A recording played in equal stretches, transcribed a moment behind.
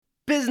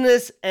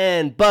Business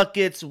and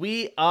Buckets,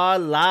 we are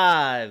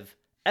live.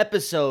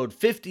 Episode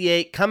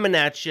 58 coming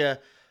at you.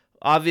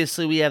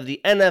 Obviously, we have the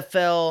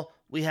NFL,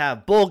 we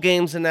have bowl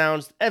games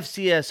announced,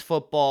 FCS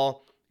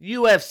football,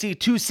 UFC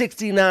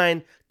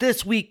 269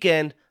 this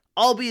weekend.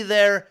 I'll be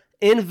there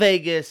in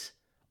Vegas.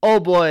 Oh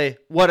boy,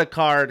 what a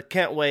card.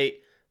 Can't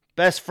wait.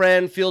 Best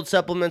friend, Field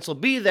Supplements will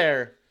be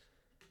there.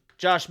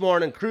 Josh Moore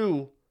and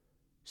crew.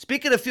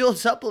 Speaking of Field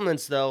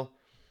Supplements, though,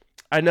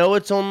 I know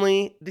it's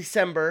only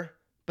December,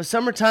 but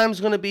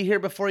summertime's going to be here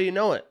before you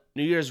know it.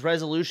 New Year's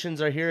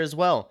resolutions are here as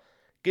well.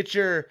 Get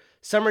your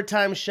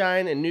summertime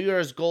shine and New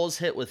Year's goals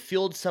hit with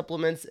Field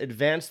Supplements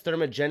Advanced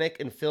Thermogenic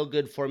and Feel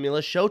Good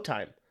Formula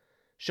Showtime.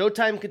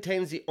 Showtime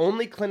contains the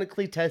only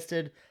clinically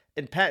tested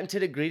and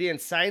patented ingredient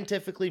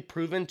scientifically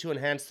proven to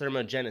enhance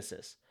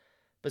thermogenesis.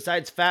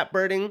 Besides fat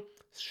burning,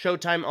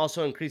 Showtime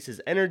also increases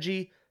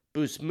energy,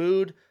 boosts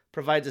mood,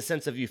 provides a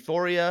sense of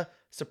euphoria,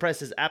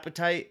 suppresses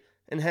appetite,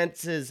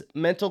 enhances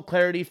mental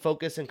clarity,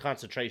 focus, and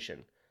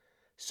concentration.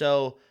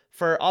 So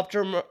for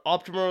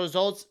optimal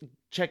results,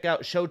 check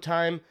out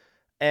Showtime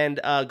and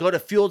go to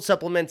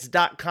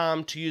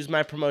fueledsupplements.com to use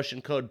my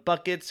promotion code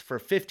BUCKETS for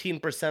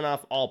 15%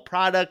 off all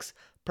products.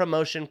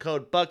 Promotion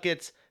code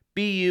BUCKETS,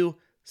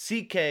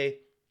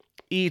 BUCKETS.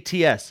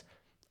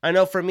 I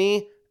know for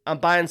me, I'm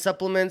buying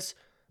supplements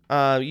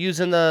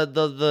using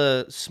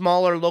the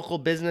smaller local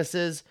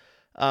businesses,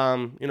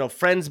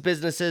 friends'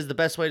 businesses. The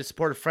best way to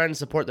support a friend,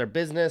 support their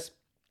business.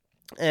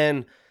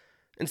 And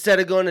instead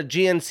of going to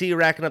GNC,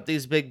 racking up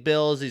these big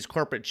bills, these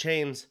corporate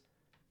chains,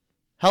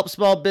 help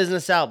small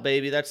business out,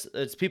 baby.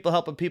 It's people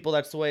helping people.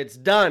 That's the way it's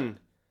done.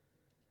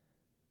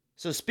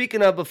 So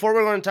speaking of, before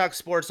we're going to talk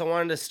sports, I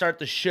wanted to start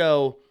the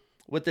show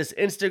with this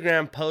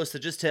Instagram post that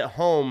just hit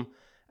home,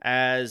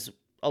 as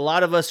a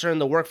lot of us are in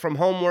the work from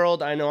home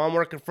world. I know I'm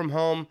working from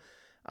home.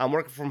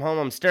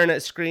 I'm staring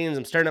at screens.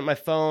 I'm staring at my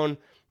phone.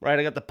 Right,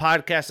 I got the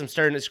podcast. I'm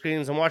staring at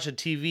screens. I'm watching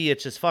TV.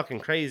 It's just fucking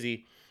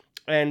crazy.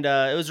 And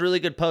it was a really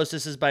good post.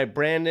 This is by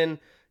Brandon.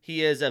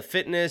 He is a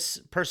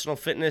personal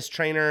fitness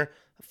trainer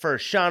for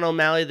Sean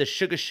O'Malley, the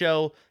Sugar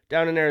Show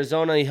down in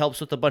Arizona. He helps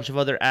with a bunch of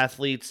other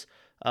athletes.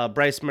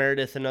 Bryce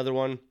Meredith, another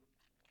one.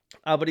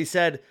 But he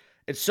said,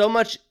 it's so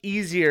much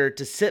easier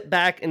to sit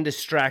back and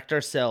distract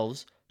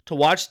ourselves, to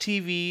watch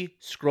TV,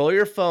 scroll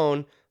your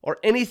phone, or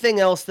anything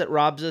else that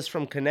robs us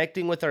from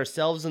connecting with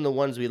ourselves and the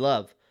ones we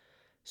love.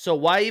 So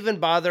why even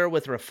bother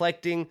with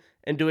reflecting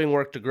and doing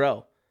work to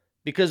grow?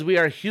 Because we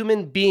are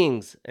human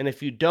beings, and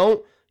if you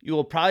don't, you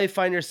will probably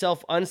find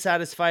yourself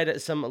unsatisfied at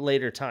some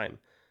later time.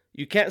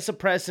 You can't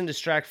suppress and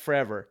distract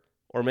forever,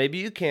 or maybe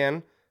you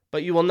can,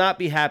 but you will not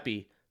be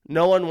happy.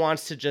 No one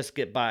wants to just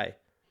get by.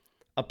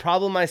 A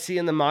problem I see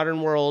in the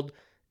modern world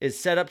is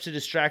set up to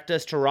distract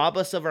us, to rob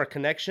us of our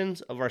connections,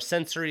 of our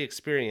sensory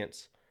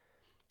experience.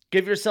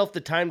 Give yourself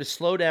the time to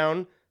slow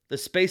down, the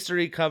space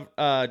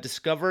to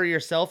discover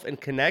yourself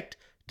and connect,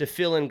 to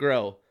feel and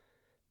grow.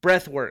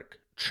 Breath work,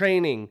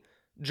 training,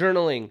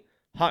 journaling,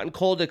 hot and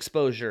cold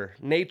exposure,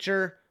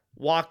 nature,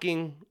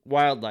 walking,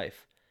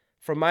 wildlife.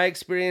 From my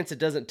experience, it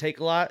doesn't take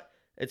a lot.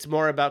 It's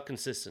more about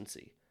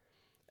consistency.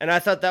 And I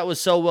thought that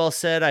was so well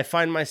said. I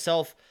find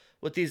myself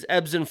with these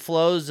ebbs and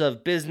flows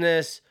of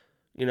business,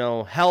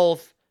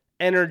 health,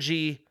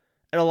 energy,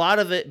 and a lot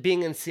of it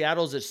being in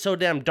Seattle. It's so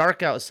damn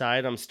dark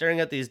outside. I'm staring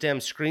at these damn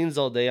screens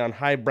all day on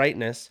high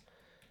brightness.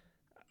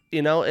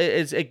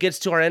 It gets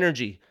to our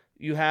energy.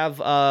 You have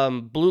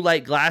blue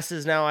light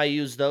glasses now. I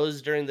use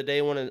those during the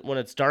day when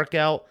it's dark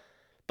out.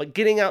 But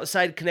getting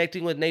outside,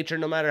 connecting with nature,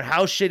 no matter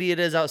how shitty it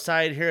is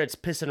outside, here it's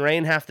pissing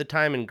rain half the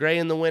time and gray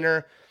in the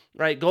winter,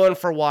 right? Going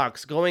for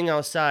walks, going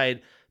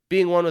outside,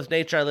 being one with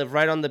nature. I live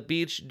right on the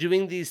beach.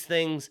 Doing these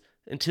things,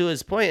 and to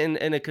his point,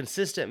 in a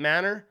consistent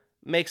manner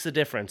makes the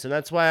difference. And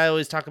that's why I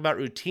always talk about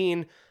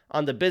routine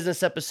on the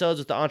business episodes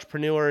with the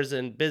entrepreneurs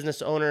and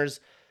business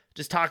owners,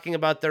 just talking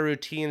about their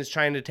routines,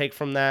 trying to take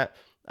from that.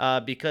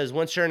 Because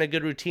once you're in a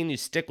good routine, you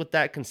stick with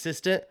that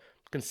consistent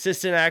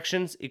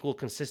actions equal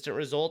consistent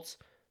results.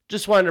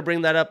 Just wanted to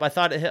bring that up. I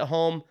thought it hit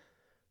home.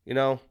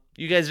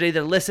 You guys are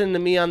either listening to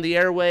me on the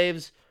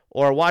airwaves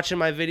or watching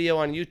my video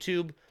on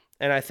YouTube.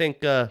 And I think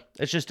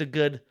it's just a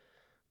good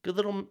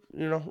little,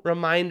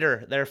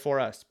 reminder there for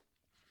us.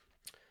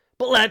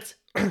 But let's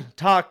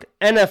talk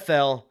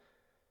NFL.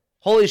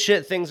 Holy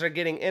shit, things are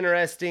getting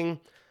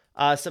interesting.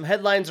 Some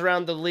headlines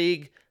around the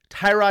league.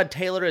 Tyrod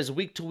Taylor is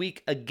week to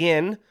week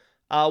again.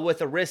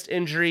 With a wrist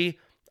injury.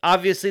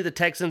 Obviously, the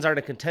Texans aren't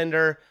a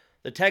contender.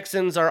 The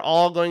Texans are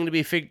all going to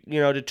be,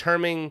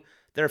 determining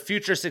their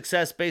future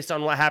success based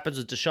on what happens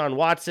with Deshaun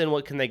Watson.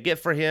 What can they get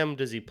for him?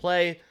 Does he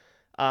play?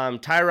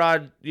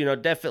 Tyrod,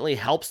 definitely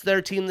helps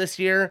their team this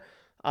year.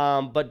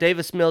 But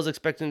Davis Mills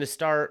expecting to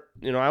start.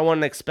 I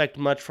wouldn't expect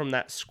much from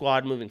that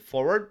squad moving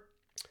forward.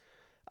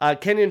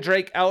 Kenyon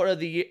Drake out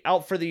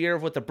for the year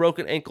with a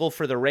broken ankle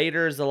for the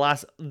Raiders, the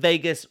Las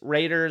Vegas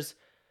Raiders.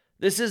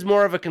 This is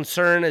more of a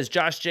concern, as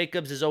Josh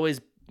Jacobs is always,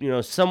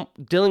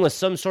 dealing with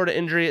some sort of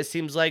injury, it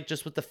seems like,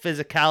 just with the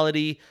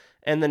physicality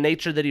and the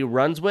nature that he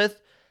runs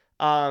with.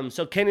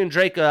 So Kenyon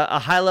Drake, a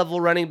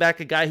high-level running back,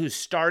 a guy who's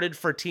started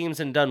for teams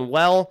and done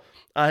well,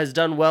 has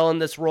done well in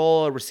this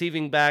role, a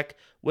receiving back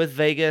with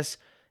Vegas,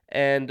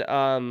 and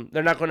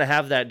they're not going to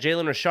have that.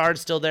 Jalen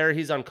Richard's still there.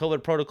 He's on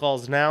COVID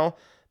protocols now,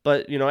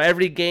 but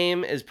every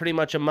game is pretty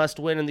much a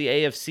must-win in the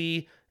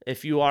AFC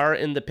if you are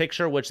in the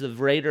picture, which the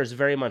Raiders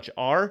very much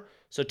are.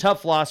 So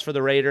tough loss for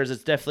the Raiders.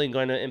 It's definitely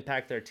going to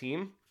impact their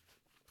team.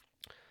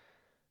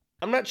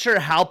 I'm not sure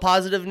how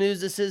positive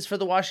news this is for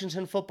the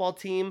Washington football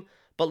team,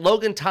 but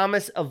Logan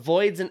Thomas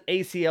avoids an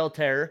ACL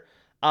tear,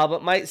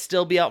 but might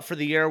still be out for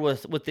the year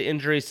with the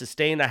injury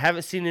sustained. I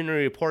haven't seen any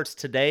reports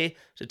today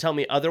to tell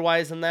me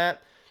otherwise than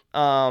that.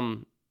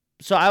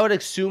 So I would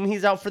assume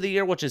he's out for the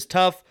year, which is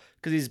tough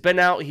because he's been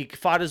out. He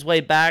fought his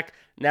way back.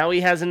 Now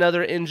he has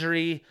another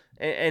injury,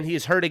 and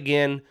he's hurt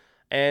again.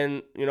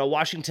 And,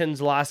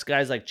 Washington's lost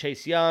guys like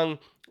Chase Young,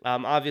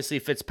 obviously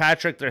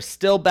Fitzpatrick. They're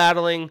still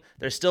battling.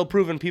 They're still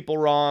proving people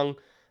wrong.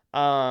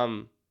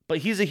 But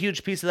he's a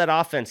huge piece of that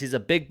offense. He's a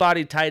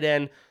big-bodied tight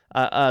end,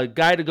 a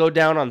guy to go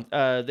down on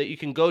that you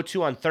can go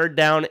to on third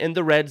down in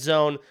the red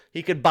zone.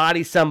 He could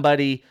body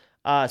somebody.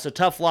 So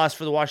tough loss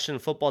for the Washington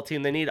football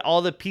team. They need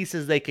all the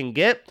pieces they can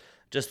get.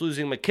 Just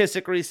losing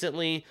McKissick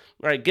recently.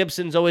 All right,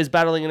 Gibson's always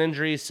battling an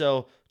injury,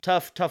 so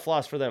tough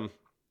loss for them.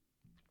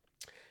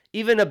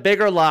 Even a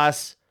bigger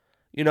loss,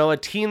 a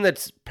team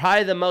that's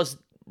probably the most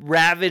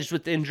ravaged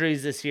with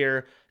injuries this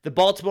year. The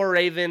Baltimore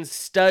Ravens,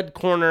 stud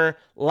corner,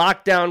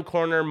 lockdown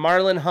corner,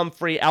 Marlon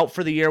Humphrey out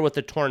for the year with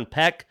a torn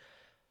pec.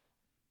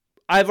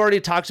 I've already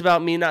talked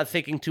about me not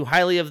thinking too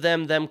highly of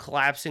them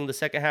collapsing the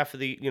second half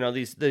of the,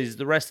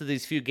 the rest of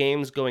these few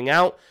games going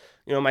out.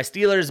 My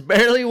Steelers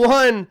barely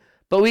won,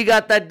 but we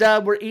got that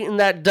dub. We're eating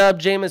that dub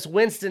Jameis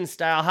Winston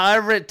style,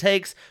 however it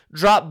takes,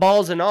 drop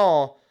balls and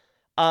all.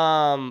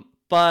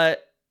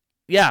 But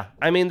yeah,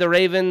 the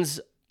Ravens,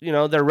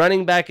 their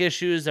running back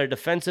issues, their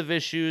defensive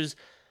issues,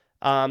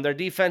 their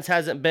defense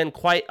hasn't been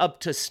quite up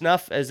to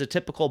snuff as a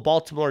typical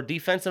Baltimore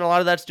defense, and a lot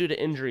of that's due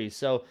to injuries.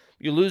 So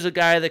you lose a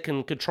guy that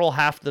can control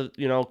half the,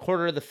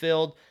 quarter of the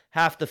field,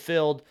 half the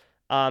field.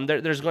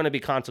 There's going to be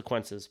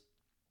consequences.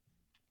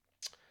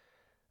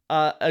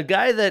 A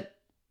guy that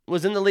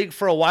was in the league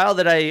for a while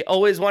that I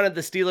always wanted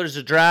the Steelers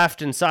to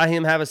draft and saw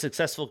him have a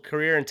successful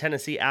career in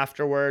Tennessee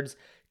afterwards,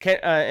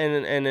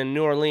 and in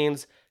New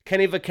Orleans.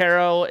 Kenny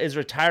Vaccaro is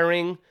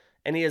retiring,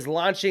 and he is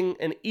launching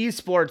an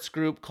esports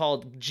group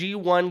called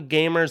G1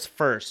 Gamers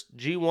First.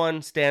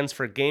 G1 stands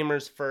for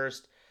Gamers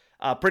First.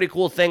 Pretty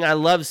cool thing. I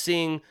love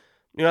seeing,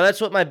 that's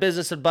what my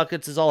business at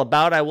Buckets is all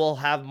about. I will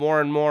have more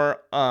and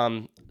more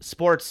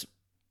sports,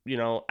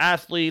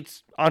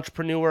 athletes,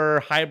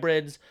 entrepreneur,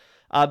 hybrids,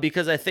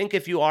 because I think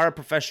if you are a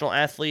professional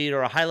athlete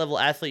or a high-level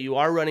athlete, you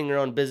are running your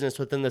own business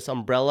within this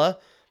umbrella,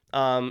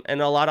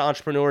 and a lot of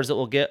entrepreneurs that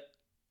will get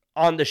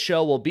on the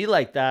show will be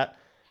like that.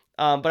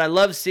 But I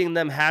love seeing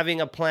them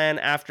having a plan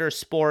after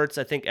sports.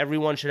 I think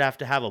everyone should have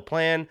to have a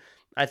plan.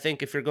 I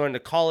think if you're going to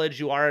college,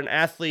 you are an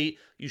athlete,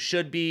 you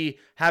should be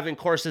having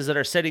courses that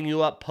are setting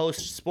you up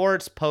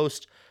post-sports,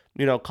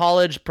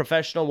 college,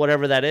 professional,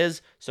 whatever that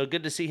is. So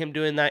good to see him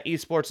doing that.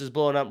 Esports is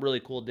blowing up. Really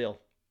cool deal.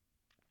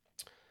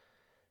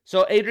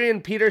 So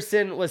Adrian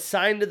Peterson was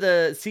signed to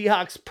the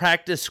Seahawks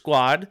practice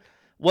squad.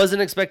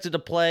 Wasn't expected to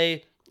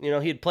play. He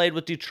had played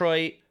with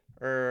Detroit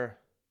or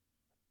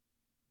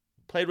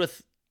played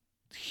with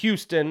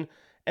Houston,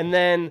 and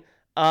then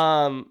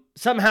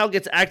somehow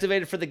gets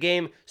activated for the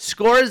game,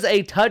 scores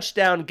a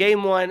touchdown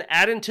game one,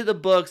 add into the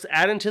books,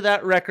 add into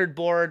that record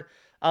board.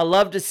 I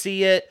love to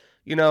see it.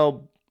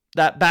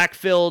 That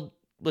backfield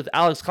with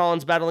Alex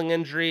Collins battling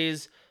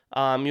injuries.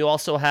 You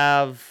also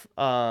have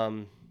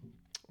I'm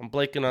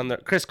blanking on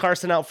Chris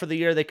Carson out for the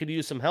year. They could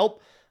use some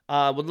help.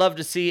 Would love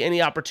to see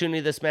any opportunity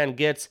this man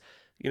gets.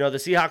 The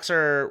Seahawks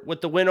are,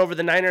 with the win over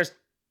the Niners,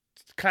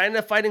 kind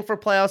of fighting for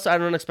playoffs. I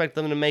don't expect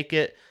them to make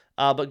it.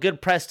 But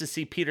good press to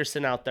see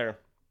Peterson out there.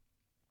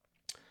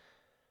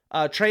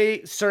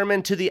 Trey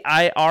Sermon to the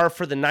IR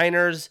for the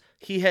Niners.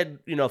 He had,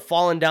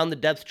 fallen down the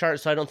depth chart,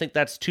 so I don't think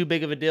that's too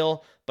big of a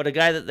deal. But a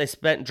guy that they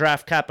spent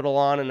draft capital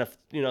on and,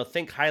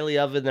 think highly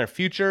of in their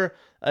future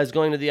is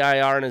going to the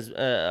IR and is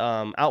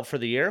out for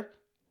the year.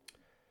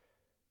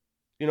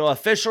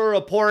 Official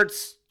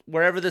reports,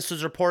 wherever this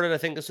was reported, I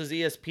think this was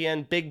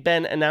ESPN, Big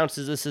Ben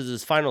announces this is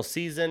his final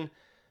season.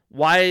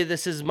 Why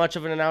this is much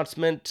of an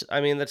announcement,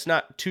 that's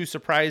not too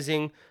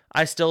surprising.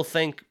 I still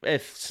think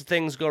if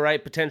things go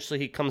right, potentially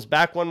he comes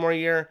back one more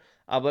year.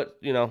 But,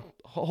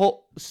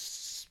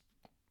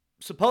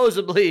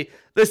 supposedly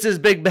this is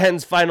Big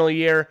Ben's final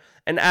year.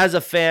 And as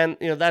a fan,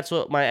 that's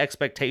what my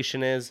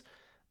expectation is.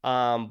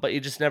 But you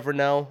just never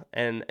know.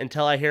 And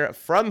until I hear it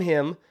from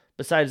him,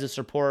 besides this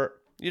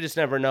report, you just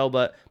never know.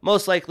 But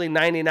most likely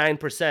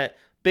 99%,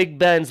 Big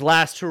Ben's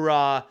last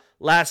hurrah.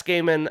 Last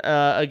game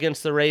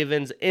against the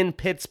Ravens in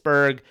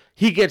Pittsburgh,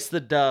 he gets the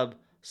dub.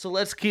 So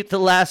let's keep the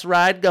last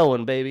ride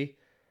going, baby.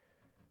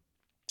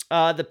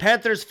 The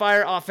Panthers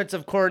fire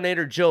offensive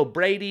coordinator Joe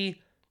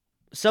Brady.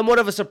 Somewhat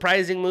of a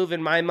surprising move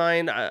in my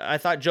mind. I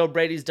thought Joe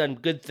Brady's done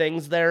good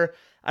things there.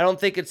 I don't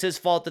think it's his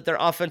fault that their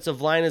offensive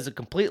line is a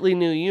completely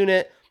new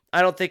unit.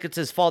 I don't think it's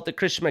his fault that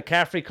Christian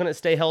McCaffrey couldn't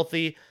stay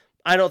healthy.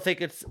 I don't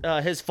think it's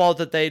his fault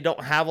that they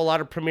don't have a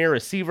lot of premier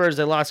receivers.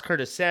 They lost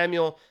Curtis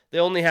Samuel. They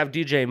only have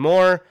DJ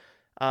Moore.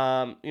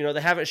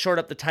 They haven't shored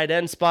up the tight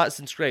end spot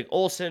since Greg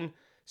Olsen.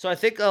 So I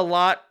think a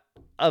lot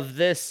of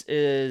this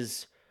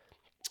is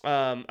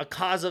a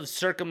cause of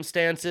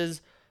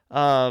circumstances.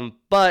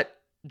 But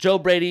Joe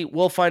Brady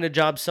will find a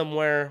job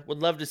somewhere.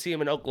 Would love to see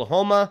him in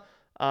Oklahoma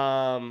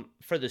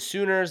for the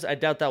Sooners. I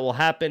doubt that will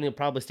happen. He'll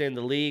probably stay in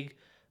the league.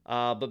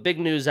 But big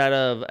news out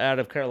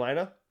of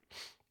Carolina.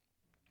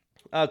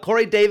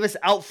 Corey Davis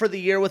out for the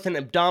year with an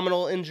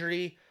abdominal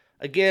injury.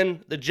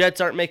 Again, the Jets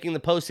aren't making the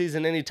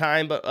postseason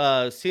anytime,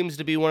 but seems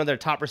to be one of their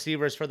top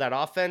receivers for that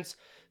offense.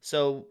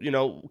 So,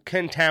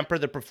 can tamper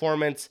the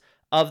performance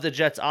of the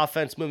Jets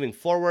offense moving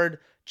forward.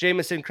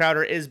 Jamison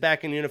Crowder is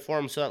back in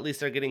uniform, so at least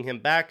they're getting him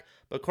back.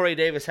 But Corey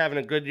Davis having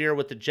a good year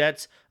with the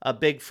Jets, a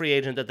big free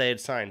agent that they had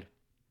signed.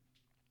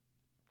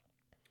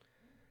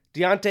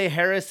 Deontay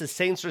Harris, the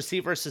Saints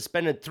receiver,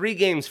 suspended 3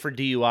 games for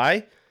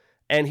DUI,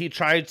 and he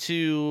tried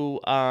to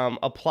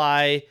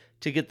apply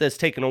to get this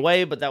taken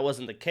away, but that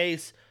wasn't the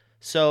case.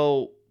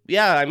 So,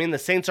 yeah, the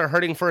Saints are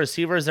hurting for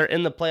receivers. They're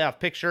in the playoff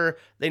picture.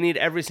 They need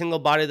every single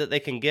body that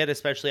they can get,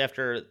 especially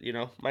after,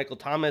 Michael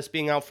Thomas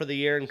being out for the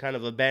year and kind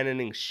of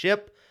abandoning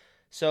ship.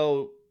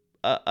 So,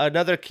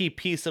 another key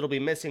piece that'll be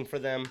missing for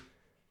them.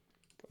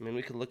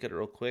 We could look at it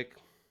real quick.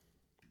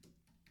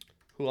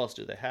 Who else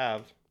do they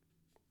have?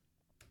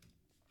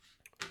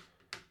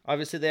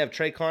 Obviously, they have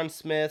Traquan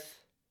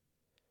Smith,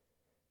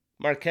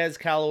 Marquez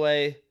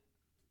Callaway,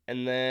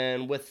 and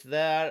then with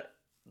that,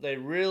 they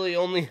really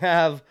only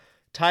have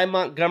Ty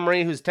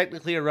Montgomery, who's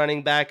technically a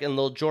running back, and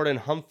Lil Jordan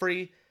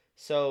Humphrey.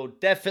 So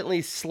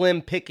definitely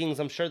slim pickings.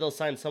 I'm sure they'll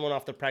sign someone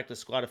off the practice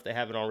squad if they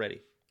haven't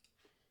already.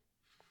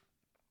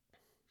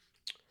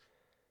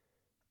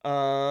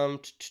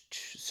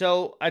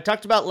 So I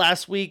talked about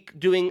last week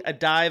doing a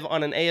dive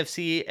on an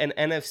AFC and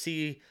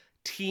NFC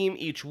team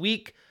each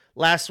week.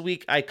 Last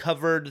week I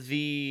covered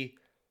the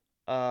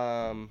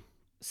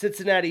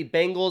Cincinnati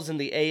Bengals in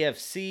the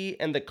AFC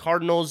and the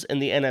Cardinals in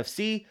the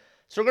NFC.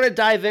 So we're going to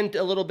dive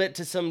into a little bit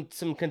to some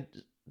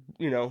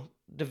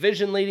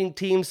division leading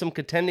teams, some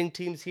contending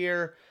teams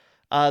here.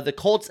 The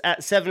Colts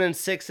at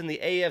 7-6 in the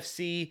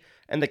AFC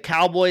and the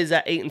Cowboys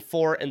at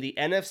 8-4 in the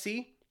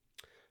NFC.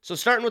 So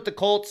starting with the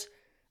Colts,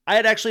 I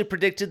had actually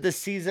predicted this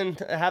season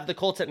to have the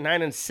Colts at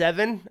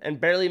 9-7 and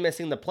barely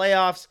missing the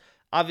playoffs.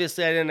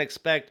 Obviously, I didn't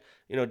expect,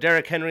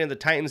 Derrick Henry and the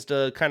Titans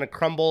to kind of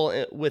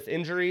crumble with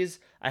injuries.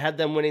 I had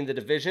them winning the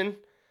division.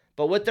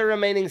 But with their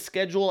remaining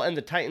schedule and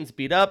the Titans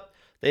beat up,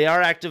 they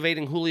are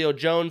activating Julio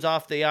Jones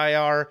off the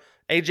IR.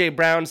 A.J.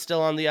 Brown's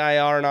still on the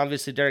IR, and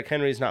obviously Derrick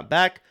Henry's not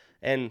back.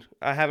 And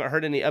I haven't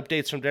heard any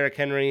updates from Derrick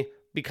Henry.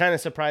 Be kind of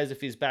surprised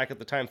if he's back at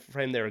the time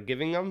frame they were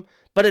giving him.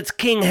 But it's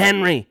King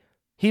Henry.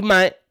 He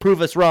might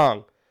prove us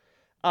wrong.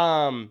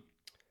 But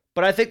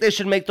I think they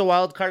should make the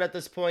wild card at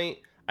this point.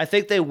 I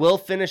think they will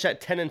finish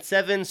at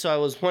 10-7, so I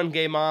was 1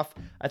 game off.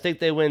 I think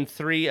they win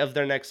 3 of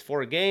their next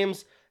 4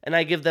 games, and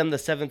I give them the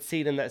 7th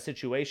seed in that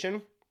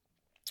situation.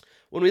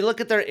 When we look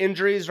at their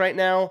injuries right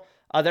now,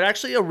 they're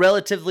actually a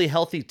relatively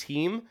healthy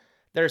team.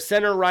 Their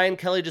center, Ryan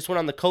Kelly, just went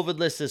on the COVID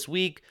list this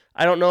week.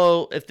 I don't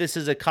know if this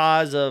is a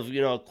cause of,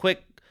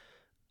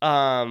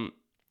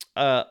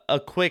 a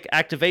quick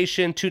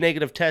activation, 2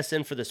 negative tests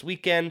in for this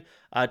weekend.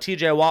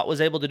 TJ Watt was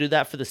able to do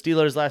that for the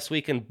Steelers last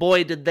week, and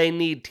boy, did they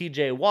need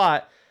TJ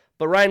Watt.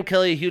 But Ryan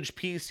Kelly, a huge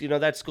piece,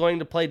 that's going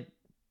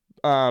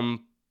to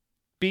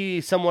be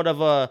somewhat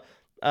of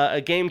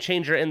a game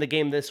changer in the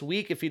game this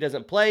week if he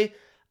doesn't play.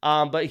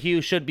 But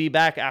he should be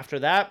back after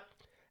that.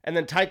 And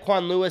then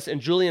Tyquan Lewis and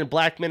Julian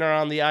Blackmon are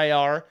on the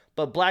IR,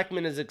 but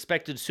Blackmon is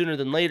expected sooner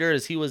than later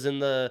as he was in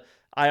the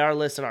IR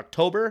list in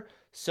October.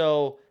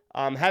 So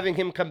having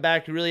him come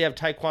back, you really have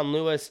Tyquan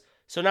Lewis.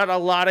 So not a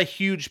lot of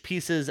huge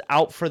pieces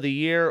out for the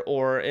year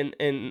or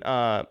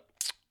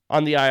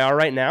on the IR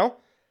right now.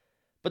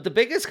 But the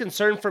biggest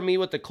concern for me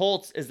with the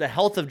Colts is the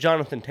health of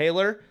Jonathan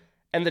Taylor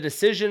and the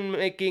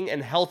decision-making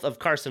and health of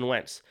Carson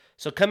Wentz.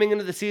 So coming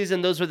into the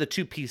season, those were the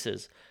 2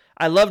 pieces.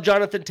 I love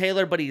Jonathan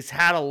Taylor, but he's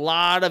had a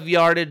lot of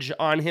yardage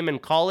on him in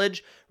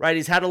college, right?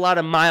 He's had a lot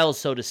of miles,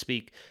 so to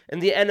speak.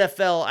 In the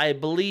NFL, I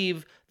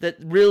believe that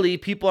really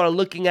people are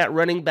looking at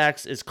running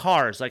backs as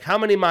cars. Like, how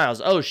many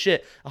miles? Oh,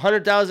 shit,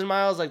 100,000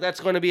 miles? Like, that's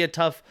going to be a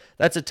tough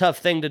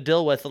thing to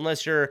deal with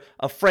unless you're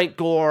a Frank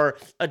Gore,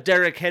 a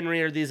Derrick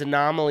Henry, or these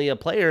anomaly of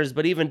players.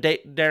 But even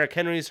Derrick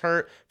Henry's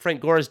hurt.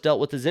 Frank Gore's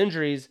dealt with his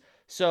injuries.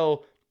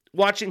 So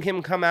watching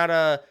him come out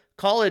of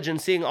college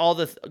and seeing all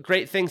the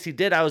great things he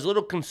did, I was a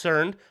little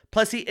concerned.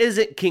 Plus, he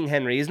isn't King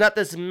Henry. He's not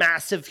this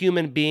massive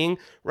human being,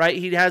 right?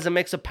 He has a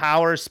mix of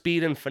power,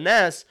 speed, and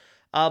finesse.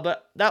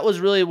 But that was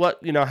really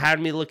what,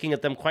 had me looking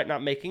at them quite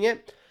not making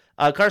it.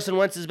 Carson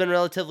Wentz has been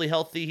relatively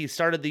healthy. He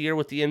started the year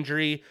with the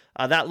injury.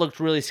 That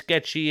looked really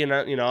sketchy, and,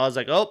 I was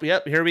like, oh,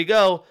 yep, here we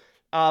go.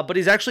 But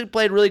he's actually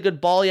played really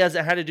good ball. He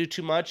hasn't had to do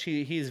too much.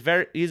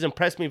 He's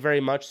impressed me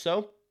very much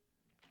so.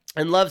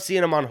 And love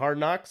seeing him on Hard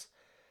Knocks.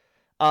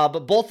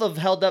 But both have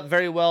held up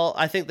very well.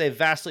 I think they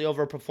vastly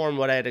overperformed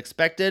what I had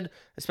expected,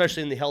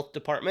 especially in the health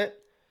department.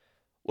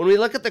 When we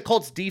look at the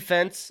Colts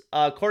defense,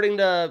 according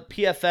to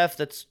PFF,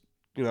 that's,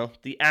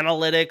 the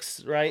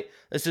analytics, right?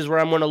 This is where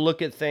I'm going to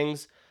look at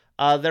things.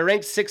 They're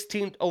ranked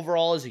 16th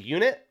overall as a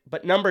unit,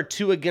 but number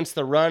 2 against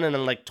the run and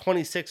then like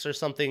 26 or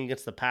something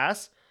against the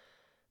pass.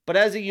 But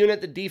as a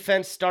unit, the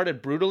defense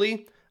started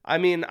brutally. I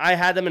mean, I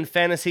had them in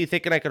fantasy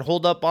thinking I could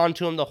hold up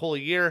onto them the whole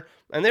year,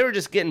 and they were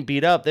just getting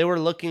beat up. They were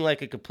looking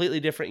like a completely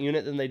different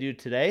unit than they do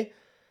today.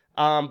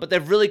 But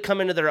they've really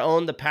come into their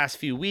own the past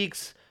few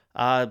weeks,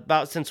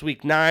 about since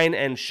week 9,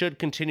 and should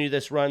continue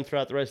this run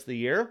throughout the rest of the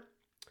year.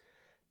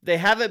 They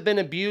haven't been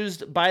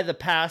abused by the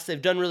pass. They've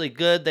done really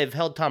good. They've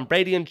held Tom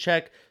Brady in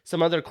check,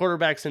 some other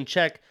quarterbacks in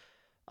check.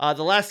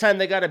 The last time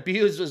they got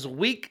abused was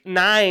week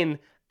 9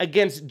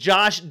 against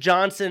Josh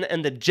Johnson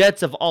and the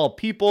Jets of all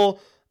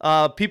people.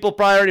 People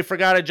probably already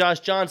forgot of Josh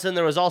Johnson.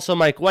 There was also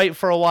Mike White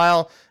for a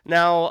while.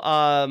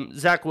 Now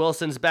Zach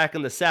Wilson's back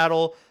in the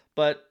saddle.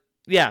 But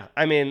yeah,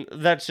 I mean,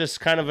 that's just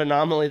kind of an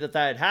anomaly that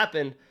had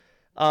happened.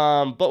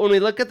 But when we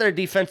look at their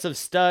defensive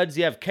studs,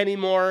 you have Kenny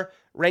Moore,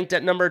 ranked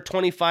at number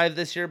 25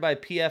 this year by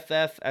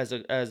PFF as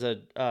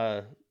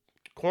a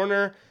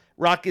corner.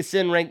 Rocky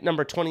Sin ranked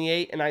number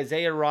 28, and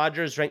Isaiah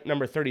Rodgers ranked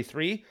number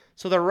 33.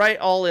 So they're right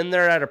all in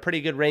there at a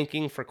pretty good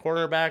ranking for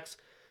cornerbacks.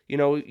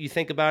 You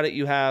think about it,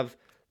 you have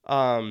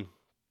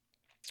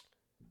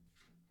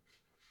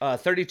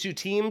 32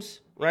 teams,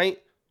 right?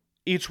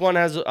 Each one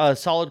has a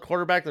solid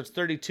quarterback. That's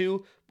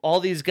 32. All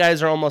these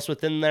guys are almost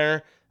within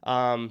there.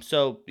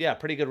 So yeah,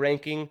 pretty good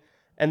ranking.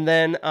 And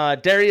then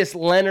Darius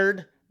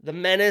Leonard, the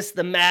menace,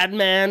 the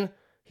madman.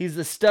 He's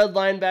the stud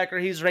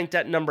linebacker. He's ranked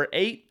at number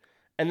 8.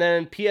 And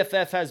then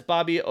PFF has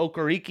Bobby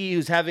Okereke,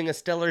 who's having a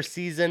stellar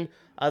season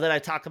that I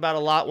talk about a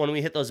lot when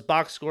we hit those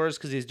box scores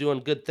because he's doing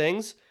good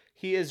things.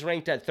 He is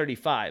ranked at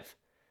 35.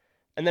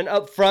 And then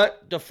up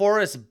front,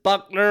 DeForest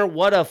Buckner,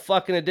 what a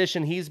fucking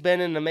addition he's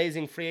been, an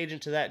amazing free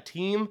agent to that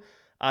team.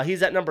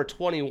 He's at number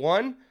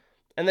 21.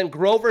 And then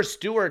Grover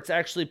Stewart's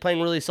actually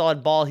playing really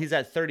solid ball. He's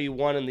at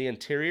 31 in the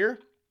interior.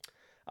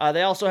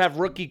 They also have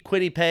rookie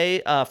Kwity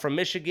Paye from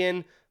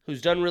Michigan,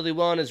 who's done really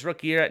well in his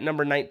rookie year at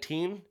number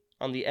 19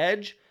 on the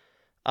edge.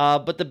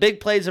 But the big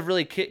plays have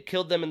really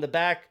killed them in the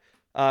back.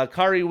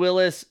 Kari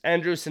Willis,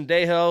 Andrew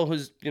Sendejo,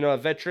 who's a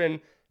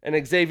veteran,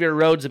 and Xavier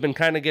Rhodes have been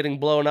kind of getting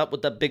blown up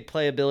with that big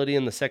playability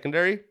in the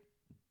secondary.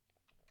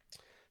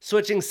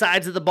 Switching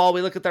sides of the ball,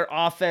 we look at their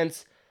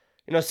offense.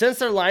 Since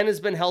their line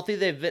has been healthy,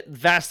 they've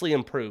vastly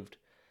improved.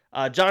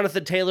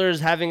 Jonathan Taylor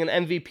is having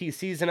an MVP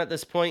season at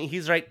this point.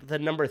 He's ranked the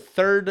number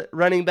 3rd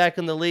running back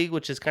in the league,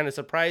 which is kind of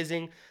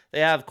surprising.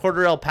 They have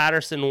Cordarrelle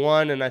Patterson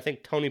 1, and I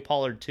think Tony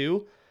Pollard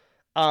 2.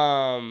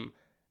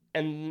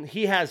 And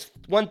he has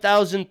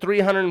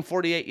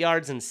 1,348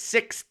 yards and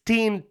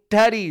 16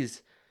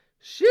 tutties.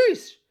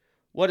 Sheesh.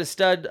 What a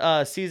stud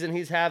season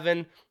he's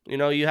having.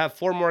 You have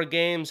 4 more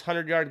games,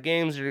 100-yard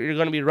games. You're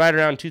going to be right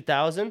around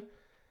 2,000.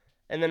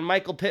 And then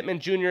Michael Pittman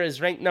Jr.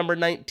 is ranked number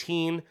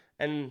 19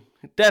 and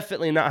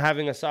definitely not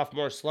having a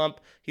sophomore slump.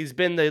 He's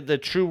been the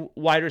true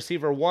wide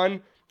receiver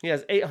 1. He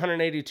has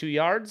 882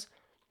 yards.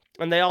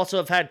 And they also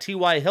have had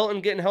T.Y. Hilton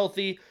getting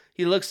healthy.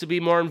 He looks to be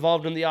more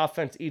involved in the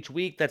offense each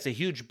week. That's a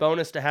huge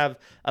bonus to have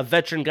a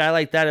veteran guy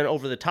like that, an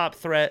over-the-top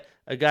threat,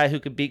 a guy who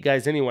could beat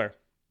guys anywhere.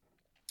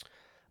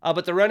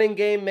 But the running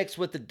game mixed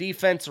with the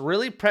defense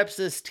really preps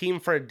this team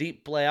for a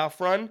deep playoff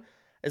run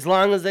as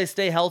long as they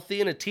stay healthy,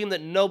 and a team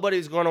that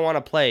nobody's going to want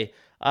to play.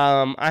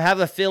 I have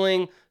a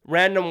feeling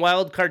random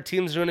wildcard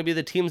teams are going to be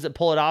the teams that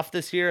pull it off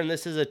this year, and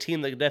this is a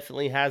team that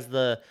definitely has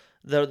the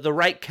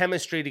right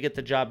chemistry to get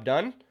the job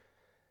done.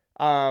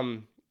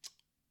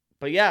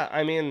 But yeah,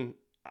 I mean,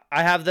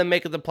 I have them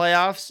making the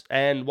playoffs,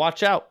 and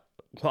watch out.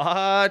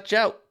 Watch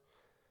out.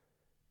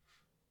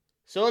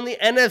 So in the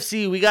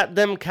NFC, we got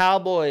them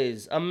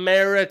Cowboys,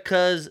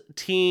 America's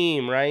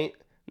team, right?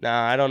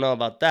 Nah, I don't know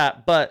about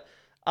that, but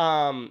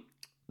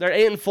they're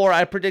 8-4.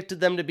 I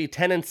predicted them to be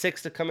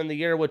 10-6 to come in the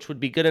year, which would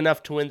be good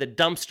enough to win the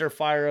dumpster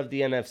fire of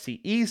the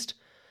NFC East.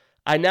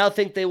 I now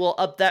think they will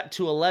up that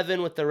to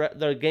 11 with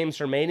their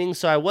games remaining,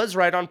 so I was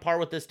right on par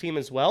with this team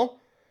as well.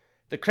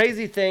 The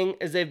crazy thing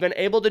is they've been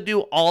able to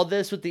do all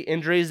this with the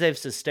injuries they've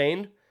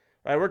sustained.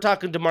 Right, we're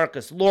talking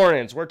DeMarcus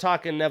Lawrence, we're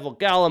talking Neville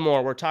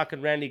Gallimore, we're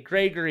talking Randy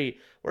Gregory,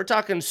 we're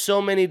talking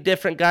so many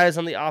different guys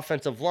on the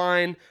offensive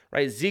line.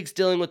 Right, Zeke's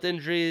dealing with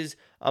injuries.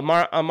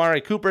 Amari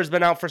Cooper's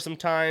been out for some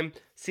time.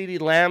 CeeDee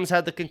Lamb's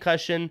had the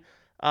concussion,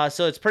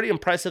 so it's pretty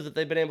impressive that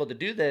they've been able to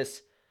do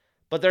this.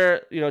 But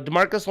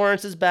DeMarcus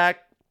Lawrence is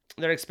back.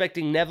 They're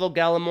expecting Neville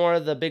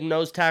Gallimore, the big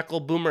nose tackle,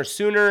 Boomer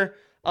Sooner,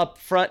 up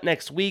front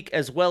next week,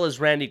 as well as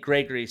Randy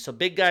Gregory. So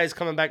big guys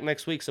coming back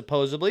next week,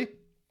 supposedly.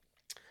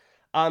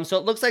 So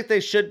it looks like they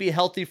should be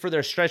healthy for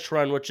their stretch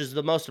run, which is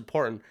the most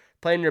important.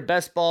 Playing your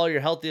best ball, your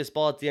healthiest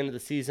ball at the end of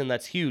the season,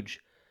 that's huge.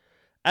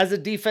 As a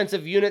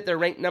defensive unit, they're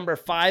ranked number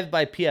 5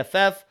 by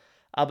PFF,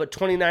 but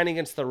 29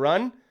 against the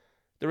run.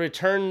 The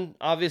return,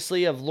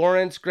 obviously, of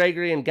Lawrence,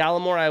 Gregory, and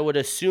Gallimore, I would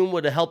assume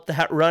would have helped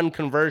that run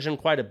conversion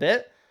quite a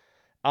bit.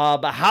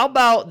 But how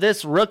about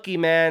this rookie,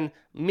 man?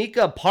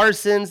 Micah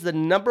Parsons, the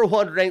number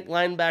 1 ranked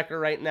linebacker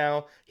right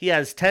now. He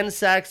has 10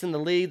 sacks in the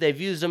league. They've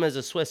used him as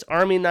a Swiss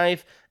Army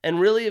knife. And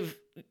really,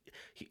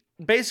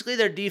 basically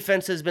their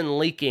defense has been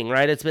leaking,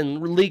 right? It's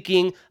been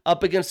leaking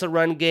up against the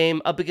run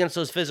game, up against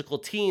those physical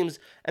teams.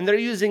 And they're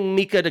using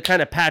Micah to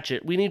kind of patch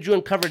it. We need you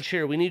in coverage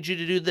here. We need you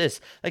to do this.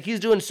 Like, he's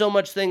doing so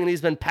much thing, and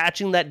he's been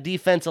patching that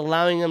defense,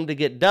 allowing them to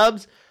get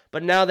dubs.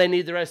 But now they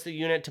need the rest of the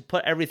unit to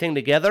put everything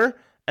together.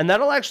 And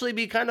that'll actually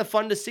be kind of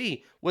fun to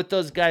see with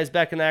those guys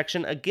back in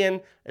action.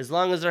 Again, as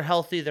long as they're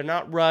healthy, they're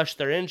not rushed,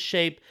 they're in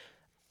shape.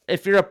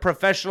 If you're a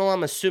professional,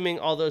 I'm assuming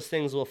all those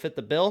things will fit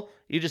the bill.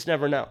 You just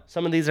never know.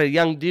 Some of these are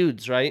young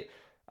dudes, right?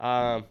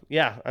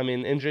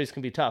 Injuries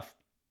can be tough.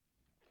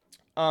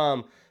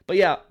 But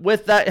yeah,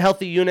 with that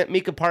healthy unit,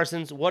 Micah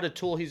Parsons, what a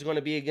tool he's going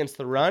to be against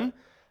the run.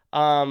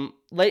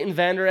 Leighton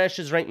Vander Esch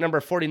is ranked number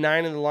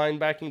 49 in the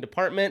linebacking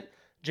department.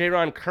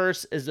 Jaron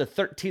Kearse is the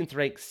 13th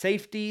ranked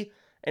safety.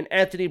 And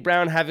Anthony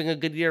Brown having a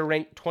good year,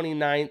 ranked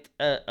 29th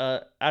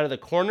out of the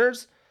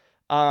corners.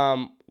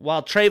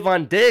 While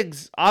Trayvon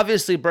Diggs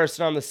obviously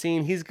bursting on the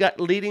scene, he's got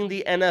leading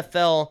the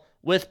NFL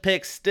with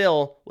picks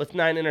still with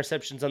 9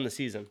 interceptions on the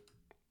season.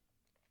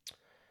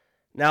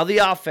 Now the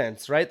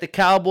offense, right? The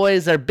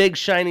Cowboys, their big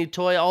shiny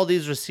toy, all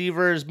these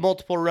receivers,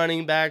 multiple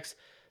running backs,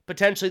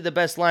 potentially the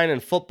best line in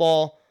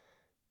football.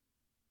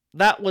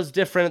 That was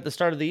different at the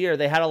start of the year.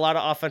 They had a lot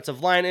of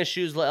offensive line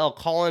issues. La'el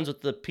Collins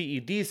with the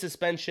PED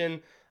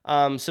suspension.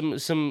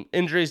 Some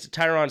injuries to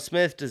Tyron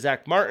Smith, to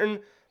Zach Martin,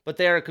 but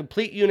they are a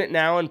complete unit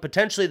now and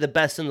potentially the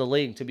best in the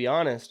league, to be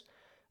honest.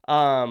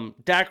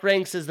 Dak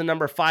ranks as the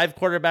number 5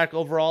 quarterback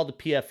overall to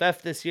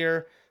PFF this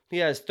year. He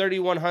has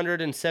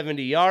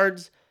 3,170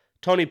 yards.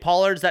 Tony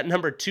Pollard's that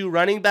number 2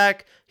 running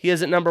back. He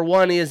isn't number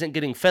 1. He isn't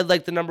getting fed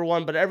like the number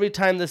 1, but every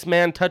time this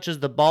man touches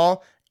the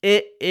ball,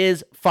 it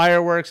is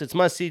fireworks. It's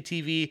must-see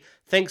TV.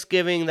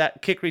 Thanksgiving,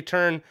 that kick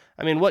return.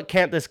 I mean, what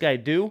can't this guy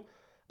do?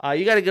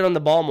 You got to get on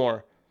the ball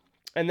more.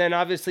 And then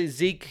obviously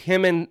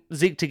him and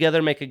Zeke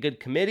together make a good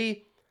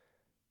committee.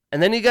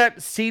 And then you got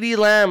CeeDee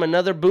Lamb,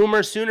 another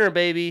boomer sooner,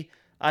 baby.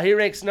 He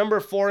ranks number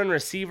 4 in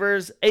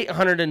receivers,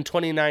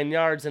 829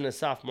 yards in his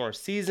sophomore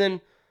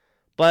season.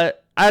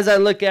 But as I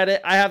look at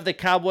it, I have the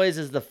Cowboys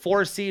as the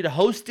 4 seed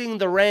hosting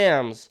the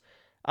Rams,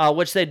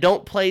 which they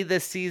don't play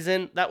this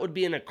season. That would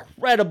be an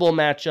incredible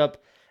matchup.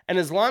 And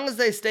as long as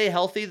they stay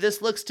healthy,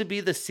 this looks to be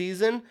the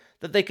season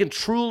that they can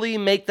truly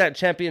make that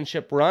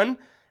championship run.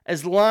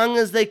 As long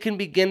as they can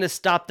begin to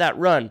stop that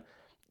run.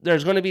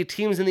 There's going to be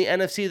teams in the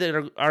NFC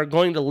that are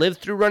going to live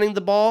through running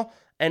the ball.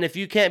 And if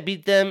you can't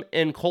beat them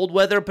in cold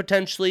weather,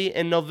 potentially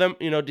in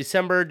November,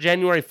 December,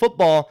 January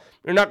football,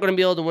 you're not going to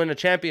be able to win a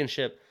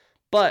championship.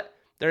 But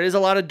there is a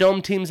lot of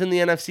dome teams in the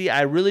NFC.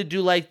 I really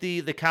do like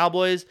the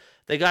Cowboys.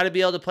 They got to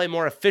be able to play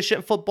more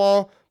efficient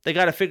football. They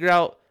got to figure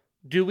out,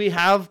 do we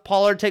have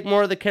Pollard take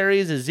more of the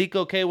carries? Is Zeke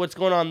okay? What's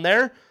going on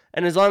there?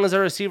 And as long as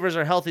our receivers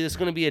are healthy, this is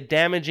going to be a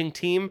damaging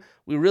team.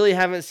 We really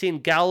haven't seen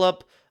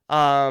Gallup,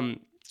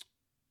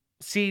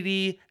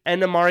 CD,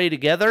 and Amari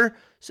together.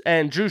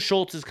 And Drew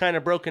Schultz is kind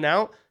of broken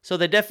out. So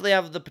they definitely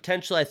have the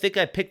potential. I think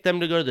I picked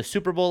them to go to the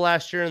Super Bowl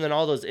last year, and then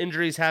all those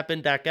injuries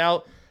happened, Dak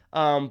out.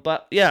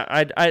 But yeah,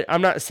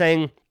 I'm not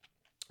saying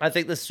I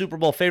think this Super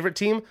Bowl favorite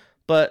team,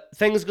 but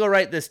things go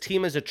right. This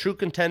team is a true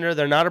contender.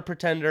 They're not a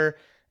pretender.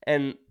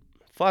 And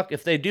fuck,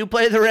 if they do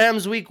play the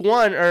Rams week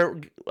 1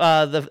 or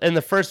in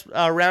the first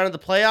round of the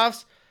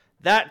playoffs,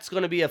 that's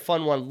going to be a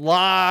fun one.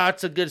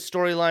 Lots of good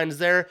storylines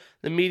there.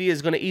 The media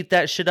is going to eat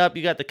that shit up.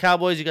 You got the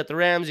Cowboys, you got the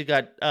Rams, you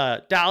got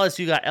Dallas,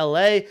 you got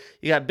LA,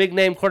 you got big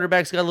name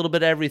quarterbacks, got a little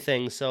bit of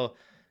everything. So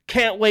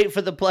can't wait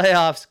for the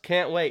playoffs.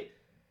 Can't wait.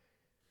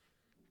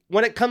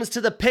 When it comes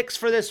to the picks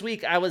for this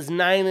week, I was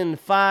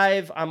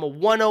 9-5. I'm a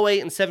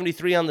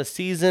 108-73 on the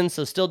season,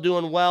 so still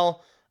doing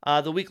well.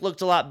 The week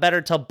looked a lot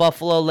better till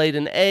Buffalo laid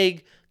an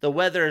egg. The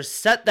weather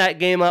set that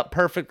game up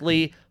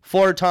perfectly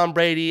for Tom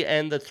Brady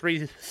and the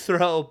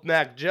 3-throw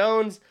Mac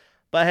Jones.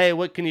 But hey,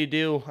 what can you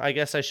do? I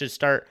guess I should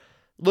start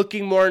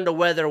looking more into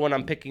weather when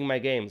I'm picking my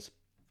games.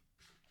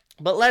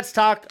 But let's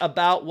talk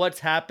about what's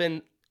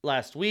happened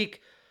last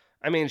week.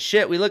 I mean,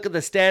 shit, we look at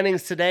the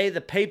standings today.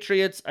 The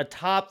Patriots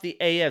atop the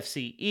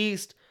AFC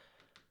East.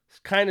 It's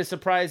kind of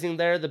surprising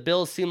there. The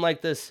Bills seem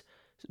like this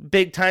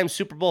big-time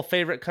Super Bowl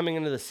favorite coming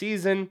into the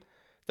season.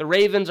 The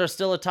Ravens are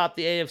still atop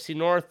the AFC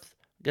North.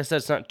 I guess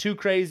that's not too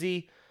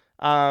crazy.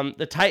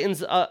 The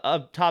Titans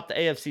up top the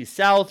AFC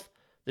South.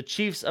 The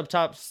Chiefs up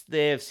top the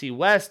AFC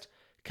West.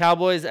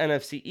 Cowboys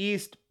NFC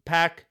East.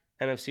 Pack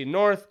NFC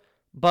North.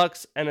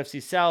 Bucks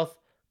NFC South.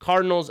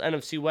 Cardinals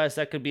NFC West.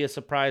 That could be a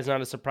surprise,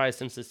 not a surprise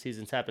since this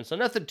season's happened. So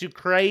nothing too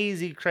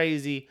crazy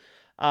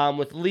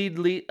with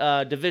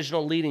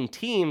divisional leading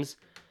teams.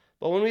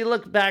 But when we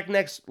look back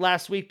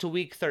last week to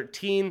week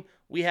 13,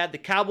 we had the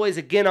Cowboys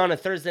again on a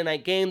Thursday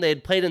night game. They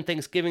had played in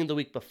Thanksgiving the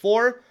week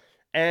before,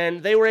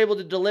 and they were able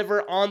to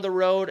deliver on the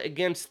road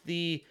against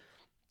the,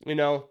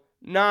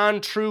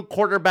 non-true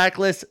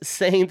quarterbackless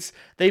Saints.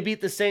 They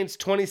beat the Saints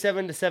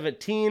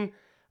 27-17.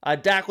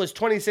 Dak was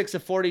 26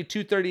 of 40,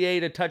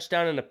 238, a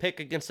touchdown and a pick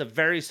against a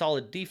very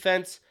solid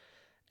defense.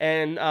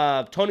 And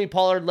Tony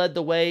Pollard led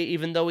the way,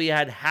 even though he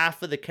had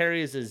half of the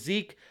carries as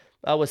Zeke,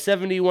 with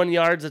 71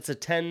 yards. That's a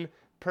 10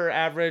 per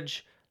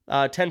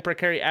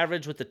carry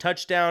average with the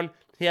touchdown.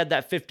 He had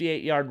that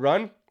 58-yard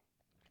run.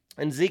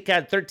 And Zeke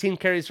had 13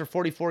 carries for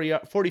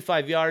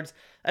 45 yards.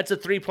 That's a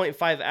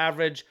 3.5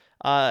 average.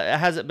 It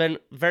hasn't been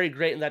very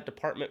great in that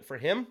department for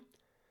him.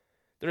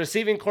 The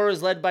receiving core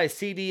is led by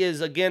CD.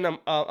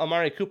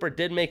 Amari Cooper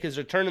did make his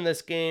return in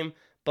this game,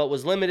 but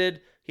was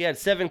limited. He had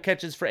 7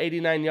 catches for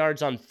 89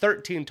 yards on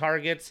 13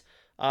 targets.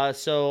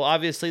 So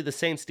obviously the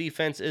Saints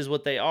defense is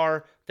what they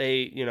are.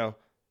 They,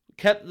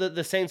 kept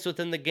the Saints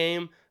within the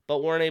game,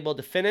 but weren't able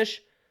to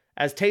finish.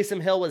 As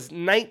Taysom Hill was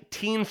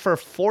 19 for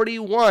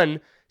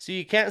 41. So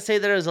you can't say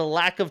there is a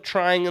lack of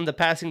trying in the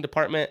passing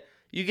department.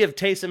 You give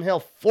Taysom Hill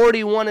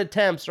 41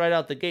 attempts right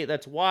out the gate.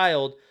 That's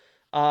wild.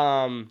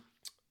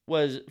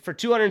 Was for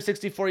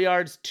 264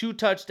 yards, 2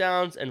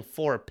 touchdowns, and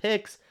 4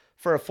 picks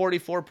for a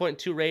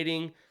 44.2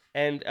 rating,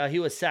 and he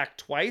was sacked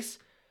twice.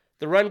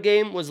 The run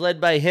game was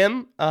led by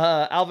him.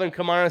 Alvin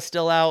Kamara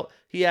still out.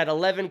 He had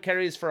 11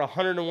 carries for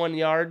 101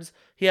 yards.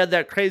 He had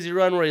that crazy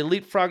run where he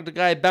leapfrogged a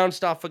guy,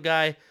 bounced off a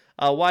guy,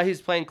 why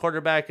he's playing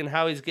quarterback and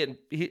how he's getting...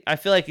 I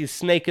feel like he's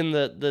snaking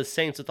the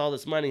Saints with all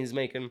this money he's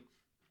making.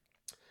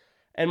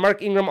 And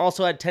Mark Ingram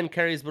also had 10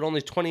 carries, but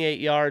only 28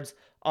 yards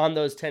on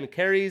those 10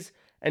 carries.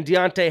 And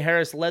Deontay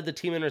Harris led the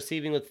team in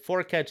receiving with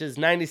 4 catches,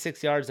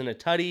 96 yards, and a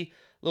tutty.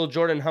 Little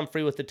Jordan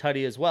Humphrey with the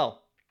tutty as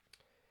well.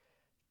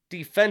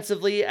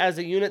 Defensively, as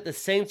a unit, the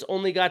Saints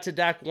only got to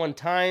Dak 1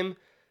 time.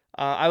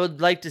 I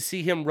would like to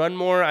see him run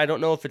more. I don't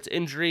know if it's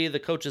injury. The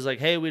coach is like,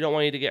 hey, we don't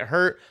want you to get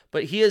hurt.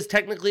 But he is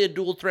technically a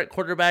dual threat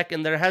quarterback,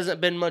 and there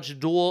hasn't been much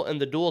dual in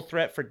the dual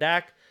threat for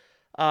Dak.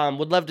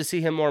 Would love to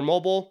see him more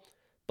mobile.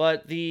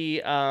 But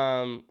the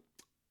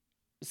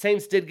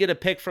Saints did get a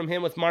pick from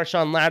him with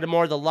Marshawn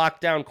Lattimore, the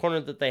lockdown corner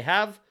that they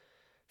have.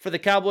 For the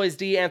Cowboys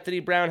D, Anthony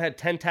Brown had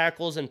 10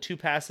 tackles and 2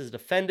 passes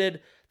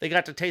defended. They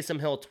got to Taysom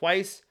Hill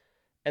twice.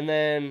 And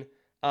then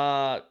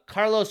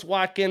Carlos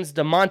Watkins,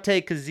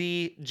 DeMonte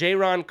Kazee,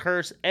 Jaron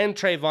Kearse, and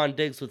Trayvon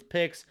Diggs with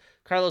picks.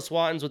 Carlos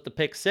Watkins with the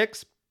pick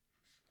 6.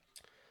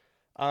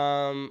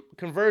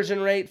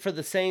 Conversion rate for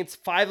the Saints,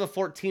 5 of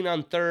 14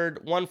 on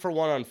third, 1 for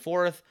 1 on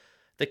fourth.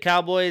 The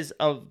Cowboys,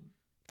 a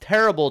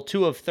terrible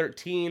 2 of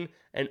 13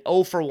 and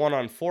 0 for 1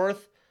 on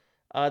fourth.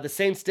 The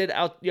Saints did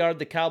outyard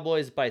the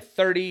Cowboys by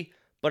 30,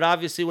 but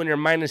obviously when you're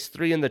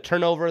 -3 in the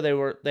turnover,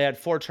 they had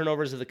 4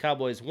 turnovers of the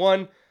Cowboys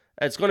 1.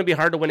 It's going to be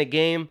hard to win a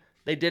game.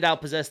 They did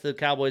outpossess the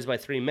Cowboys by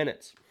 3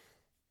 minutes.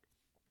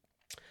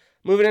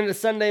 Moving into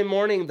Sunday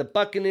morning, the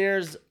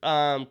Buccaneers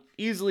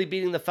easily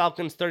beating the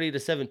Falcons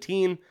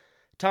 30-17.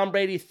 Tom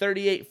Brady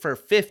 38 for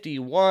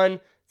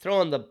 51,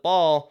 throwing the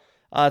ball,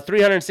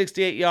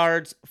 368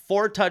 yards,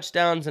 4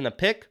 touchdowns, and a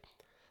pick.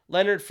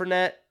 Leonard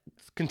Fournette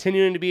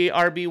continuing to be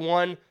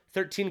RB1,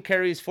 13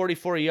 carries,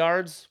 44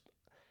 yards.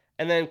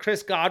 And then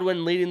Chris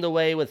Godwin leading the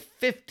way with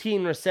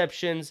 15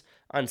 receptions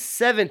on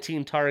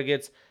 17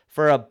 targets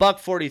for a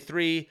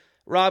 $143.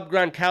 Rob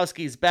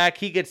Gronkowski's back.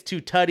 He gets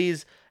 2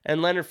 tutties.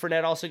 And Leonard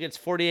Fournette also gets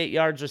 48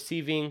 yards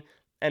receiving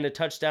and a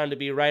touchdown to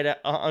be right at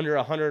under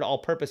 100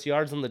 all-purpose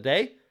yards on the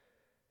day.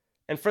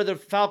 And for the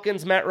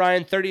Falcons, Matt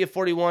Ryan, 30 of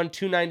 41,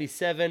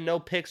 297, no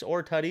picks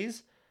or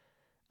tutties.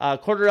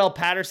 Cordarrelle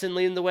Patterson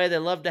leading the way. They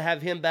love to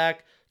have him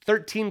back.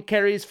 13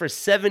 carries for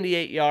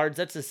 78 yards.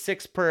 That's a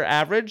 6 per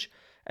average.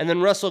 And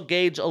then Russell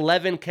Gage,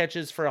 11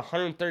 catches for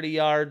 130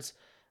 yards,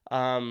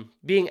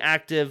 being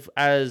active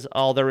as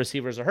all their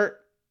receivers are hurt.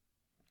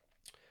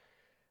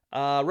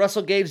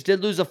 Russell Gage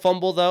did lose a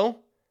fumble, though.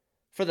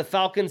 For the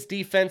Falcons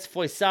defense,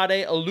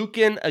 Foyesade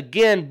Oluokun,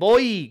 again,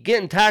 boy,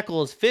 getting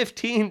tackles,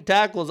 15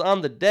 tackles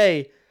on the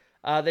day.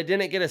 They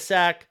didn't get a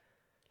sack.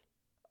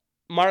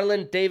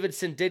 Marlon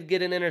Davidson did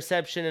get an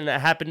interception, and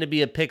it happened to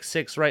be a pick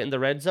 6 right in the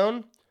red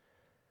zone.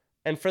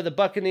 And for the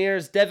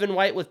Buccaneers, Devin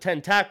White with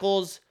 10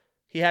 tackles.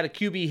 He had a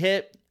QB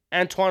hit.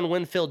 Antoine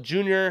Winfield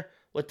Jr.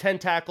 with 10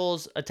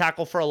 tackles, a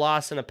tackle for a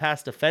loss, and a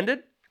pass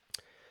defended.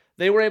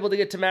 They were able to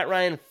get to Matt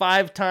Ryan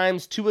 5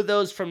 times, 2 of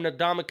those from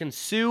Ndamukong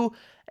Suh.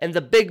 And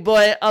the big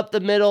boy up the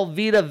middle,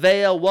 Vita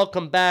Vea,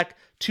 welcome back,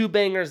 2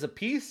 bangers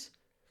apiece.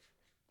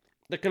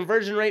 The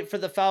conversion rate for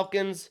the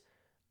Falcons,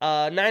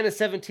 9 of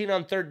 17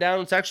 on third down.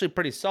 It's actually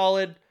pretty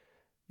solid.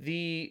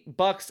 The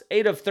Bucs,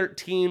 8 of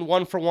 13,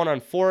 1 for 1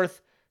 on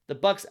fourth. The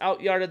Bucs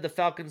outyarded the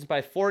Falcons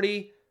by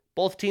 40.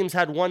 Both teams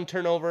had 1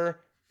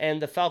 turnover,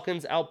 and the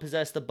Falcons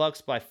outpossessed the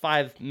Bucs by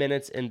 5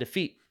 minutes in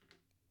defeat.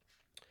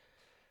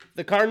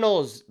 The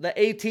Cardinals, the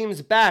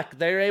A-team's back.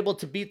 They're able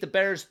to beat the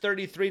Bears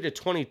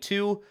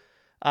 33-22.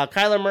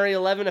 Kyler Murray,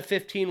 11 of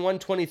 15,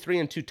 123,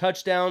 and 2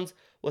 touchdowns.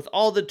 With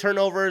all the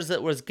turnovers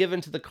that was given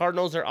to the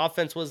Cardinals, their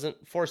offense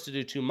wasn't forced to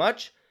do too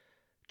much.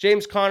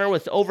 James Conner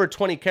with over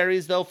 20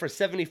 carries, though, for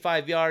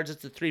 75 yards.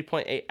 It's a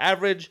 3.8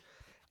 average.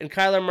 And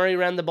Kyler Murray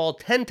ran the ball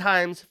 10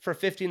 times for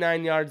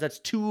 59 yards. That's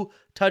 2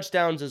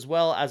 touchdowns as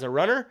well as a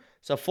runner.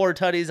 So 4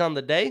 tutties on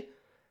the day.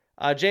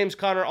 James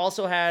Conner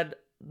also had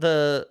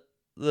the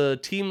the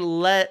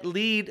team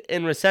lead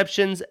in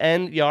receptions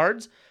and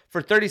yards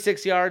for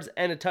 36 yards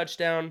and a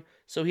touchdown.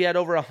 So he had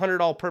over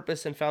 100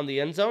 all-purpose and found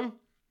the end zone.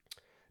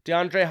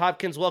 DeAndre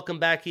Hopkins, welcome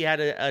back. He had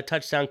a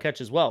touchdown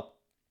catch as well.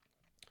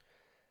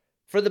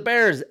 For the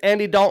Bears,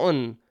 Andy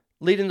Dalton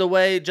leading the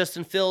way.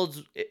 Justin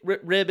Fields,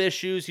 rib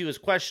issues. He was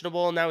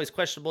questionable. Now he's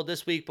questionable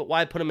this week, but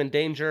why put him in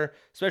danger,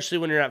 especially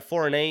when you're at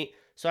 4-8?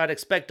 So I'd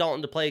expect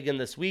Dalton to play again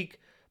this week.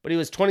 But he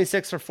was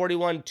 26 for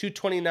 41,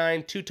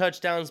 229, 2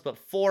 touchdowns, but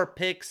 4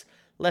 picks.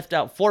 Left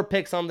out 4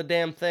 picks on the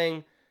damn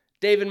thing.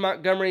 David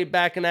Montgomery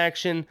back in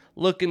action,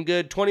 looking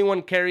good.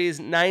 21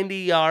 carries, 90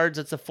 yards.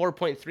 That's a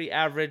 4.3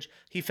 average.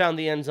 He found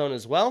the end zone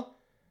as well.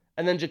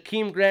 And then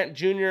Jakeem Grant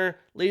Jr.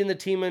 leading the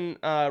team in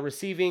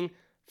receiving.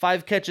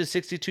 5 catches,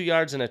 62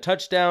 yards, and a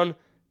touchdown.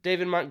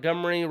 David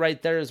Montgomery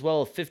right there as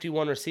well,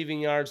 51 receiving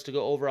yards to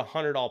go over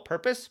 100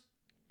 all-purpose.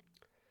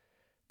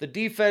 The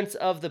defense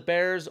of the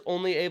Bears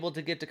only able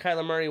to get to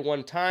Kyler Murray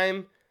 1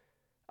 time.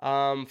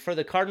 For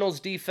the Cardinals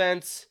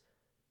defense,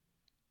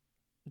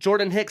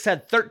 Jordan Hicks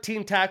had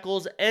 13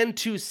 tackles and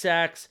 2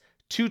 sacks,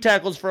 2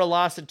 tackles for a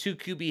loss and 2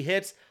 QB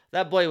hits.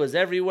 That boy was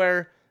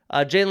everywhere.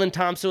 Jalen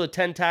Thompson with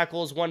 10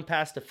 tackles, 1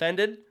 pass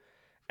defended.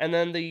 And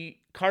then the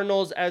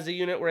Cardinals as a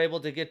unit were able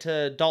to get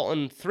to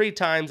Dalton 3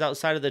 times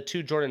outside of the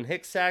 2 Jordan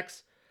Hicks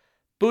sacks.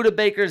 Budda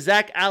Baker,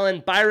 Zach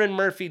Allen, Byron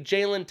Murphy,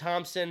 Jalen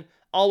Thompson,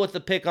 all with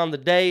the pick on the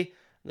day.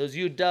 Those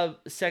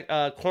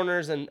UW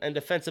corners and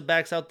defensive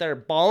backs out there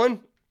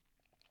balling.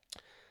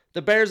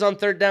 The Bears on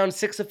third down,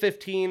 6 of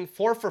 15,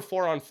 4 for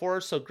 4 on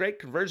 4, so great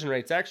conversion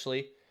rates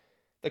actually.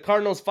 The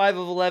Cardinals 5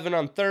 of 11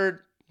 on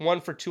third,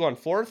 1 for 2 on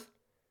fourth.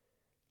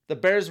 The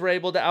Bears were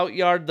able to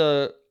outyard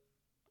the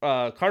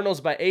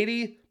Cardinals by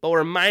 80, but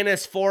were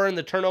 -4 in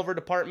the turnover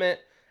department,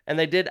 and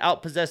they did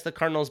outpossess the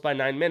Cardinals by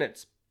 9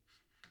 minutes.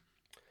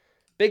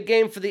 Big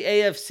game for the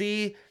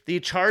AFC. The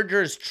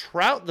Chargers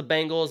trout the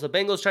Bengals. The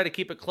Bengals tried to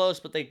keep it close,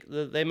 but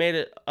they made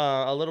it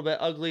a little bit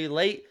ugly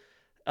late.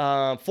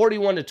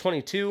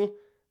 41-22.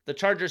 The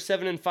Chargers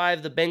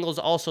 7-5. The Bengals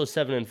also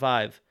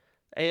 7-5.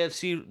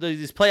 AFC,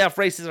 these playoff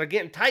races are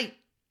getting tight.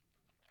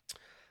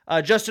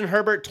 Justin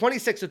Herbert,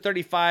 26 of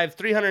 35,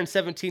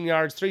 317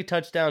 yards, 3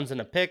 touchdowns, and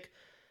a pick.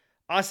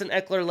 Austin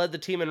Eckler led the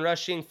team in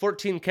rushing,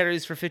 14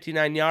 carries for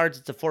 59 yards.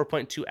 It's a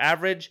 4.2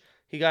 average.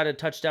 He got a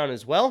touchdown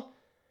as well.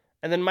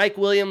 And then Mike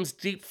Williams,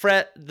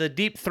 the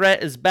deep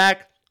threat is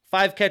back.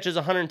 5 catches,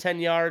 110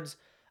 yards.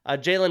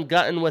 Jalen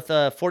Gutton with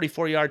a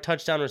 44-yard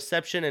touchdown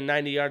reception and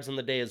 90 yards on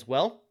the day as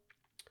well.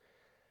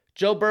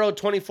 Joe Burrow,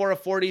 24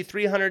 of 40,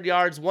 300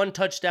 yards, 1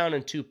 touchdown,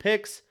 and 2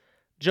 picks.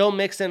 Joe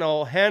Mixon,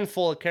 a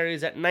handful of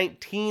carries at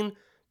 19,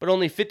 but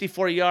only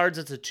 54 yards.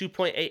 It's a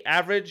 2.8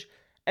 average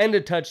and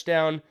a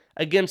touchdown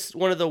against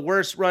one of the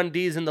worst run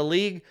Ds in the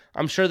league.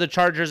 I'm sure the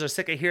Chargers are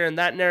sick of hearing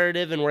that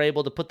narrative, and we're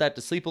able to put that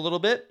to sleep a little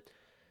bit.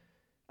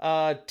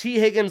 T.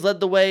 Higgins led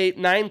the way,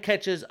 9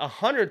 catches,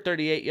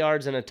 138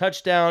 yards, and a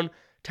touchdown.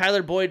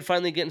 Tyler Boyd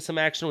finally getting some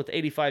action with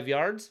 85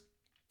 yards.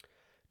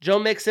 Joe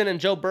Mixon and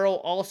Joe Burrow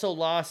also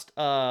lost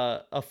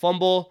a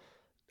fumble.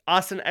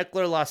 Austin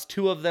Eckler lost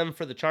 2 of them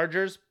for the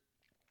Chargers.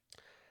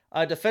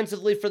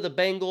 Defensively for the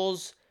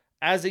Bengals,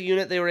 as a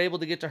unit, they were able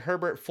to get to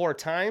Herbert 4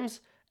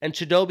 times. And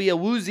Chidobe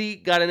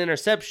Awuzie got an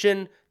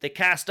interception. The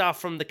cast-off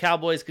from the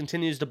Cowboys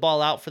continues to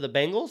ball out for the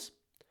Bengals.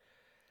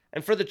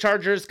 And for the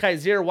Chargers,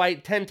 Kaiser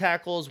White, 10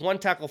 tackles, 1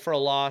 tackle for a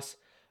loss.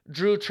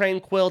 Drew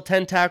Tranquill,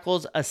 10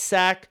 tackles, a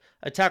sack,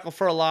 a tackle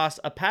for a loss,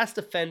 a pass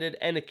defended,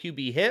 and a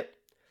QB hit.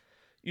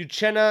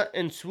 Uchenna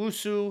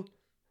Nwosu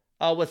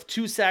with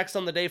 2 sacks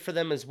on the day for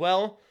them as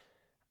well.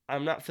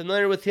 I'm not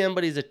familiar with him,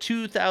 but he's been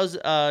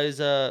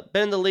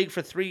in the league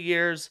for 3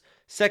 years,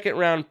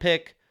 2nd-round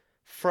pick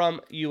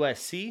from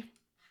USC.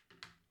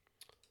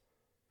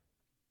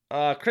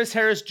 Chris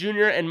Harris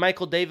Jr. and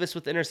Michael Davis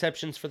with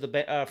interceptions for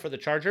the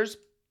Chargers.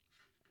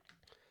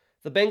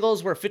 The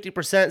Bengals were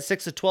 50%,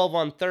 6 of 12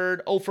 on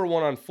third, 0 for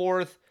 1 on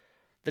fourth.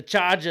 The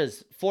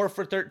Chargers, 4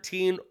 for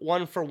 13,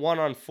 1 for 1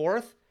 on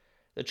fourth.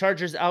 The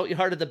Chargers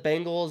out-yarded the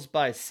Bengals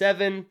by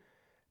 7.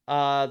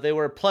 They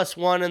were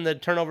 +1 in the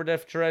turnover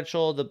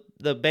differential.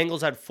 The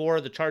Bengals had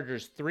 4, the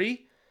Chargers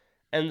 3.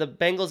 And the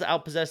Bengals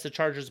outpossessed the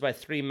Chargers by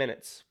 3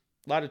 minutes.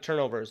 A lot of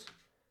turnovers.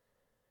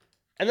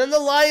 And then the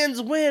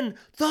Lions win.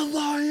 The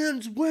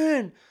Lions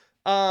win.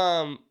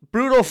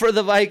 Brutal for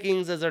the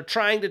Vikings as they're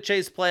trying to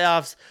chase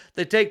playoffs.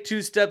 They take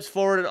 2 steps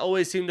forward and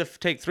always seem to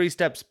take 3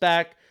 steps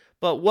back.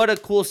 But what a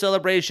cool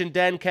celebration.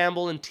 Dan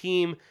Campbell and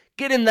team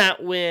getting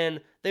that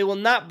win. They will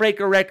not break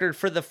a record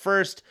for the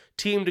first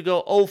team to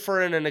go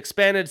 0 in an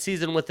expanded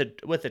season with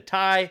a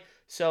tie.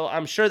 So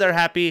I'm sure they're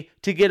happy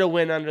to get a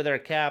win under their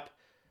cap.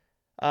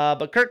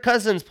 But Kirk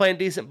Cousins playing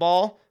decent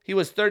ball. He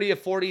was 30 of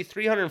 40,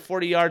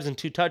 340 yards and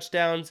 2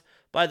 touchdowns.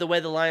 By the way,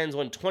 the Lions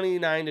won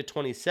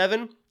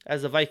 29-27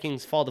 as the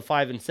Vikings fall to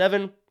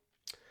 5-7.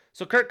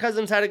 So Kirk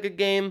Cousins had a good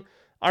game.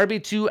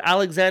 RB2,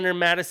 Alexander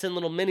Madison,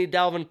 little mini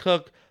Dalvin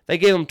Cook. They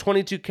gave him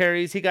 22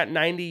 carries. He got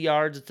 90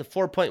 yards. It's a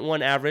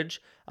 4.1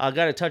 average.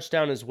 Got a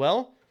touchdown as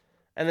well.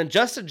 And then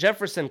Justin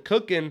Jefferson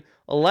cooking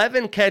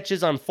 11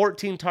 catches on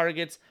 14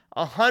 targets,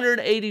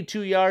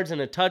 182 yards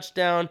and a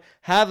touchdown.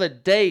 Have a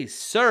day,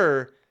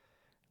 sir.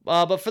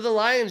 But for the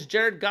Lions,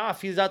 Jared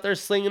Goff, he's out there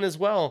slinging as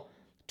well.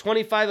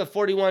 25 of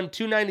 41,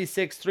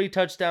 296, 3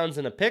 touchdowns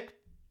and a pick.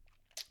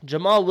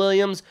 Jamal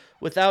Williams,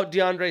 without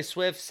DeAndre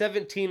Swift,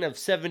 17 of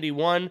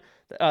 71,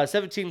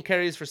 17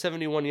 carries for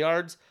 71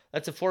 yards.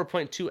 That's a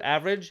 4.2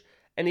 average.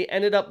 And he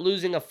ended up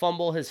losing a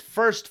fumble, his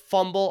first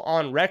fumble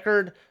on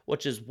record,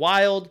 which is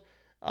wild.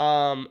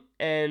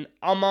 And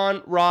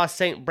Amon-Ra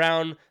St.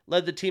 Brown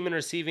led the team in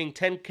receiving,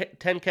 10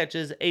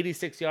 catches,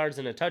 86 yards,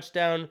 and a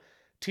touchdown.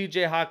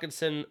 TJ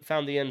Hawkinson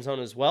found the end zone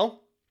as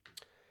well.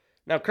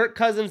 Now, Kirk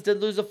Cousins did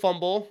lose a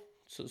fumble,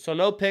 so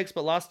no picks,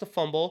 but lost a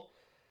fumble.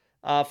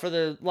 For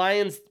the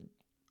Lions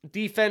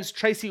defense,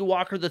 Tracy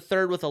Walker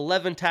III with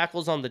 11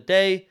 tackles on the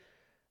day.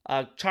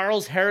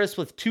 Charles Harris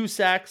with 2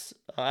 sacks,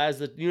 as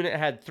the unit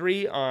had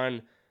 3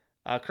 on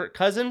Kirk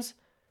Cousins.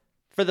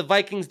 For the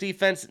Vikings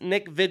defense,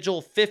 Nick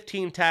Vigil,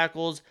 15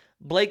 tackles.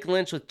 Blake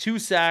Lynch with 2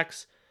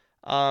 sacks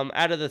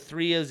out of the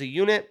 3 as a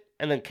unit.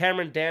 And then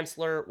Cameron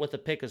Dantzler with a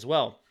pick as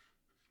well.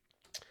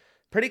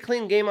 Pretty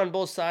clean game on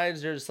both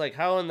sides. They're just like,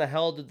 how in the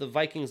hell did the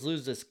Vikings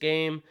lose this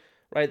game?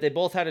 Right? They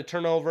both had a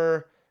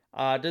turnover.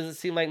 Doesn't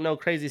seem like no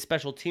crazy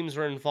special teams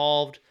were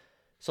involved.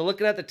 So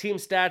looking at the team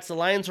stats, the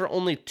Lions were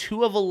only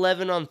 2 of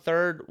 11 on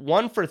third,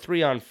 1 for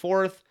 3 on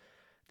fourth.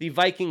 The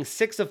Vikings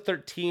 6 of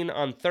 13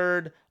 on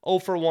third, 0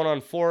 for 1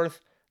 on fourth.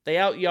 They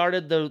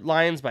out-yarded the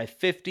Lions by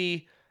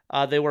 50.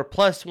 They were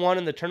 +1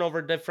 in the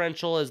turnover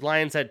differential as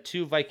Lions had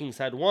 2, Vikings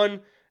had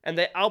 1. And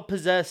they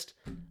outpossessed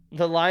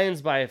the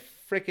Lions by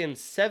freaking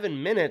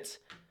 7 minutes.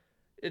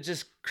 It's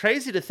just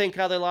crazy to think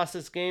how they lost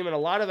this game, and a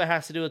lot of it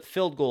has to do with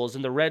field goals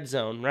in the red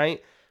zone,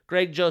 right?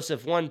 Greg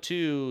Joseph, 1,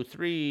 2,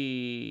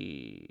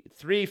 3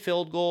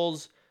 field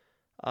goals.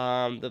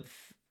 The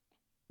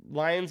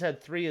Lions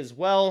had 3 as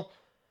well.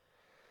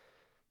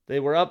 They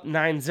were up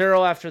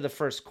 9-0 after the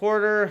first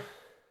quarter.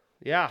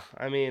 Yeah,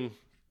 I mean,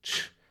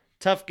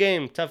 tough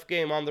game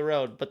on the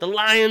road. But the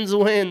Lions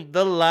win.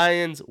 The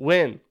Lions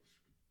win.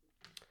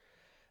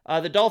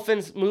 The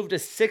Dolphins moved to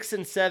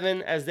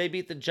 6-7 as they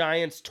beat the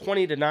Giants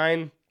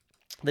 20-9.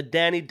 The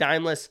Danny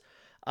Dimeless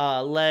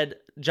led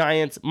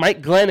Giants.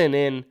 Mike Glennon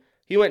in.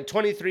 He went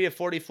 23 of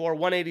 44,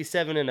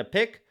 187 and a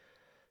pick.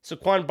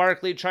 Saquon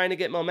Barkley trying to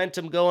get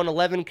momentum going,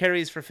 11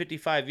 carries for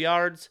 55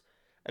 yards.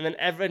 And then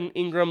Evan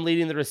Ingram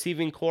leading the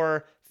receiving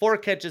core, 4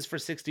 catches for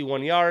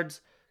 61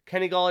 yards.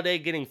 Kenny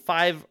Golladay getting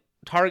 5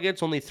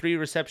 targets, only 3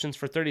 receptions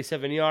for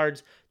 37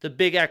 yards. The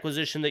big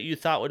acquisition that you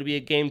thought would be a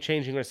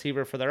game-changing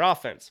receiver for their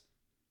offense.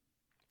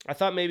 I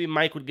thought maybe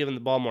Mike would give him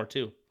the ball more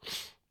too.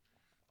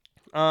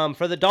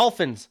 For the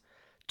Dolphins,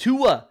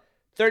 Tua,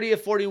 30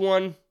 of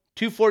 41,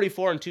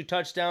 244 and 2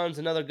 touchdowns,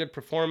 another good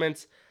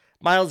performance.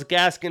 Myles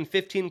Gaskin,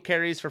 15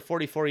 carries for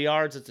 44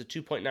 yards. It's a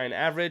 2.9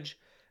 average.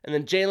 And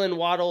then Jalen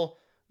Waddle,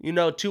 you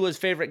know, Tua's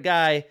favorite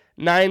guy,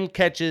 9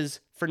 catches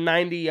for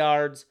 90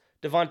 yards.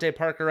 Devontae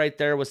Parker right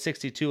there was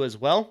 62 as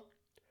well.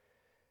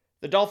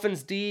 The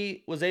Dolphins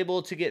D was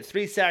able to get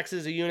 3 sacks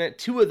as a unit,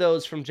 2 of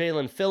those from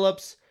Jalen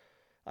Phillips.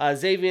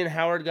 Xavier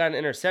Howard got an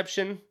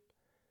interception.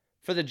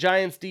 For the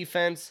Giants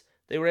defense,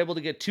 they were able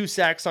to get 2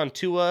 sacks on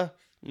Tua,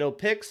 no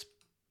picks.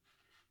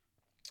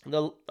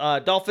 The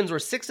Dolphins were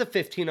 6 of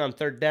 15 on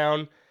third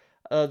down.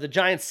 The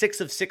Giants 6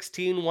 of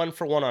 16, 1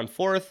 for 1 on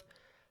fourth.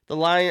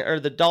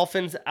 The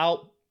Dolphins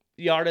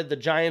out-yarded the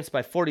Giants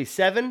by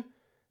 47.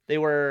 They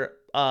were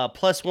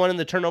 +1 in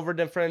the turnover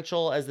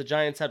differential as the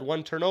Giants had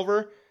 1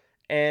 turnover,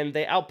 and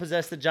they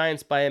outpossessed the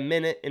Giants by a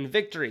minute in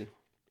victory.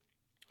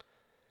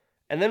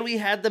 And then we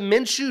had the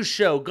Minshew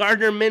show.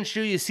 Gardner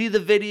Minshew, you see the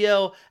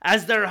video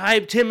as they're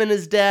hyped, him and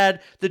his dad,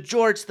 the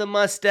Jorts, the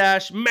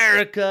mustache,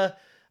 America.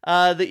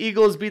 The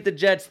Eagles beat the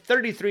Jets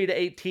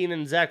 33-18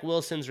 in Zach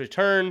Wilson's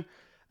return.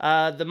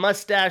 The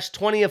mustache,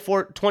 20 of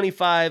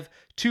 25,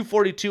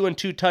 242 and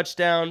 2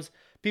 touchdowns.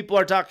 People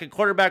are talking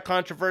quarterback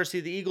controversy.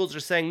 The Eagles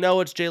are saying, no,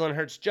 it's Jalen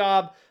Hurts'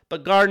 job.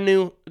 But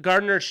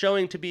Gardner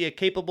showing to be a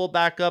capable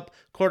backup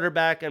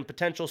quarterback and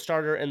potential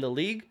starter in the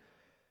league.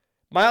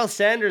 Miles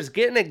Sanders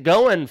getting it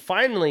going,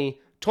 finally.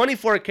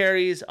 24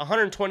 carries,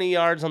 120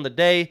 yards on the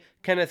day.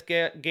 Kenneth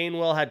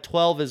Gainwell had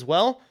 12 as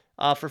well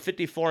for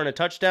 54 and a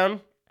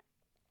touchdown.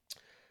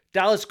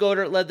 Dallas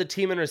Goedert led the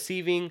team in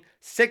receiving,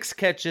 6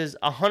 catches,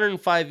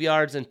 105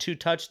 yards, and 2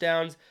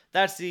 touchdowns.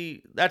 That's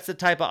the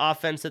type of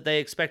offense that they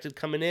expected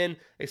coming in,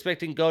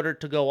 expecting Goedert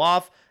to go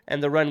off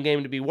and the run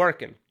game to be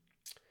working.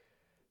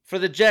 For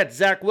the Jets,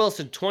 Zach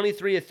Wilson,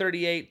 23 of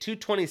 38,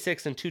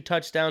 226 and 2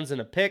 touchdowns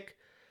and a pick.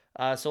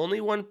 So only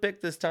 1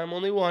 pick this time,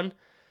 only 1.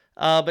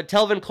 But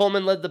Telvin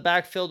Coleman led the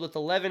backfield with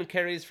 11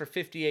 carries for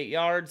 58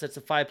 yards. That's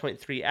a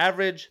 5.3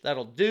 average.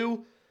 That'll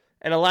do.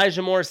 And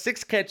Elijah Moore,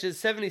 6 catches,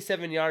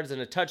 77 yards,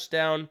 and a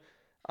touchdown.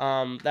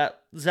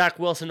 That Zach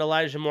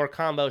Wilson-Elijah Moore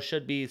combo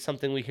should be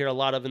something we hear a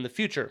lot of in the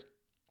future.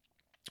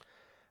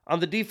 On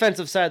the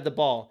defensive side of the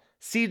ball,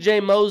 C.J.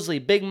 Mosley,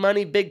 big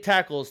money, big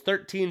tackles,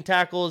 13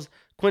 tackles.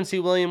 Quincy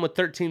Williams with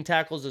 13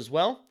 tackles as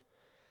well.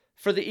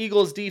 For the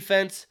Eagles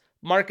defense,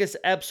 Marcus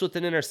Epps with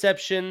an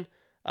interception.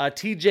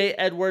 T.J.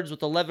 Edwards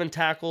with 11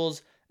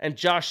 tackles. and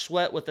Josh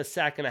Sweat with a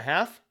sack and a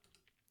half.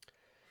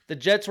 The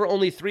Jets were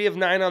only 3 of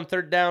 9 on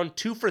third down,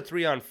 2 for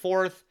 3 on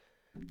fourth.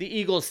 The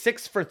Eagles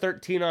 6 for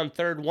 13 on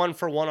third, 1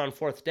 for 1 on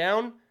fourth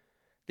down.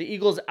 The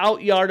Eagles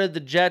out-yarded the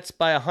Jets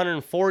by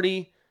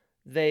 140.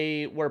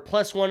 They were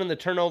 +1 in the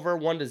turnover,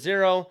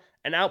 1-0,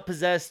 and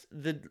outpossessed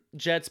the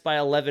Jets by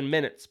 11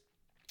 minutes.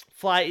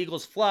 Fly,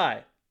 Eagles,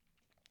 fly.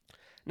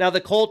 Now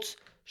the Colts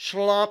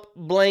schlomp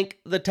blank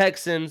the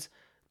Texans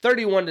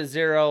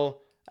 31-0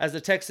 as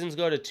the Texans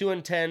go to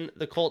 2-10,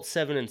 the Colts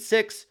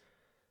 7-6.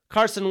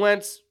 Carson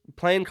Wentz,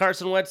 playing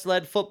Carson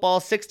Wentz-led football,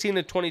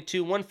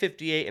 16-22,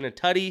 158 and a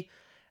tutty.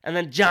 And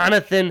then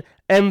Jonathan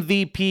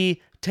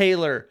MVP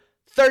Taylor,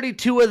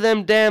 32 of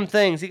them damn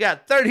things. He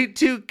got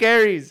 32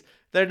 carries.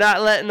 They're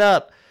not letting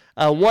up.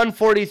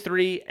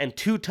 143 and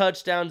 2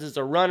 touchdowns as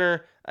a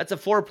runner. That's a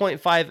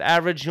 4.5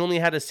 average. He only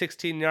had a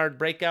 16-yard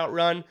breakout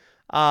run.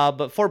 But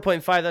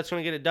 4.5, that's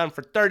going to get it done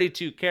for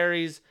 32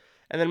 carries.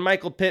 And then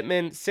Michael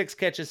Pittman, 6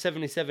 catches,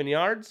 77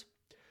 yards.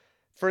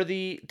 For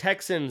the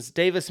Texans,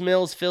 Davis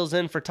Mills fills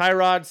in for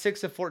Tyrod,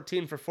 6 of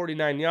 14 for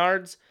 49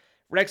 yards.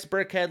 Rex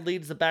Burkhead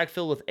leads the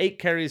backfield with 8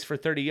 carries for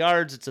 30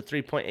 yards. It's a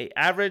 3.8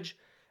 average.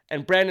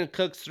 And Brandon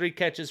Cooks, 3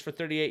 catches for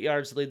 38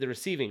 yards to lead the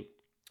receiving.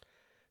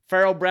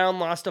 Farrell Brown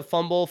lost a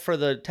fumble for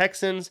the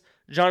Texans.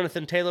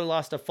 Jonathan Taylor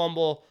lost a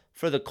fumble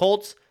for the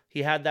Colts.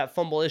 He had that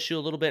fumble issue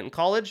a little bit in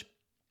college.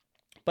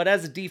 But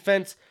as a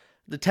defense,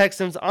 the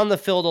Texans on the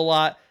field a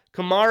lot.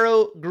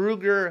 Kamaro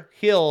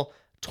Grugier-Hill,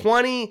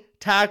 20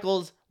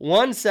 tackles,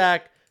 1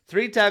 sack,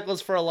 3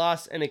 tackles for a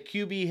loss, and a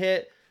QB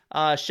hit.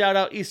 Shout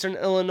out Eastern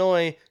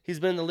Illinois. He's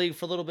been in the league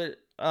for a little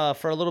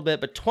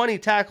bit, but 20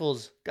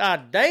 tackles,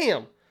 god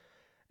damn.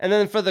 And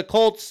then for the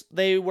Colts,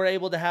 they were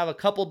able to have a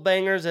couple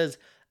bangers as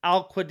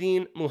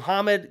Al-Quadin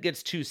Muhammad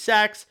gets 2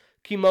 sacks,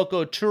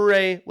 Kimoko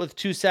Toure with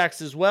 2 sacks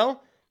as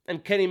well,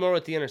 and Kenny Moore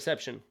with the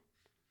interception.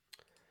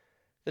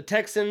 The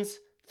Texans,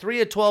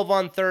 3 of 12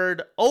 on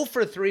third, 0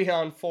 for 3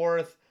 on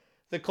fourth.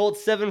 The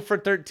Colts, 7 for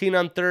 13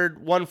 on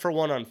third, 1 for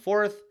 1 on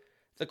fourth.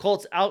 The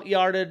Colts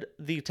out-yarded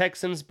the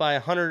Texans by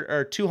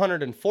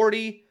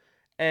 240,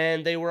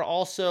 and they were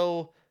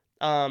also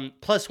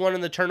 +1 in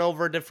the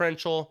turnover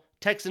differential.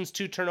 Texans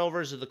 2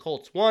 turnovers, the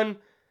Colts 1.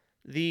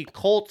 The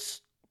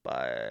Colts,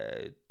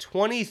 by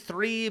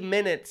 23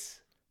 minutes,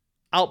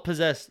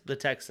 outpossessed the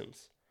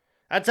Texans.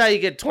 That's how you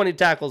get 20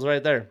 tackles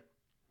right there.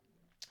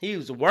 He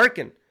was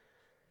working.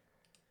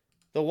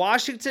 The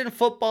Washington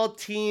football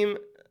team,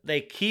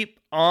 they keep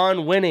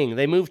on winning.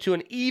 They move to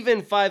an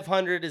even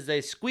 500 as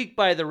they squeak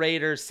by the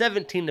Raiders,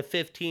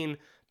 17-15.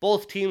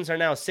 Both teams are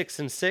now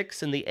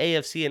 6-6 in the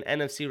AFC and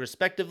NFC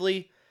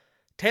respectively.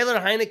 Taylor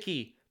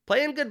Heinicke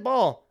playing good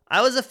ball.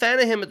 I was a fan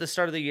of him at the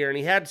start of the year, and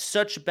he had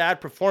such bad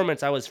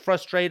performance. I was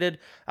frustrated.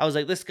 I was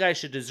like, this guy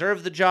should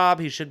deserve the job.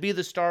 He should be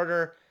the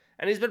starter.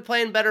 And he's been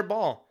playing better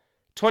ball.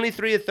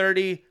 23 of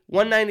 30,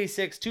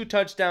 196, 2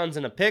 touchdowns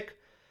and a pick.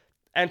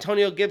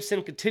 Antonio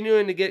Gibson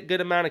continuing to get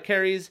good amount of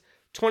carries.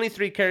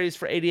 23 carries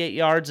for 88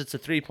 yards. It's a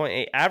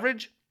 3.8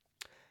 average.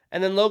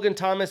 And then Logan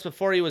Thomas,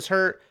 before he was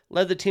hurt,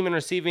 led the team in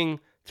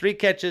receiving, 3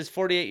 catches,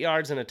 48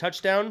 yards, and a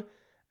touchdown.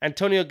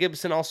 Antonio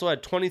Gibson also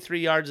had 23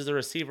 yards as a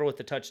receiver with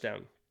a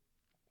touchdown.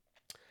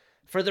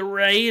 For the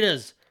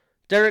Raiders,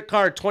 Derek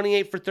Carr,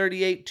 28 for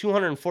 38,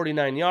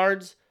 249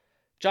 yards.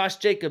 Josh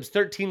Jacobs,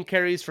 13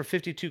 carries for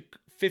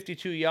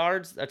 52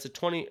 yards. That's a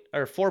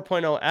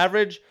 4.0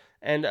 average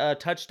and a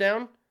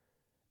touchdown.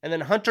 And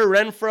then Hunter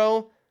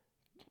Renfrow,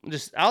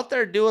 just out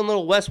there doing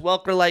little Wes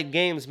Welker-like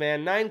games,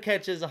 man. 9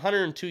 catches,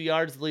 102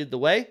 yards to lead the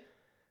way.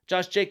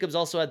 Josh Jacobs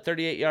also had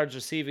 38 yards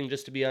receiving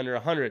just to be under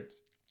 100.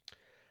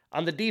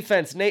 On the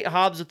defense, Nate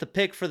Hobbs with the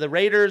pick for the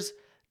Raiders.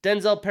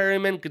 Denzel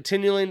Perryman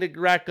continuing to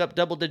rack up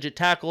double-digit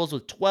tackles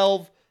with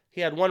 12.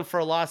 He had 1 for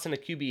a loss and a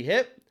QB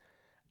hit.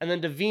 And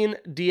then Devine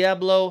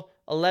Diablo,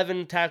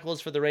 11 tackles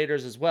for the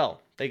Raiders as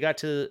well. They got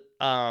to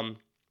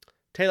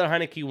Taylor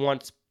Heinicke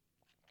once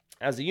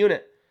as a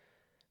unit.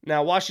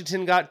 Now,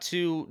 Washington got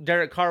to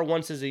Derek Carr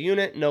once as a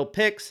unit, no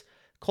picks.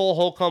 Cole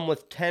Holcomb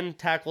with 10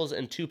 tackles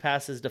and 2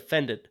 passes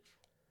defended.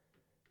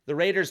 The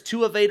Raiders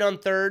 2 of 8 on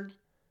third.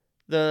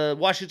 The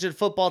Washington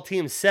football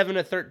team 7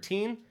 of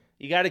 13.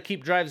 You got to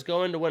keep drives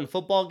going to win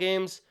football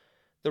games.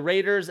 The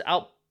Raiders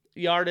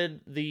out-yarded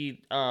the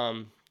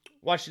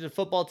Washington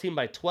football team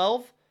by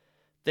 12.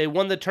 They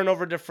won the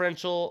turnover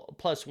differential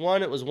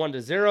 +1. It was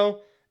 1-0,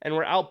 and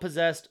were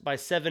outpossessed by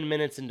 7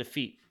 minutes in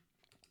defeat.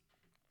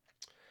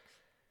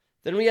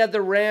 Then we had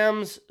the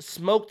Rams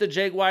smoke the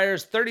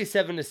Jaguars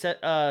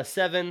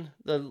 37-7.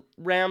 The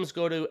Rams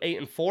go to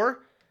 8-4.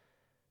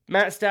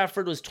 Matt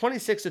Stafford was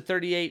 26 of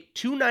 38,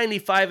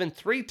 295 and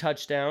 3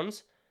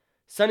 touchdowns.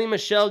 Sonny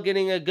Michel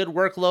getting a good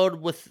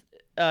workload with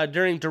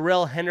during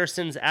Darrell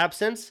Henderson's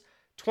absence.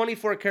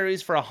 24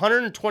 carries for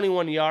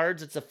 121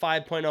 yards. It's a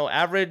 5.0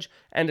 average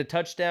and a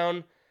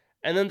touchdown.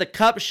 And then the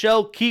Cup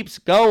show keeps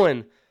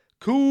going.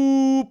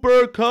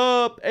 Cooper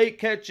Kupp, 8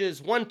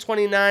 catches,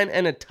 129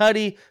 and a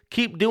tutty.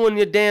 Keep doing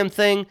your damn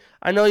thing.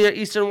 I know your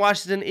Eastern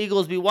Washington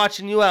Eagles be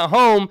watching you at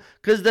home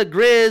because the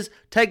Grizz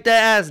take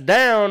that ass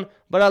down.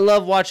 But I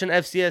love watching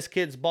FCS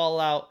kids ball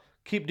out.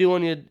 Keep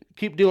doing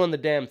the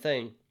damn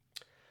thing.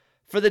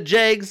 For the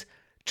Jags,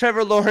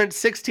 Trevor Lawrence,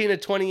 16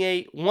 of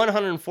 28,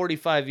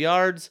 145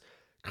 yards.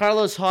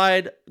 Carlos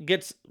Hyde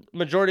gets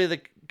majority of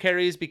the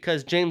carries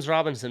because James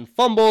Robinson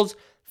fumbles.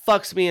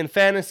 Fucks me in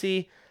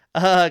fantasy.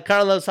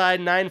 Carlos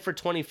Hyde, 9 for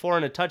 24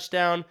 and a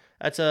touchdown.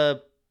 That's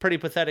a pretty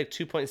pathetic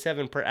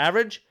 2.7 per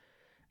average.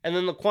 And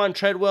then Laquan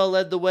Treadwell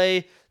led the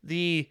way.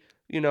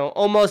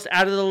 Almost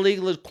out of the league,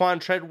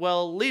 Laquan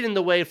Treadwell leading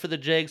the way for the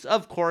Jags.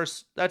 Of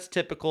course, that's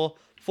typical.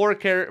 4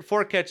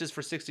 catches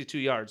for 62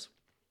 yards.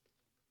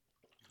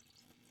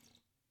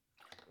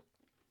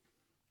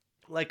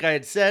 Like I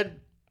had said,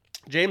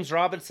 James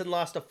Robinson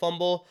lost a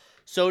fumble.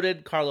 So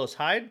did Carlos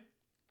Hyde.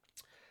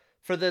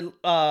 For the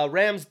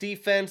Rams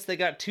defense, they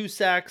got 2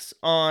 sacks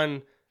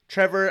on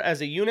Trevor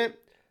as a unit.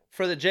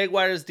 For the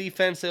Jaguars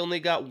defense, they only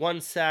got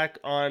 1 sack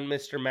on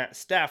Mr. Matt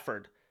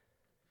Stafford.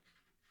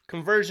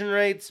 Conversion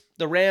rates,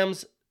 the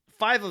Rams,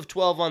 5 of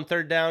 12 on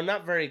third down,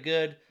 not very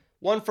good.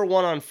 1 for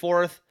 1 on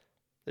fourth.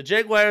 The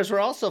Jaguars were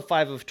also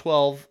 5 of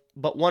 12,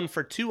 but 1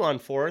 for 2 on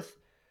fourth.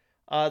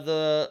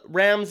 The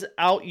Rams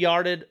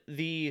out-yarded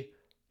the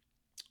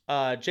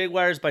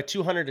Jaguars by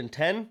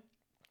 210.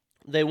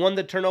 They won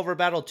the turnover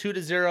battle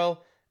 2-0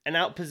 and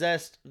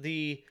outpossessed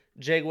the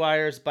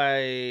Jaguars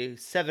by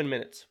 7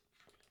 minutes.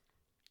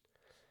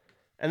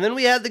 And then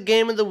we had the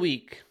game of the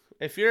week.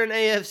 If you're an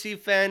AFC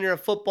fan, you're a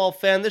football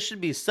fan, this should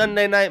be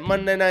Sunday night,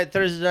 Monday night,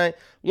 Thursday night.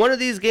 One of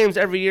these games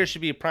every year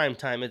should be prime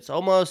time. It's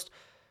almost,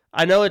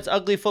 I know it's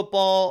ugly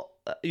football.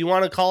 You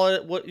want to call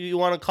it what you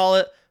want to call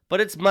it,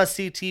 but it's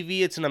must-see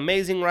TV. It's an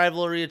amazing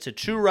rivalry. It's a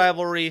true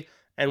rivalry.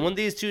 And when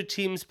these two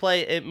teams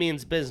play, it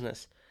means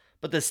business.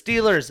 But the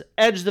Steelers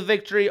edged the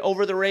victory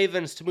over the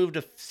Ravens to move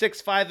to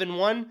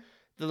 6-5-1.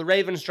 The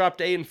Ravens dropped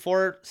to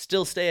 8-4,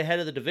 still stay ahead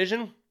of the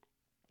division,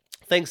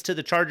 thanks to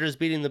the Chargers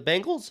beating the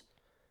Bengals.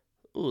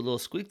 Ooh, a little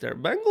squeak there.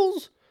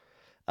 Bengals.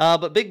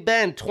 But Big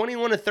Ben,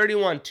 21 of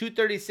 31,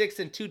 236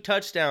 and 2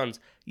 touchdowns.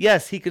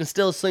 Yes, he can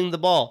still sling the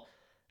ball.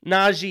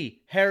 Najee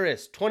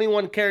Harris,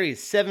 21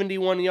 carries,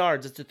 71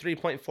 yards. It's a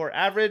 3.4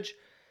 average.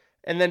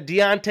 And then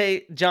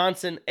Deontay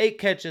Johnson, 8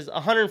 catches,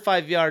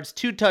 105 yards,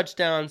 2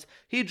 touchdowns.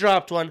 He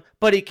dropped one,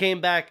 but he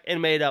came back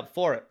and made up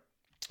for it.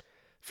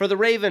 For the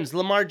Ravens,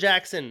 Lamar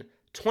Jackson,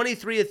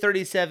 23 of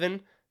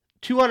 37,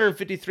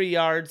 253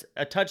 yards,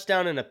 a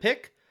touchdown and a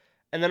pick.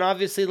 And then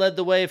obviously led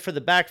the way for the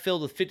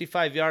backfield with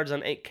 55 yards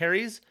on 8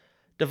 carries.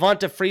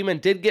 Devonta Freeman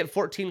did get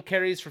 14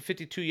 carries for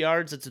 52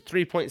 yards. It's a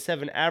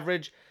 3.7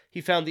 average.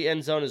 He found the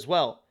end zone as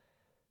well.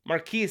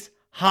 Marquise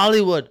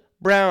Hollywood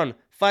Brown,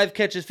 5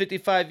 catches,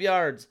 55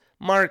 yards.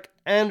 Mark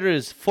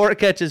Andrews, 4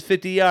 catches,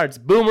 50 yards.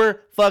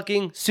 Boomer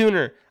fucking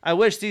Sooner. I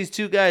wish these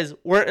two guys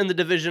weren't in the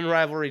division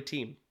rivalry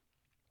team.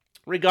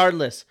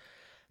 Regardless,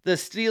 the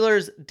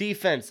Steelers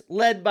defense,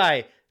 led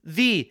by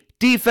the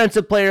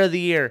Defensive Player of the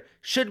Year,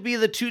 should be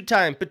the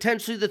 2-time,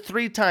 potentially the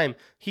 3-time.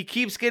 He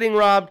keeps getting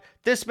robbed.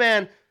 This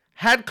man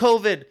had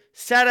COVID,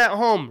 sat at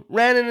home,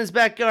 ran in his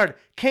backyard,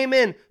 came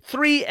in,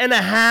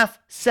 3.5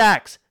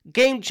 sacks.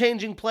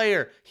 Game-changing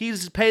player.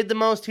 He's paid the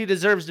most. He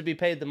deserves to be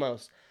paid the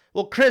most.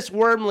 Well, Chris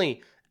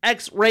Wormley,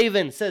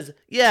 ex-Raven, says,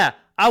 yeah,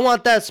 I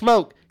want that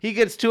smoke. He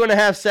gets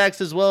 2.5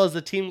 sacks as well as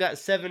the team got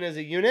 7 as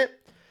a unit.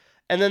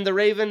 And then the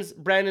Ravens,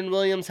 Brandon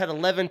Williams had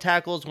 11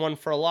 tackles, 1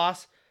 for a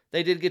loss.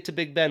 They did get to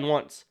Big Ben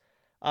once.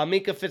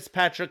 Minkah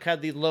Fitzpatrick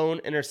had the lone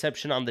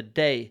interception on the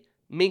day.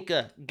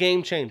 Minkah,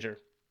 game changer.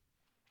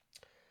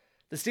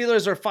 The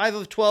Steelers are 5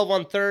 of 12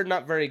 on third,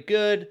 not very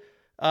good.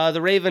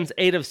 The Ravens,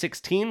 8 of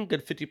 16,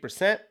 good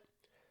 50%.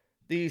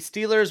 The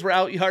Steelers were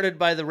out-yarded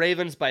by the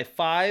Ravens by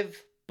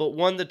 5, but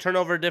won the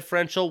turnover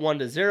differential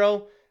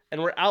 1-0,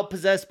 and were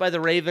outpossessed by the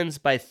Ravens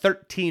by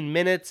 13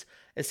 minutes.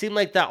 It seemed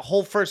like that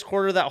whole first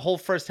quarter, that whole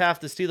first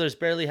half, the Steelers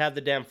barely had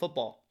the damn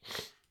football.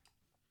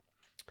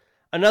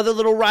 Another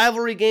little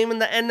rivalry game in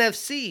the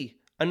NFC.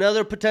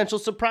 Another potential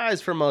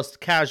surprise for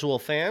most casual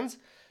fans.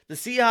 The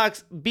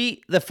Seahawks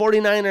beat the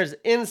 49ers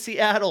in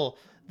Seattle.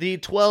 The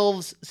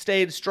 12s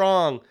stayed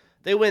strong.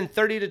 They win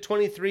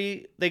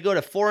 30-23. They go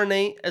to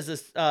 4-8 as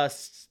the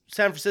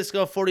San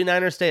Francisco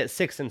 49ers stay at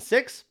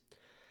 6-6.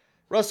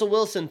 Russell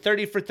Wilson,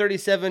 30 for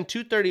 37,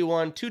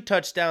 231, 2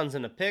 touchdowns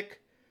and a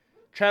pick.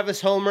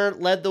 Travis Homer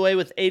led the way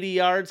with 80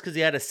 yards because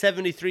he had a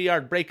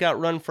 73-yard breakout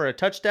run for a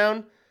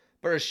touchdown.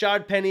 But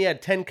Rashad Penny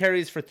had 10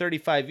 carries for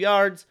 35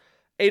 yards.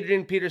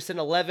 Adrian Peterson,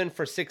 11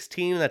 for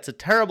 16. That's a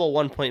terrible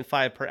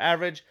 1.5 per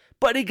average.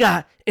 But he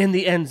got in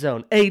the end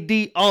zone.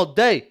 AD all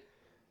day.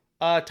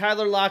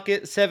 Tyler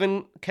Lockett,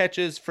 7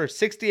 catches for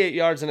 68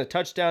 yards and a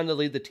touchdown to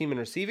lead the team in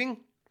receiving.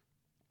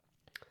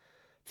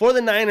 For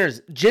the Niners,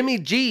 Jimmy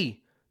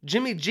G,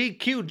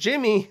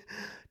 20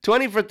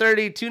 for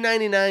 30,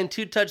 299,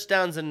 2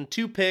 touchdowns and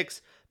 2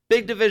 picks.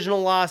 Big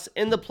divisional loss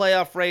in the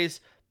playoff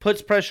race.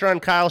 Puts pressure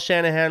on Kyle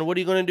Shanahan. What are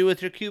you going to do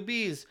with your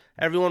QBs?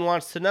 Everyone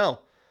wants to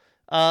know.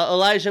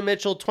 Elijah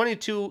Mitchell,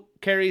 22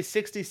 carries,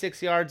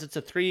 66 yards. It's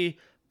a 3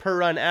 per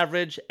run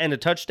average and a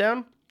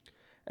touchdown.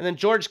 And then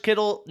George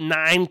Kittle,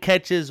 9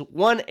 catches,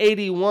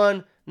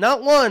 181,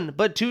 Not one,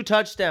 but 2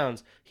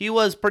 touchdowns. He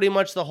was pretty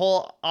much the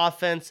whole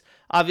offense.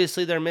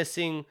 Obviously, they're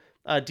missing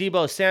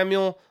Deebo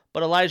Samuel,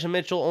 but Elijah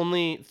Mitchell,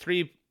 only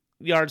 3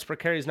 yards per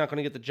carry, is not going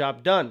to get the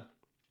job done,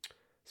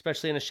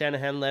 especially in a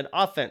Shanahan-led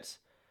offense.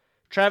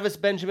 Travis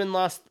Benjamin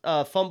lost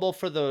a fumble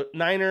for the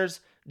Niners.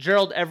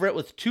 Gerald Everett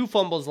with 2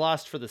 fumbles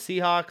lost for the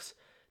Seahawks.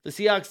 The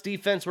Seahawks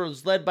defense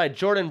was led by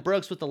Jordan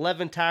Brooks with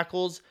 11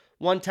 tackles,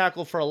 1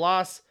 tackle for a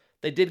loss.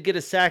 They did get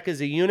a sack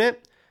as a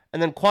unit.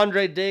 And then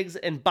Quandre Diggs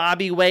and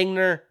Bobby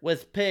Wagner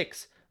with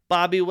picks.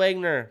 Bobby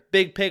Wagner,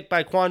 big pick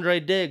by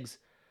Quandre Diggs.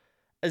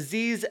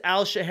 Azeez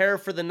Al-Shaair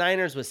for the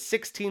Niners with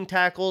 16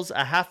 tackles,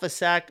 a half a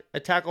sack,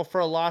 a tackle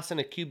for a loss, and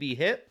a QB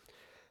hit.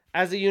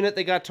 As a unit,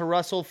 they got to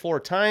Russell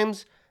 4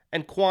 times,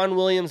 and Quan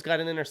Williams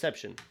got an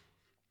interception.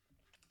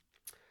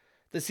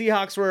 The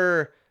Seahawks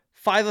were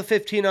 5 of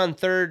 15 on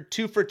third,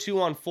 2 for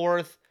 2 on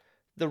fourth.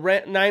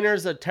 The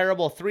Niners a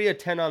terrible 3 of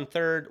 10 on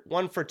third,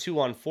 1 for 2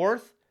 on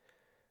fourth.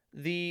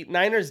 The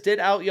Niners did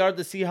out-yard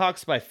the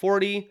Seahawks by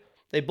 40.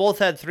 They both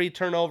had 3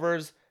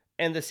 turnovers,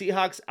 and the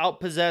Seahawks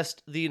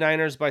outpossessed the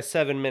Niners by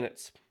 7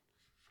 minutes.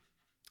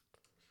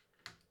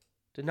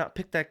 Did not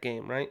pick that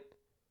game, right?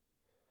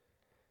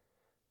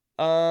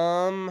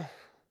 And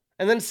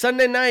then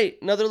Sunday night,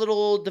 another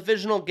little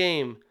divisional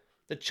game.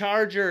 The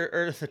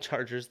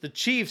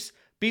Chiefs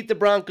beat the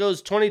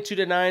Broncos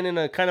 22-9 in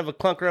a kind of a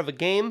clunker of a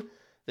game.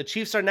 The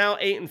Chiefs are now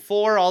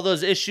 8-4, all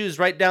those issues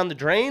right down the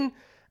drain.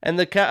 And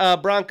the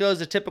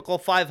Broncos, a typical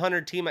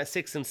 500 team at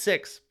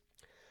 6-6.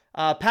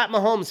 Pat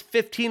Mahomes,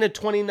 15 of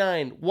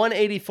 29,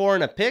 184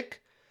 and a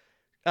pick.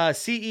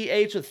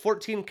 CEH with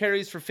 14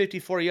 carries for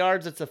 54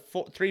 yards. That's a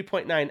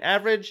 3.9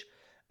 average.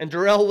 And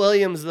Darrell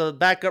Williams, the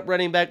backup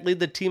running back, lead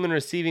the team in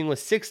receiving with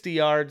 60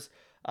 yards.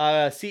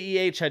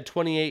 CEH had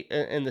 28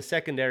 in the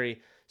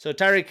secondary. So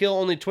Tyreek Hill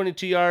only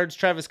 22 yards.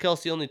 Travis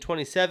Kelce only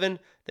 27.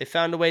 They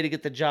found a way to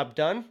get the job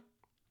done.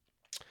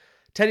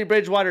 Teddy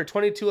Bridgewater,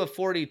 22 of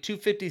 40,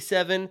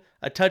 257,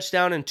 a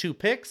touchdown and 2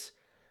 picks.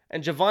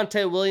 And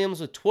Javonte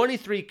Williams with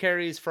 23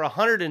 carries for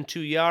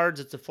 102 yards.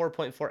 It's a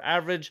 4.4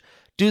 average.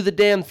 Do the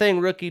damn thing,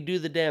 rookie. Do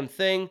the damn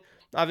thing.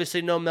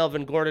 Obviously, no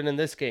Melvin Gordon in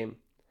this game.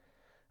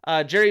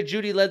 Jerry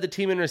Jeudy led the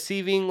team in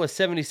receiving with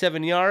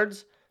 77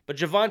 yards. But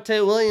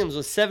Javonte Williams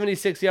was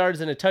 76 yards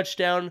and a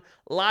touchdown.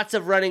 Lots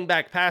of running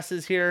back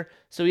passes here.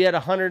 So he had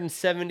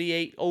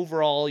 178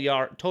 overall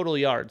total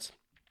yards.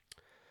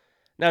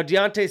 Now,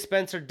 Deontay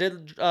Spencer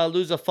did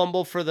lose a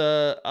fumble for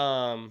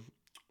the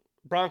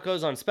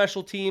Broncos on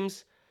special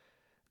teams.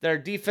 Their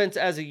defense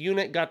as a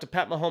unit got to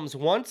Pat Mahomes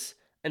once,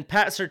 and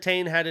Pat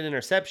Surtain had an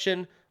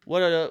interception.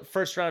 What a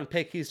first-round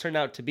pick he's turned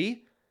out to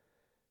be.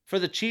 For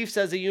the Chiefs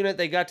as a unit,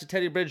 they got to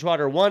Teddy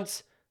Bridgewater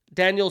once,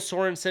 Daniel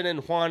Sorensen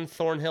and Juan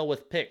Thornhill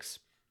with picks.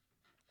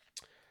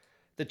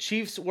 The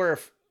Chiefs were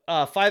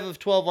 5 of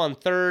 12 on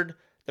third.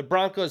 The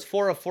Broncos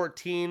 4 of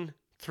 14,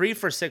 3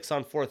 for 6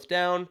 on fourth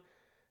down.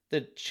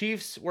 The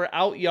Chiefs were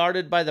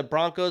out-yarded by the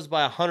Broncos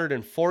by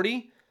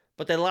 140,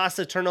 but they lost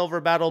the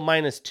turnover battle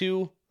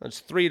 -2. That's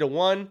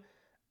 3-1,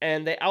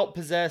 and they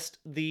outpossessed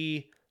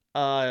the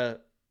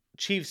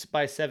Chiefs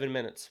by 7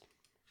 minutes.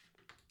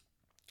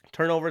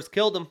 Turnovers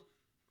killed them.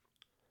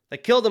 They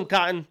killed them,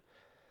 Cotton.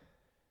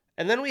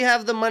 And then we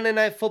have the Monday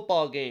Night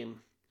Football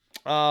game.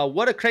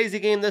 What a crazy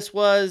game this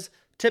was.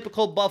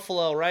 Typical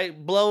Buffalo,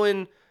 right?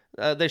 Blowing.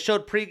 They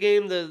showed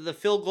pregame. The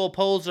field goal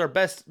poles are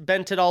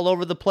bented all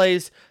over the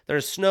place.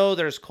 There's snow.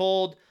 There's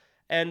cold.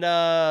 And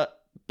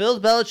Bill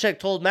Belichick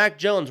told Mac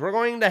Jones, we're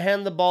going to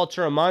hand the ball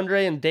to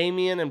Ramondre and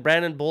Damian and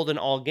Brandon Bolden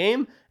all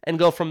game and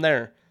go from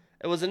there.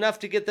 It was enough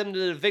to get them to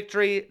the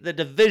victory, the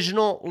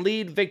divisional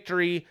lead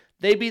victory.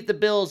 They beat the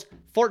Bills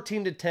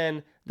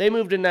 14-10. They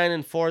moved to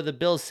 9-4. The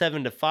Bills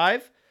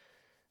 7-5.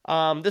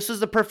 This was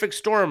the perfect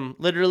storm,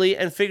 literally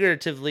and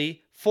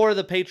figuratively, for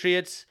the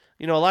Patriots.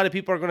 You know, a lot of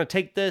people are going to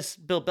take this.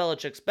 Bill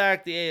Belichick's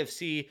back. The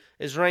AFC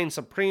is reign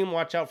supreme.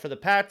 Watch out for the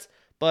Pats.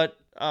 But,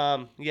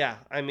 yeah,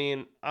 I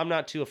mean, I'm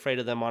not too afraid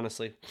of them,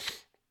 honestly.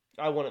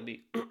 I wouldn't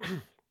be.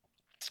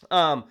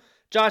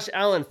 Josh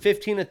Allen,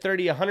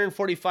 15-30,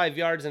 145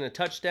 yards and a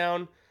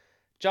touchdown.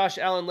 Josh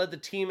Allen led the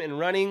team in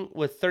running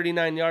with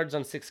 39 yards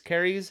on 6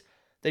 carries.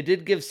 They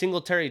did give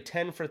Singletary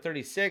 10 for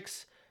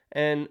 36,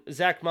 and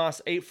Zach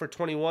Moss 8 for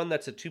 21.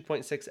 That's a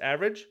 2.6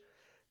 average.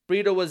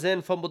 Breida was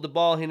in, fumbled the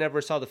ball. He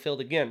never saw the field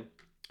again.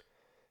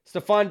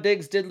 Stephon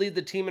Diggs did lead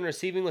the team in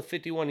receiving with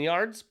 51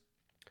 yards.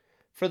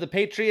 For the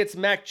Patriots,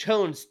 Mac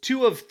Jones,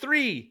 2 of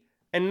 3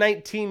 and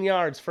 19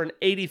 yards for an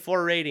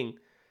 84 rating.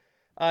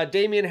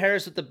 Damian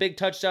Harris with the big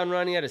touchdown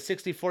run. He had a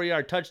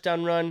 64-yard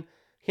touchdown run.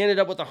 He ended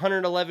up with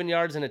 111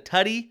 yards and a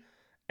tutty.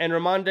 And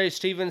Ramondre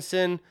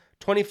Stevenson,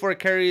 24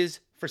 carries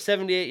for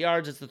 78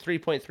 yards. It's the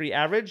 3.3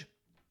 average.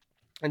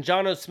 And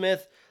Jonnu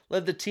Smith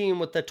led the team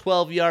with the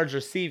 12 yards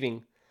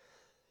receiving.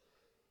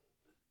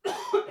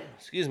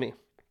 Excuse me.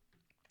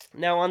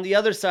 Now, on the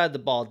other side of the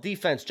ball,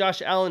 defense,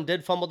 Josh Allen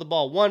did fumble the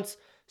ball once.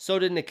 So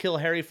did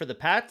N'Keal Harry for the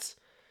Pats.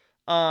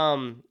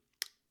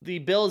 The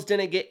Bills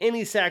didn't get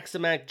any sacks to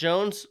Mac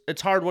Jones.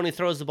 It's hard when he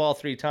throws the ball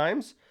 3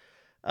 times.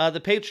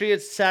 The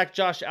Patriots sacked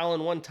Josh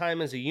Allen 1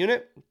 time as a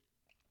unit.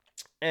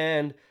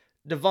 And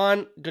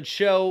Devon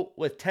Goodshow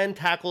with 10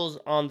 tackles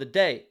on the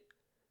day.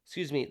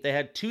 They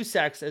had 2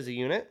 sacks as a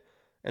unit,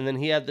 and then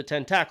he had the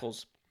 10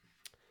 tackles.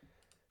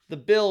 The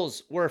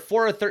Bills were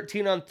 4 of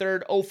 13 on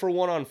third, 0 for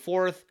 1 on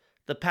fourth.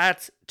 The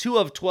Pats, 2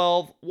 of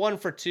 12, 1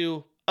 for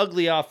 2.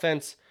 Ugly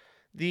offense.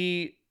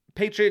 The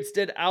Patriots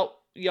did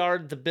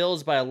out-yard the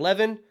Bills by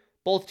 11.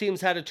 Both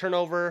teams had a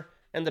turnover,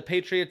 and the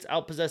Patriots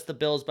outpossessed the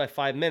Bills by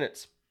 5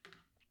 minutes.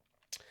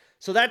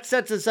 So that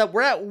sets us up.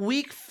 We're at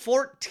week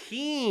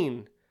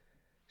 14.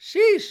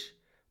 Sheesh.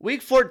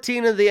 Week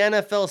 14 of the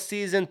NFL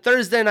season.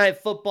 Thursday night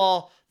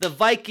football. The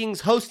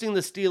Vikings hosting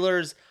the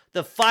Steelers.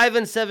 The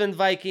 5-7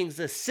 Vikings.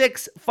 The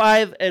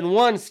 6-5-1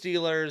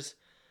 Steelers.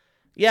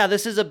 Yeah,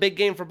 this is a big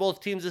game for both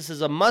teams. This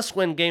is a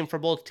must-win game for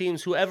both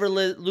teams. Whoever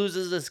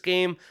loses this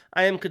game,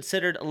 I am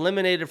considered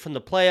eliminated from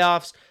the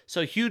playoffs.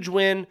 So huge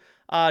win.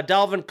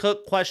 Dalvin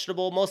Cook,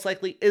 questionable. Most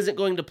likely isn't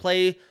going to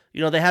play.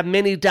 They have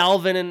mini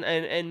Dalvin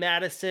and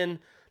Madison.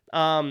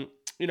 I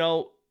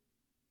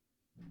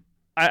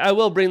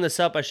will bring this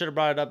up. I should have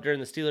brought it up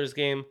during the Steelers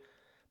game.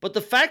 But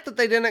the fact that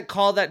they didn't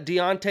call that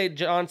Deontay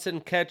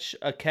Johnson catch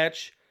a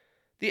catch,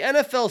 the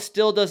NFL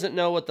still doesn't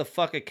know what the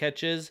fuck a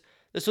catch is.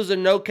 This was a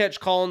no-catch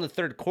call in the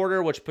third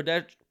quarter, which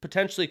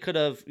potentially could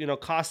have,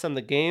 cost them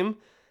the game.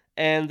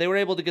 And they were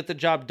able to get the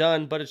job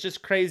done. But it's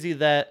just crazy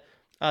that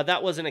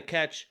that wasn't a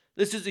catch.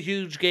 This is a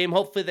huge game.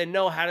 Hopefully they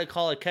know how to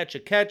call a catch.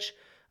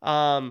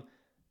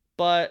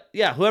 But,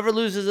 yeah, whoever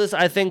loses this,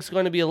 I think, is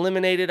going to be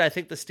eliminated. I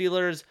think the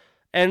Steelers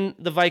and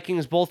the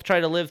Vikings both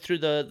try to live through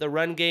the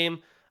run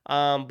game.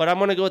 But I'm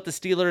going to go with the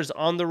Steelers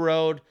on the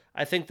road.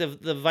 I think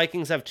the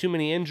Vikings have too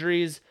many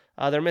injuries.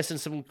 They're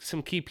missing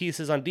some key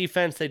pieces on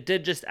defense. They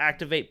did just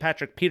activate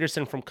Patrick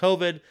Peterson from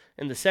COVID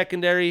in the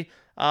secondary.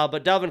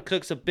 But Dalvin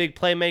Cook's a big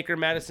playmaker.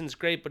 Madison's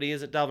great, but he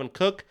isn't Dalvin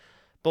Cook.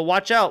 But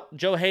watch out.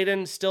 Joe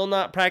Hayden still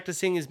not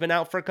practicing. He's been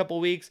out for a couple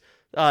weeks.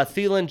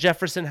 Thielen,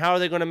 Jefferson, how are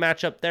they going to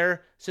match up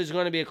there? So it's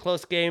going to be a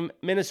close game.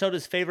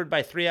 Minnesota's favored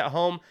by 3 at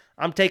home.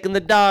 I'm taking the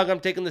dog. I'm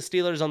taking the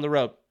Steelers on the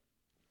road.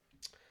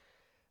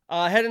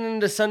 Heading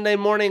into Sunday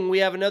morning, we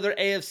have another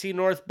AFC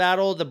North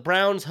battle. The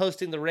Browns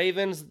hosting the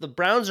Ravens. The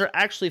Browns are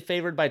actually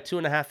favored by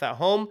 2.5 at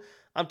home.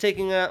 I'm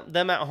taking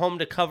them at home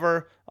to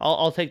cover.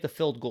 I'll take the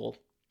field goal.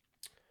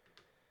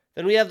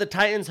 Then we have the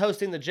Titans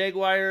hosting the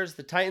Jaguars.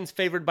 The Titans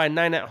favored by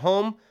 9 at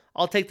home.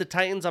 I'll take the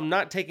Titans. I'm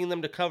not taking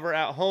them to cover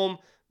at home.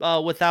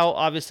 Without,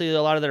 obviously,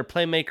 a lot of their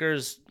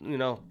playmakers,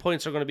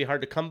 points are going to be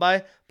hard to come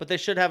by, but they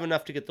should have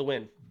enough to get the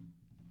win.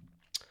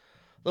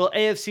 Little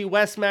AFC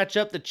West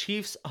matchup, the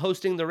Chiefs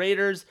hosting the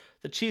Raiders.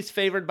 The Chiefs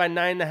favored by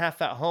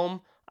 9.5 at home.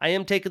 I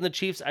am taking the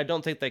Chiefs. I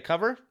don't think they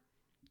cover.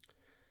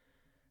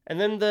 And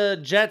then the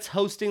Jets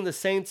hosting the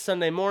Saints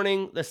Sunday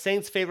morning. The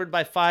Saints favored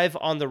by 5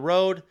 on the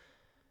road.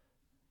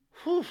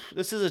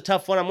 This is a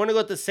tough one. I'm going to go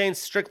with the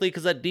Saints strictly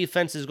because that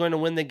defense is going to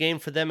win the game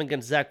for them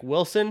against Zach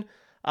Wilson.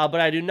 But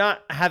I do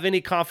not have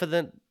any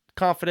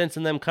confidence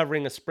in them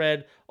covering a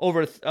spread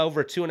over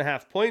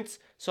 2.5 points.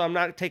 So I'm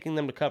not taking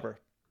them to cover.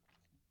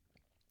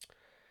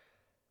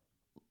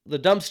 The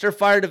dumpster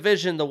fire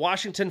division, the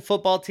Washington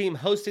football team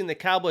hosting the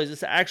Cowboys. This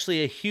is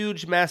actually a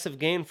huge, massive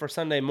game for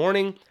Sunday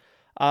morning.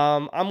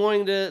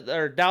 Cowboys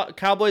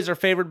are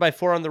favored by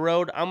 4 on the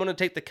road. I'm going to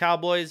take the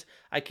Cowboys.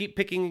 I keep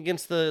picking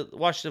against the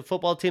Washington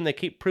football team. They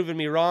keep proving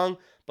me wrong.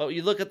 But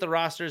you look at the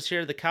rosters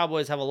here, the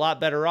Cowboys have a lot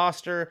better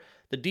roster.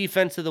 The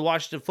defense of the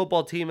Washington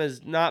football team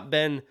has not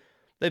been,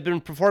 they've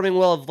been performing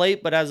well of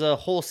late, but as a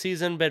whole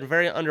season, been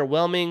very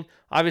underwhelming.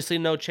 Obviously,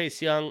 no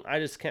Chase Young. I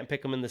just can't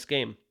pick them in this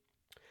game.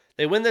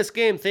 They win this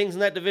game, things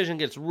in that division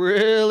gets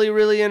really,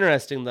 really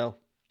interesting, though.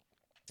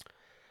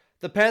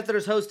 The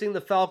Panthers hosting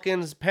the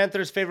Falcons.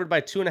 Panthers favored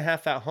by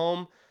 2.5 at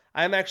home.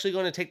 I'm actually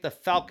going to take the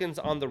Falcons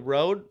on the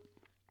road.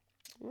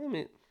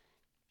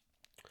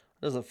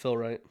 Doesn't feel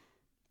right.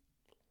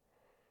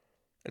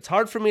 It's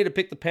hard for me to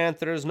pick the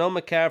Panthers. No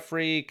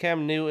McCaffrey,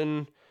 Cam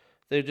Newton.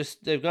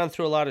 They've gone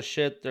through a lot of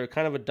shit. They're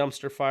kind of a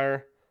dumpster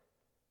fire.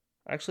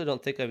 I actually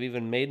don't think I've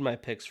even made my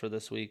picks for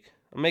this week.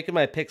 I'm making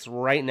my picks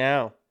right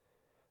now.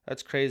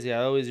 That's crazy.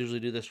 I always usually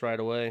do this right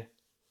away.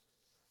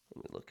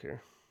 Let me look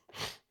here.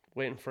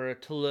 Waiting for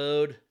it to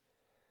load.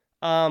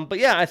 But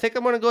yeah, I think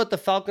I'm going to go with the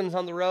Falcons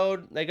on the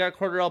road. They got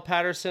Cordarrelle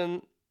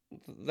Patterson.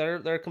 They're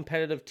a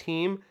competitive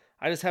team.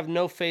 I just have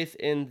no faith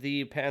in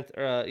the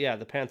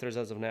Panthers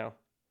as of now.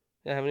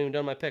 I haven't even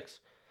done my picks.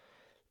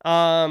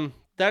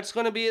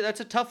 That's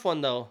a tough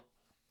one though.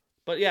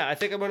 But yeah, I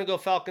think I'm going to go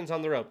Falcons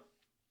on the road.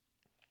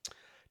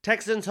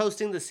 Texans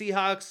hosting the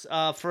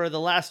Seahawks for the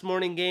last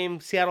morning game.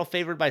 Seattle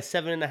favored by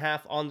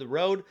 7.5 on the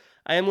road.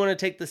 I am going to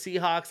take the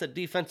Seahawks. That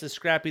defense is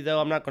scrappy, though.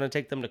 I'm not going to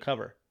take them to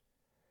cover.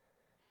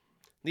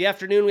 The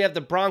afternoon, we have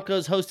the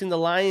Broncos hosting the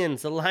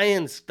Lions. The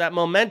Lions, that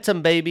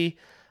momentum, baby.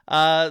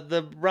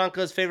 The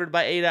Broncos favored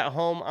by 8 at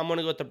home. I'm going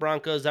to go with the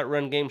Broncos. That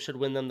run game should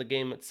win them the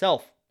game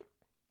itself.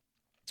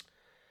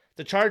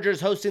 The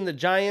Chargers hosting the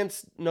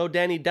Giants. No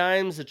Danny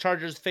Dimes. The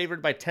Chargers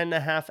favored by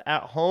 10.5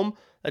 at home.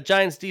 The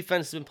Giants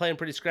defense has been playing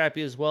pretty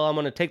scrappy as well. I'm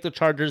going to take the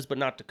Chargers, but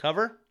not to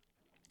cover.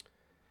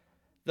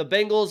 The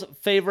Bengals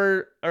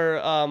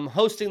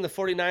hosting the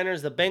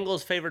 49ers. The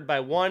Bengals favored by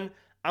 1.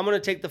 I'm going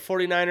to take the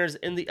 49ers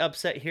in the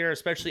upset here,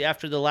 especially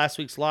after the last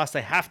week's loss.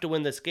 They have to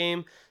win this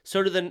game.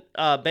 So do the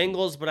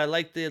Bengals, but I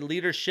like the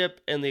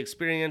leadership and the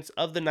experience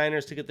of the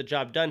Niners to get the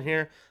job done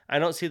here. I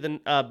don't see the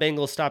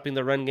Bengals stopping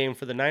the run game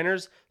for the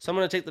Niners, so I'm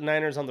going to take the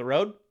Niners on the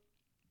road.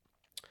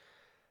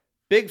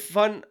 Big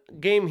fun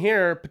game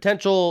here.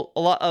 Potential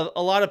a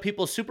lot of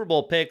people's Super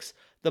Bowl picks.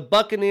 The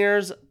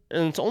Buccaneers,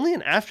 and it's only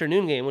an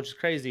afternoon game, which is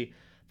crazy.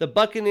 The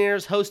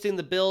Buccaneers hosting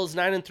the Bills,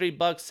 9-3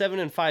 Bucks,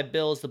 7-5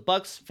 Bills. The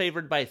Bucks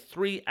favored by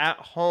 3 at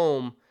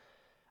home.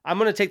 I'm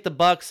going to take the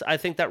Bucks. I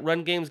think that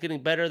run game's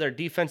getting better. Their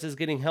defense is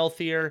getting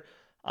healthier.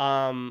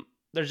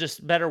 There's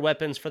just better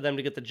weapons for them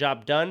to get the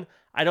job done.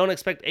 I don't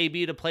expect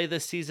AB to play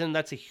this season.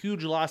 That's a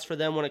huge loss for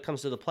them when it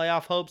comes to the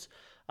playoff hopes.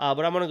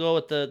 But I'm going to go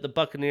with the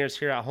Buccaneers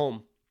here at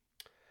home.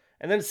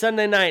 And then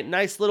Sunday night,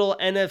 nice little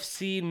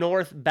NFC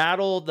North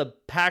battle. The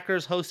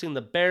Packers hosting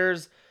the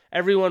Bears.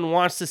 Everyone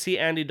wants to see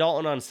Andy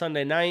Dalton on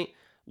Sunday night.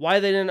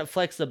 Why they didn't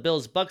flex the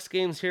Bills-Bucks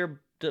games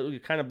here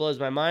kind of blows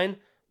my mind.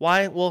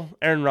 Why? Well,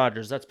 Aaron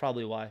Rodgers. That's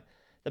probably why.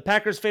 The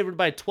Packers favored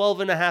by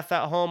 12.5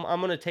 at home. I'm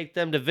going to take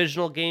them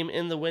divisional game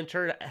in the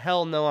winter.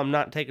 Hell no, I'm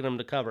not taking them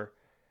to cover.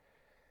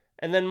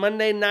 And then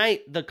Monday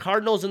night, the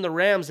Cardinals and the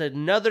Rams,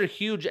 another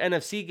huge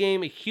NFC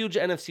game, a huge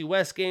NFC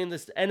West game.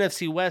 This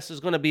NFC West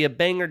is going to be a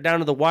banger down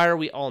to the wire.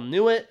 We all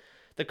knew it.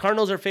 The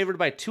Cardinals are favored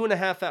by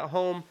 2.5 at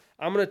home.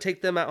 I'm going to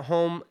take them at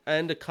home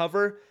and to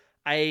cover.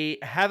 I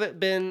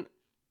haven't been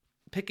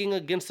picking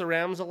against the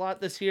Rams a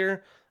lot this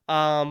year,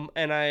 and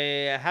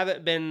I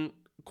haven't been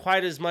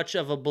quite as much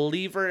of a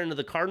believer into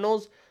the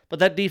Cardinals, but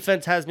that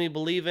defense has me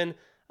believing.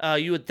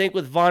 You would think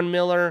with Von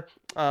Miller,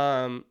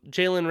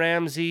 Jalen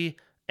Ramsey,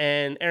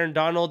 and Aaron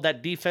Donald,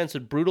 that defense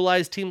would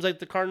brutalize teams like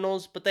the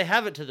Cardinals, but they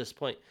haven't to this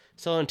point.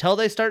 So until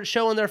they start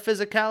showing their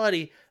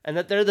physicality and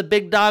that they're the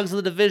big dogs of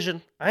the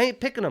division, I ain't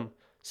picking them.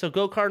 So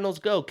go Cardinals,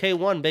 go.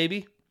 K1,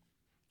 baby.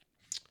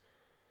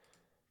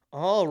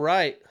 All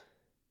right.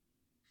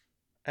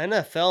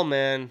 NFL,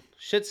 man.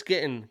 Shit's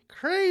getting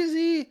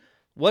crazy.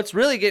 What's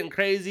really getting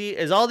crazy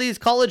is all these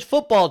college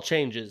football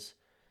changes.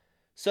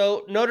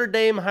 So Notre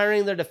Dame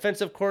hiring their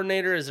defensive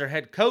coordinator as their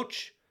head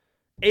coach.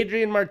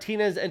 Adrian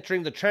Martinez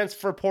entering the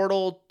transfer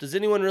portal. Does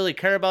anyone really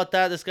care about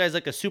that? This guy's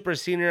like a super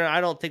senior. I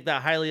don't think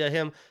that highly of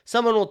him.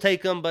 Someone will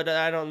take him, but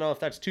I don't know if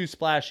that's too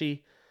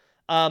splashy.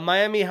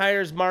 Miami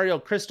hires Mario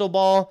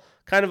Cristobal.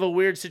 Kind of a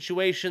weird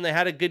situation. They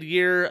had a good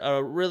year,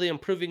 a really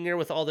improving year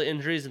with all the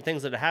injuries and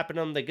things that have happened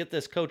to them. They get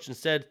this coach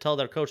instead, tell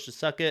their coach to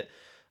suck it.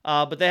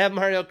 But they have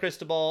Mario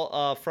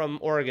Cristobal from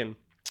Oregon.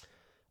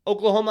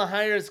 Oklahoma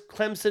hires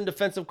Clemson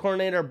defensive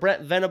coordinator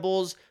Brent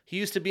Venables. He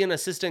used to be an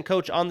assistant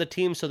coach on the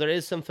team, so there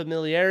is some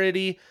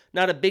familiarity.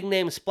 Not a big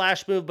name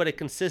splash move, but a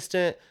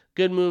consistent,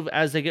 good move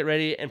as they get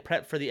ready and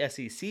prep for the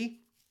SEC.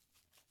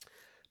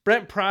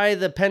 Brent Pry,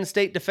 the Penn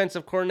State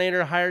defensive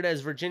coordinator, hired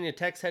as Virginia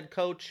Tech's head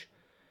coach.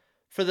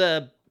 For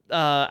the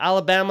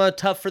Alabama,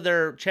 tough for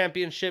their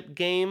championship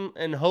game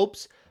and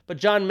hopes. But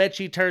John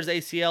Mechie tears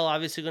ACL,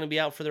 obviously going to be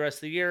out for the rest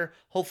of the year.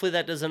 Hopefully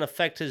that doesn't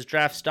affect his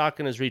draft stock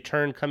and his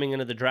return coming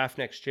into the draft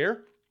next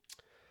year.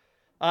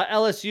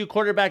 LSU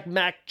quarterback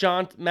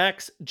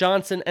Max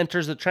Johnson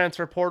enters the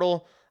transfer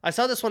portal. I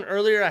saw this one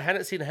earlier. I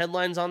hadn't seen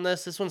headlines on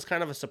this. This one's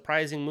kind of a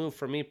surprising move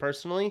for me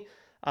personally.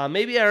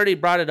 Maybe I already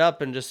brought it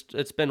up and just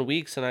it's been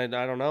weeks and I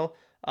don't know.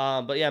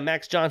 But yeah,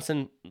 Max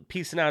Johnson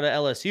piecing out of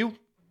LSU.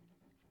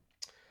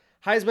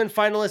 Heisman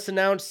finalists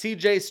announced: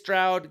 C.J.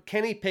 Stroud,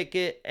 Kenny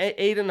Pickett,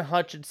 Aiden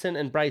Hutchinson,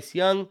 and Bryce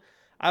Young.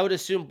 I would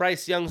assume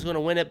Bryce Young's going to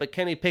win it, but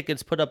Kenny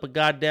Pickett's put up a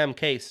goddamn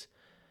case.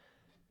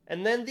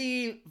 And then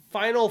the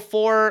final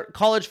 4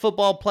 college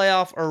football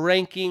playoff or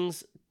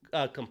rankings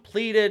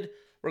completed.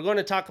 We're going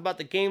to talk about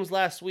the games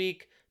last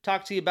week,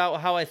 talk to you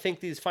about how I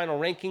think these final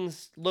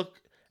rankings look,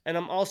 and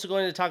I'm also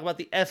going to talk about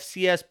the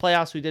FCS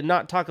playoffs. We did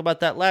not talk about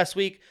that last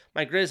week.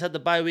 My Grizz had the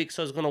bye week,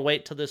 so I was going to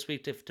wait till this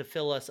week to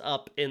fill us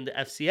up in the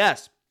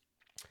FCS.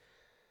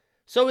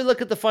 So we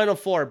look at the Final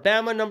 4.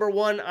 Bama, number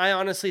 1. I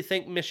honestly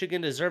think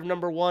Michigan deserved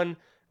number 1,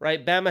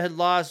 right? Bama had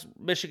lost.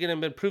 Michigan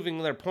had been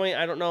proving their point.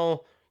 I don't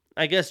know.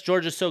 I guess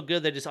Georgia's so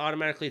good they just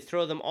automatically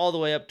throw them all the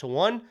way up to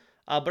 1.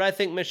 But I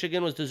think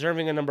Michigan was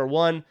deserving of number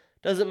 1.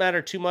 Doesn't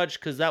matter too much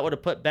because that would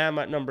have put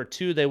Bama at number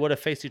 2. They would have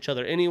faced each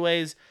other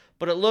anyways.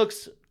 But it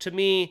looks to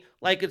me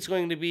like it's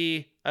going to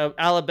be an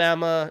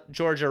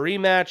Alabama-Georgia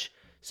rematch.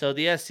 So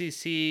the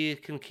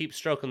SEC can keep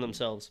stroking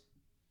themselves.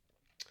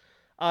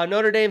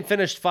 Notre Dame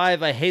finished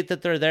 5. I hate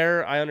that they're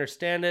there. I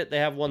understand it. They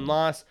have 1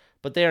 loss,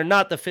 but they are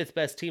not the 5th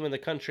best team in the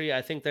country.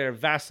 I think they're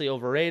vastly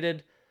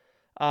overrated.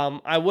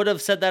 I would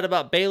have said that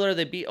about Baylor.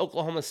 They beat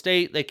Oklahoma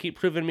State. They keep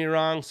proving me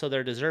wrong, so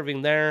they're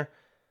deserving there.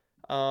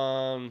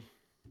 Utah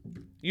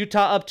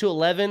up to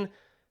 11.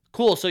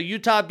 Cool, so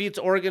Utah beats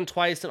Oregon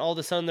twice, and all of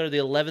a sudden they're the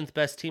 11th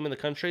best team in the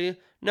country.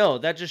 No,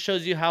 that just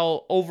shows you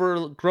how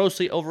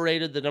grossly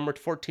overrated the number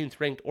 14th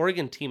ranked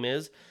Oregon team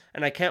is,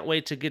 and I can't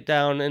wait to get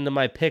down into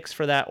my picks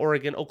for that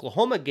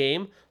Oregon-Oklahoma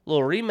game,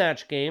 little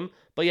rematch game.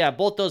 But yeah,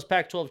 both those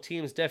Pac-12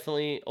 teams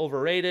definitely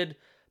overrated.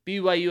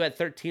 BYU at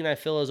 13 I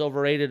feel is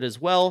overrated as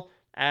well,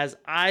 as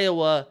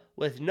Iowa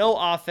with no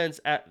offense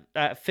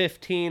at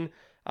 15.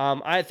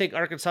 I think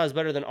Arkansas is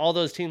better than all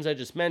those teams I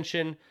just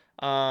mentioned.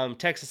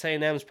 Texas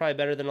A&M is probably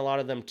better than a lot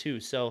of them too.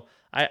 So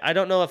I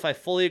don't know if I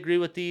fully agree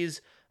with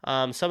these.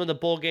 Some of the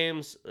bowl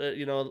games,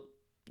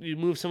 you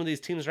move some of these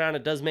teams around,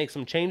 it does make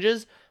some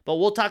changes. But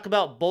we'll talk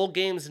about bowl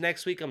games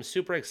next week. I'm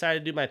super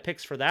excited to do my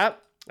picks for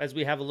that as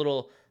we have a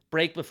little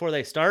break before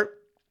they start.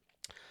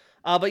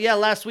 But yeah,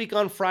 last week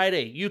on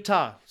Friday,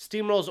 Utah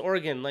steamrolls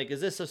Oregon. Like,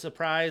 is this a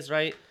surprise,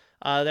 right?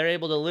 They're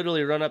able to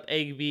literally run up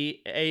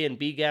A and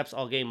B gaps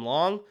all game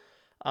long.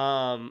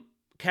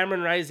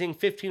 Cameron Rising,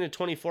 15 to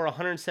 24,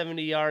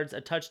 170 yards,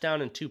 a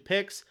touchdown, and 2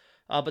 picks.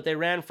 But they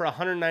ran for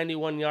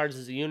 191 yards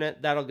as a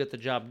unit. That'll get the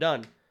job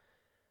done.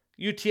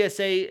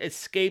 UTSA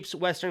escapes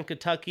Western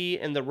Kentucky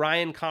in the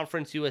Ryan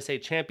Conference USA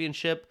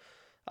Championship.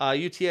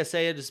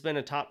 UTSA has been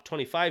a top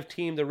 25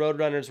 team. The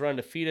Roadrunners were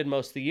undefeated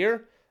most of the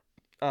year.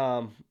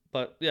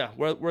 But yeah,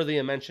 worthy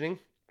of mentioning.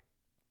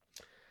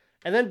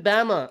 And then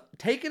Bama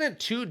taking it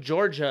to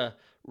Georgia.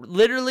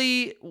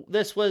 Literally,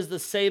 this was the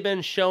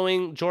Saban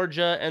showing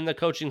Georgia and the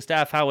coaching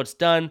staff how it's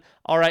done.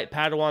 All right,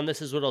 Padawan,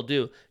 this is what I'll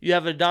do. You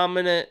have a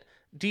dominant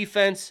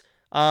defense.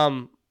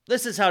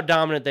 This is how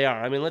dominant they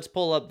are. I mean, let's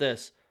pull up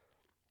this.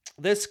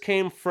 This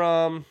came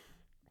from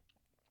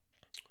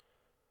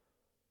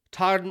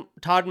Todd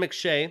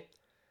McShay.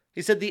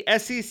 He said the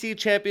SEC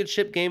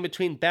championship game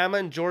between Bama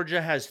and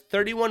Georgia has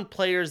 31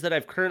 players that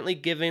I've currently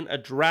given a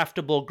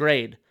draftable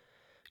grade.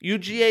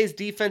 UGA's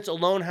defense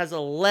alone has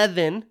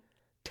 11,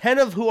 10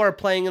 of who are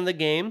playing in the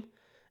game.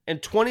 In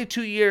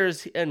 22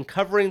 years and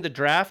covering the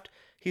draft,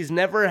 he's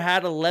never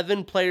had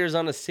 11 players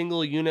on a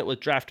single unit with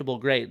draftable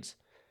grades.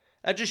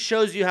 That just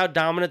shows you how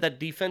dominant that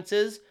defense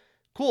is.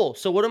 Cool.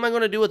 So what am I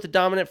going to do with the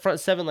dominant front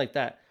seven like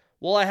that?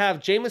 Well, I have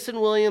Jamison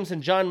Williams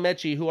and John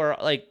Mechie, who are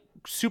like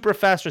super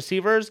fast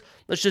receivers.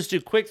 Let's just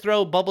do quick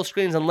throw, bubble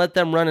screens, and let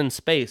them run in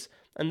space.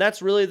 And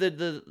that's really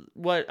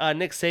what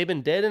Nick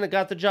Saban did, and it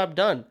got the job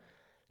done.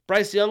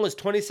 Bryce Young was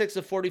 26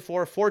 of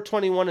 44,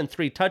 421, and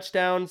 3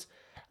 touchdowns.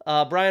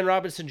 Brian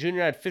Robinson Jr.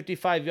 had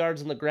 55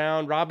 yards on the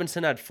ground.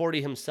 Robinson had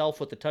 40 himself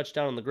with the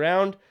touchdown on the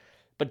ground.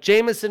 But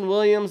Jamison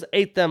Williams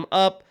ate them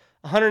up,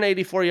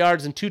 184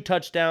 yards and 2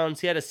 touchdowns.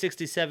 He had a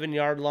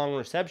 67-yard long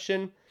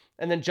reception.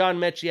 And then John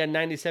Mechie had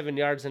 97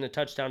 yards and a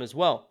touchdown as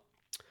well.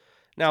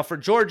 Now, for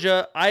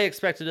Georgia, I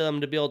expected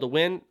them to be able to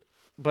win,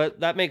 but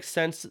that makes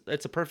sense.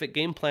 It's a perfect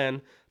game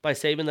plan by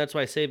Saban. That's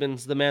why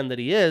Saban's the man that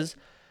he is.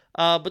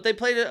 But they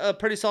played a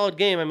pretty solid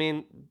game. I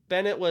mean,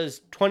 Bennett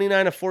was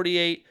 29 of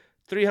 48,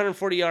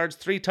 340 yards,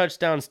 3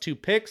 touchdowns, 2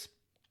 picks.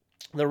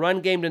 The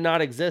run game did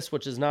not exist,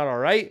 which is not all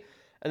right.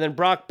 And then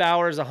Brock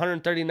Bowers,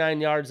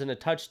 139 yards and a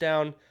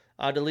touchdown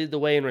to lead the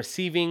way in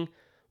receiving.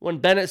 When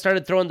Bennett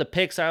started throwing the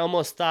picks, I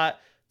almost thought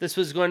this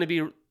was going to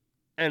be,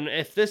 and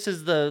if this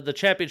is the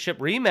championship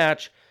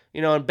rematch,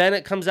 and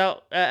Bennett comes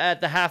out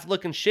at the half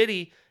looking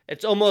shitty,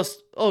 it's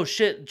almost, oh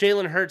shit,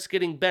 Jalen Hurts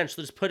getting benched.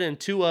 Let's put in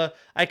Tua.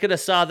 I could have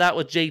saw that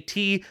with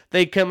JT.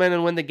 They come in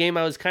and win the game.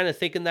 I was kind of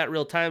thinking that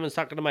real time. I was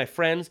talking to my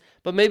friends.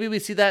 But maybe we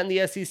see that in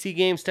the SEC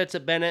game.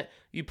 Stetson Bennett,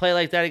 you play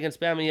like that against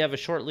Bama, you have a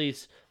short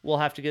lease. We'll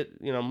have to get,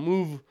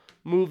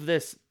 move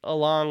this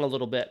along a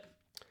little bit.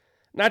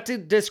 Not to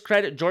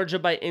discredit Georgia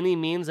by any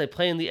means. They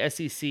play in the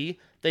SEC.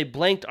 They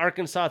blanked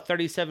Arkansas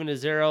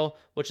 37-0,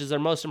 which is their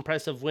most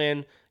impressive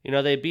win.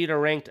 They beat a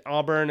ranked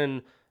Auburn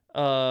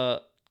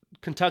and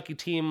Kentucky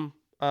team,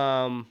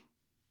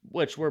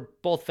 which were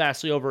both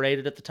vastly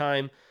overrated at the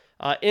time.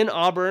 In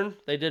Auburn,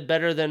 they did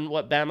better than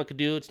what Bama could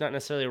do. It's not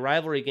necessarily a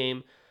rivalry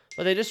game,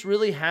 but they just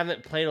really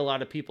haven't played a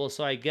lot of people.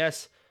 So I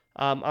guess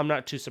I'm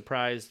not too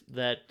surprised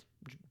that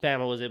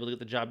Bama was able to get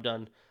the job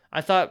done.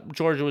 I thought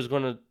Georgia was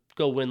going to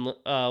go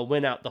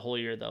win out the whole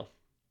year, though.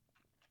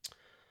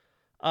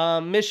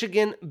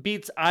 Michigan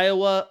beats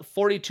Iowa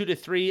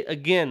 42-3.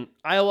 Again,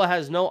 Iowa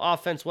has no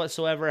offense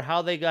whatsoever.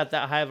 How they got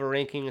that high of a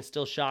ranking, it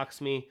still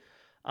shocks me.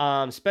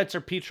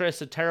 Spencer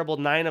Petras, a terrible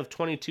 9 of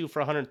 22 for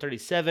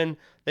 137.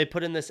 They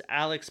put in this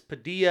Alex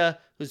Padilla,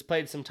 who's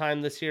played some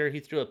time this year. He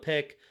threw a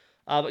pick.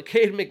 But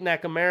Cade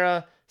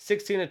McNamara,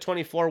 16 of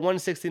 24,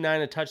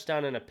 169, a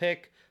touchdown and a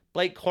pick.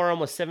 Blake Corum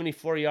with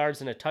 74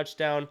 yards and a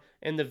touchdown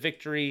in the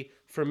victory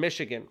for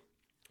Michigan.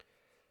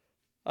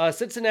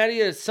 Cincinnati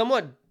is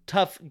somewhat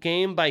tough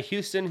game by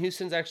Houston.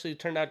 Houston's actually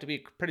turned out to be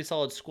a pretty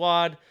solid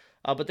squad,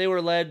 but they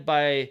were led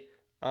by,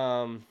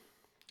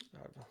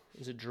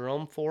 is it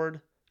Jerome Ford?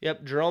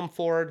 Yep, Jerome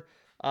Ford,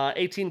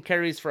 18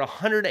 carries for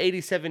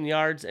 187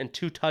 yards and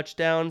 2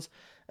 touchdowns.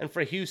 And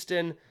for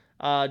Houston,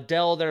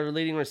 Dell, their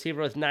leading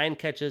receiver, with 9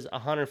 catches,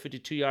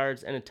 152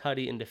 yards, and a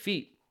tutty in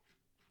defeat.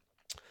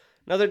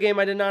 Another game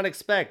I did not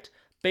expect.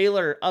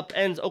 Baylor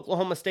upends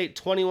Oklahoma State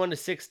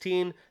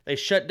 21-16. They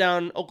shut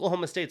down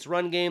Oklahoma State's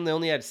run game. They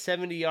only had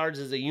 70 yards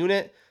as a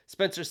unit.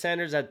 Spencer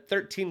Sanders had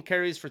 13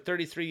 carries for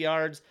 33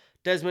 yards.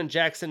 Desmond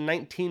Jackson,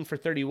 19 for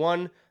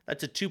 31.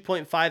 That's a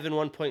 2.5 and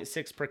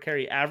 1.6 per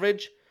carry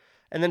average.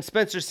 And then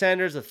Spencer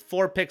Sanders with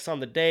 4 picks on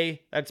the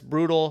day. That's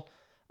brutal.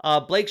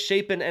 Blake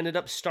Shapen ended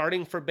up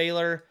starting for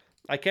Baylor,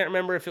 I can't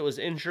remember if it was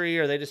injury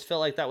or they just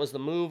felt like that was the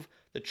move.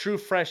 The true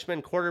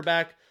freshman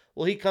quarterback.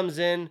 Well, he comes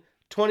in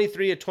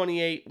 23 of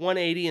 28,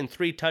 180 and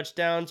 3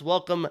 touchdowns.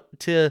 Welcome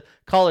to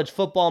college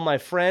football, my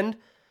friend.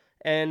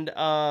 And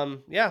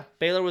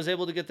Baylor was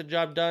able to get the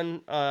job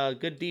done.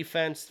 Good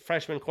defense,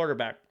 freshman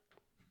quarterback.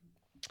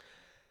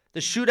 The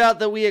shootout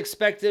that we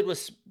expected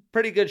was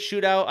pretty good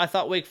shootout. I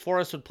thought Wake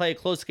Forest would play a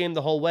close game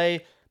the whole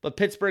way, but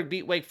Pittsburgh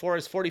beat Wake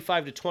Forest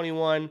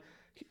 45-21.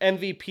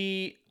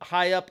 MVP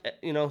high up,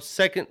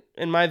 second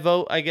in my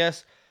vote, I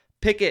guess.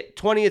 Pickett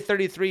 20 of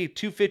 33,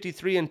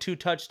 253 and 2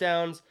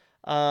 touchdowns.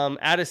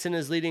 Addison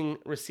is leading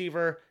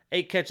receiver,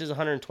 8 catches,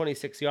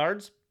 126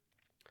 yards.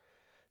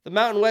 The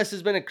Mountain West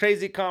has been a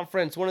crazy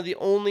conference. One of the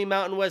only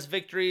Mountain West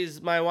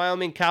victories my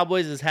Wyoming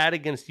Cowboys has had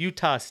against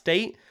Utah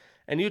State.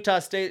 And Utah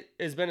State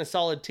has been a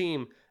solid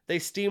team. They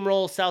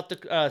steamroll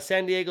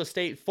San Diego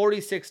State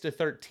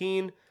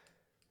 46-13.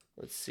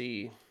 Let's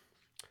see.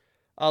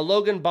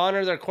 Logan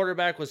Bonner, their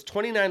quarterback, was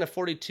 29 of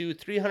 42,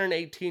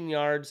 318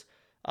 yards,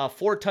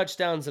 4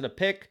 touchdowns and a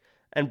pick.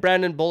 And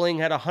Brandon Bowling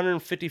had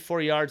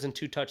 154 yards and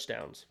 2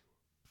 touchdowns.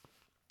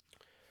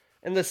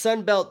 In the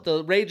Sun Belt,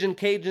 the Ragin'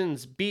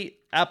 Cajuns beat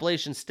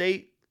Appalachian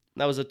State.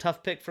 That was a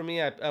tough pick for me.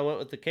 I went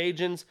with the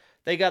Cajuns.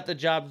 They got the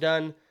job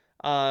done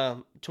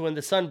to win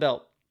the Sun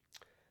Belt.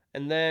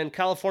 And then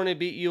California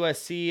beat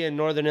USC and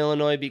Northern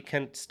Illinois beat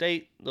Kent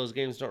State. Those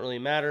games don't really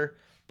matter,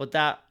 but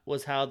that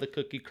was how the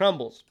cookie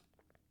crumbles.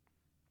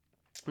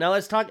 Now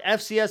let's talk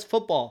FCS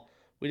football.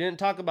 We didn't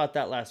talk about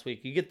that last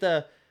week. You get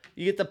the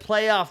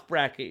playoff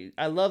bracket.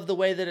 I love the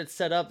way that it's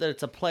set up, that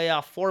it's a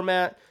playoff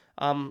format.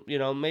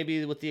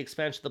 Maybe with the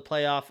expansion of the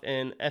playoff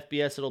in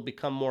FBS, it'll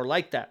become more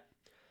like that.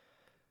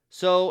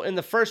 So in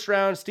the first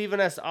round, Stephen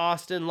S.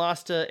 Austin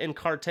lost to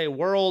Encarte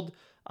World.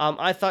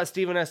 I thought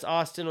Stephen S.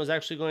 Austin was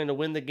actually going to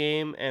win the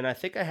game, and I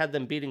think I had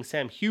them beating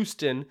Sam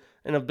Houston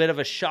in a bit of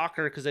a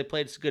shocker because they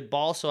played some good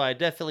ball, so I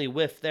definitely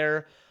whiffed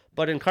there.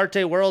 But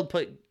Encarte World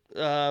put,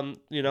 a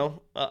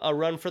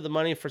run for the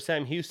money for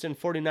Sam Houston,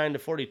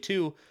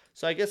 49-42,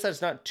 so I guess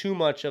that's not too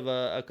much of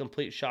a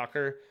complete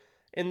shocker.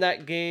 In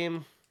that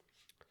game,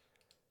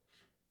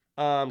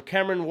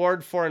 Cameron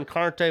Ward for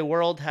Encarte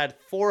World had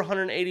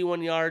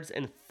 481 yards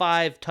and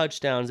 5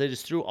 touchdowns. They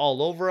just threw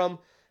all over them.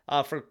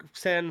 For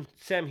Sam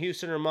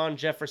Houston, Ramon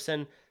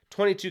Jefferson,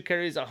 22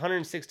 carries,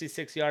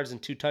 166 yards,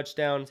 and 2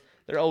 touchdowns.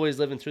 They're always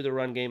living through the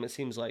run game, it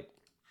seems like.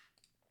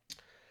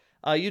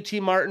 UT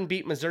Martin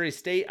beat Missouri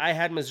State. I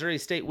had Missouri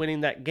State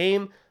winning that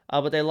game,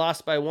 but they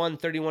lost by 1,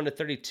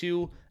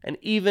 31-32. And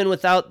even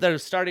without their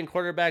starting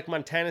quarterback,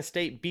 Montana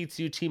State beats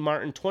UT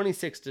Martin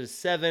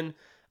 26-7.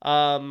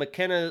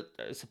 McKenna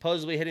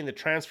supposedly hitting the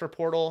transfer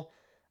portal.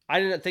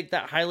 I didn't think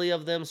that highly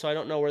of them, so I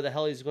don't know where the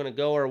hell he's going to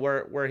go or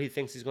where he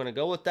thinks he's going to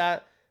go with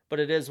that. But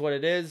it is what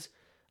it is.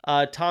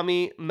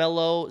 Tommy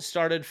Mello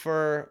started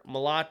for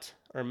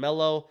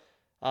Mello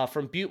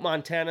from Butte,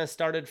 Montana,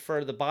 started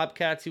for the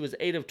Bobcats. He was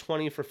 8 of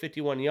 20 for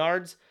 51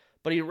 yards,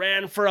 but he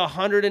ran for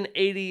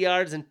 180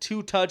 yards and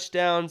 2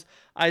 touchdowns.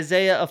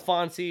 Isaiah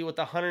Afonso with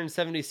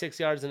 176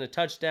 yards and a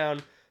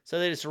touchdown. So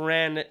they just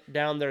ran it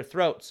down their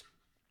throats.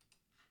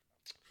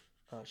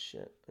 Oh,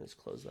 shit. Let's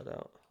close that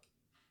out.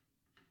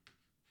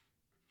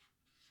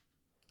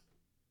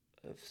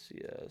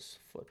 FCS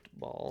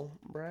football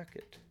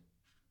bracket.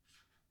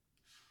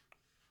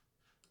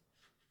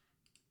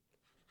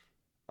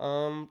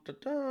 And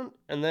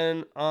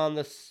then on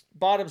the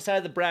bottom side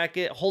of the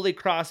bracket, Holy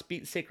Cross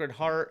beat Sacred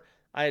Heart.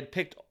 I had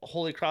picked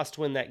Holy Cross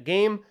to win that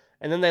game,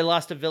 and then they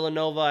lost to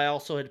Villanova. I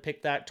also had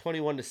picked that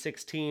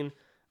 21-16.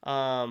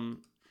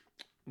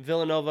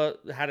 Villanova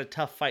had a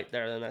tough fight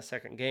there in that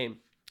second game.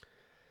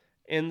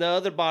 In the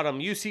other bottom,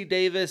 UC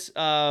Davis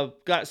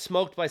got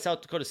smoked by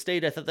South Dakota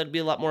State. I thought that'd be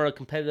a lot more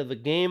competitive a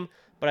game,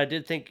 but I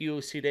did think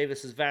UC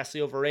Davis is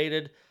vastly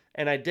overrated.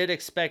 And I did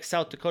expect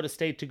South Dakota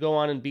State to go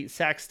on and beat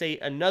Sac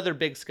State, another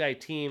Big Sky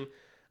team.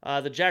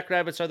 The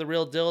Jackrabbits are the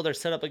real deal. They're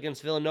set up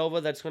against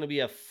Villanova. That's going to be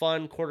a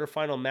fun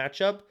quarterfinal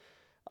matchup.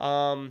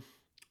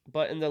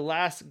 But in the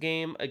last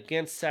game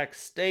against Sac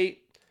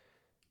State,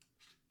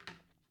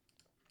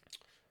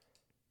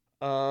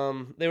 they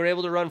were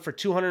able to run for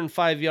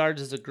 205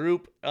 yards as a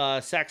group.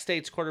 Sac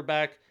State's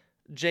quarterback,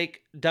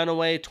 Jake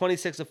Dunaway,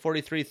 26 of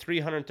 43,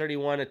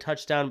 331, a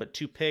touchdown, but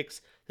 2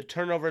 picks. The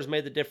turnovers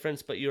made the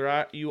difference, but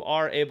you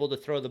are able to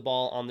throw the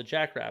ball on the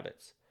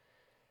Jackrabbits.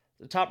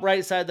 The top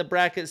right side of the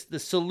brackets, the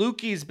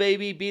Salukis,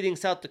 baby, beating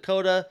South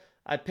Dakota.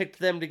 I picked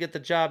them to get the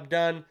job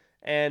done,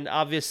 and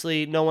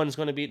obviously no one's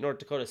going to beat North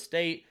Dakota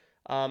State,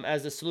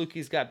 as the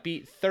Salukis got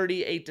beat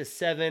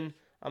 38-7.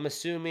 I'm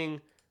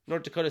assuming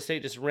North Dakota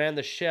State just ran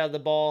the shit out of the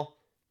ball.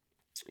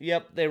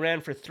 Yep, they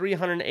ran for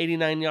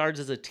 389 yards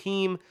as a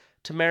team.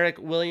 Tamarick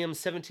Williams,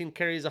 17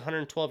 carries,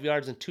 112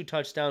 yards, and 2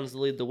 touchdowns to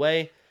lead the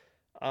way.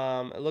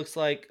 It looks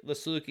like the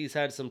Salukis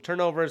had some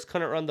turnovers,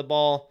 couldn't run the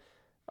ball,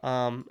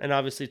 and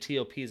obviously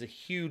TOP is a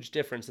huge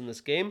difference in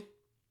this game.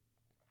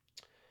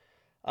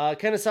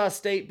 Kennesaw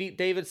State beat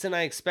Davidson.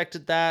 I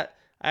expected that.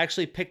 I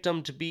actually picked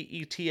them to beat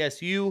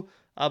ETSU,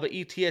 but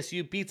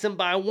ETSU beats them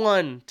by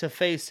 1 to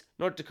face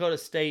North Dakota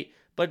State.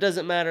 But it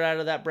doesn't matter out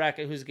of that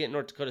bracket who's getting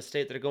North Dakota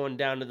State. They're going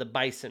down to the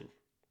Bison.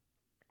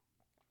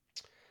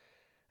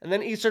 And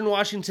then Eastern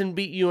Washington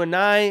beat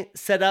UNI,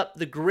 set up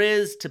the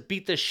Grizz to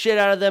beat the shit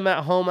out of them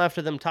at home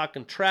after them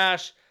talking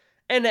trash.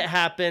 And it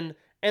happened.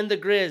 And the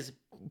Grizz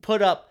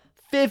put up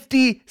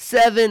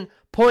 57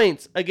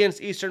 points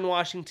against Eastern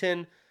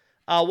Washington.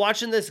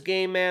 Watching this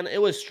game, man,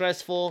 it was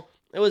stressful.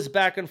 It was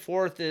back and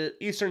forth.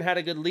 Eastern had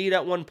a good lead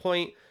at one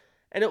point.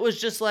 And it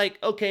was just like,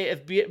 okay,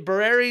 if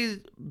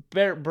Barriere,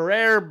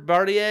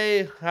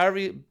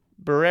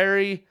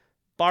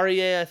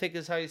 I think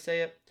is how you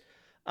say it.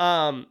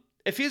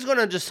 If he's going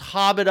to just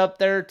hob it up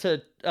there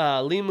to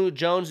Limu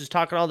Jones, who's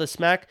talking all this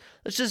smack,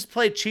 let's just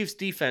play Chiefs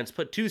defense.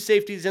 Put 2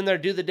 safeties in there,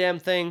 do the damn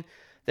thing.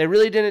 They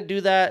really didn't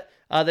do that.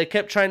 They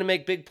kept trying to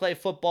make big play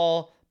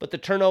football, but the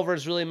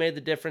turnovers really made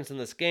the difference in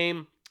this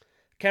game.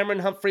 Cameron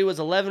Humphrey was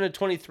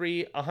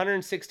 11-23,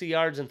 160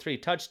 yards and 3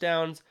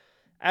 touchdowns.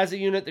 As a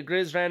unit, the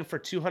Grizz ran for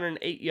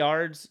 208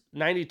 yards,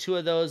 92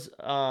 of those,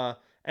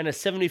 and a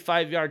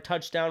 75-yard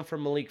touchdown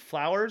from Malik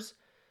Flowers.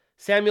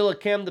 Samuel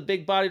Akem, the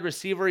big-bodied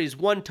receiver, he's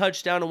 1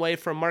 touchdown away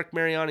from Mark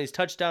Mariani's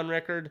touchdown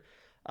record.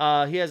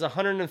 He has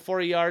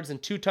 140 yards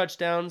and 2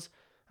 touchdowns.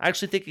 I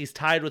actually think he's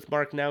tied with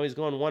Mark now. He's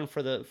going 1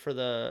 for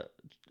the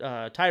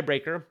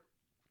tiebreaker.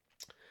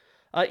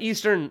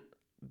 Eastern,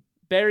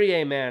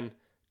 Barriere, man,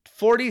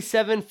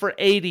 47 for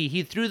 80.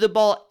 He threw the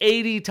ball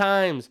 80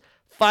 times,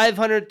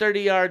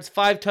 530 yards,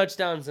 5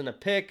 touchdowns, and a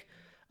pick.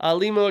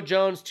 Limo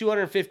Jones,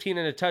 215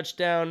 and a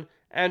touchdown.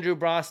 Andrew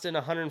Broston,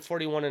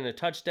 141 and a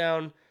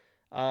touchdown.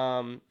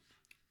 The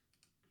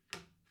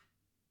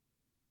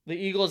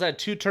Eagles had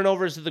 2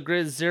 turnovers to the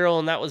Grizz 0,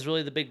 and that was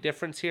really the big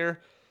difference here.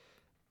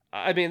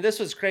 I mean, this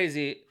was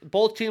crazy.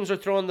 Both teams were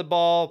throwing the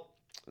ball.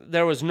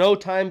 There was no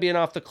time being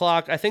off the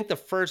clock. I think the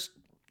first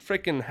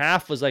freaking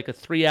half was like a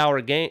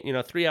 3-hour game,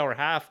 3-hour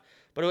half,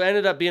 but it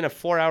ended up being a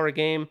 4-hour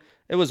game.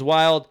 It was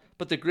wild,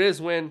 but the Grizz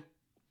win.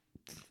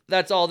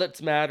 That's all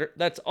that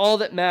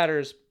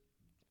matters.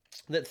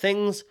 That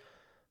things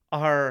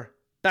are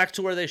back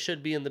to where they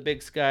should be in the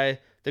Big Sky.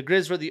 The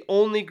Grizz were the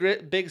only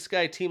Big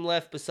Sky team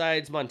left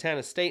besides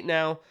Montana State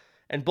now,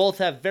 and both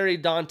have very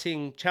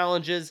daunting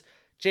challenges.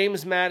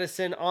 James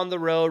Madison on the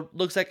road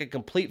looks like a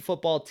complete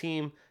football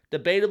team.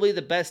 Debatably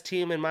the best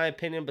team, in my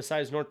opinion,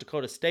 besides North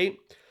Dakota State.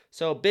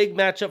 So big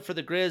matchup for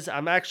the Grizz.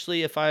 I'm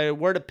actually, if I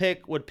were to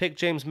pick, would pick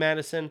James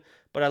Madison.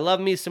 But I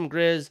love me some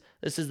Grizz.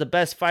 This is the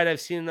best fight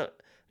I've seen.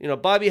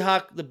 Bobby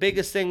Hawk, the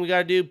biggest thing we got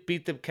to do,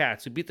 beat the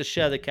Cats. We beat the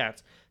shit out of the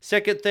Cats.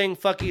 Second thing,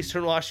 fuck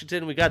Eastern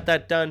Washington. We got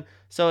that done.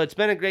 So it's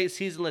been a great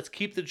season. Let's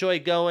keep the joy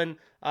going.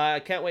 I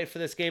can't wait for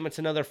this game. It's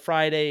another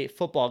Friday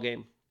football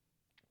game.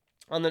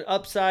 On the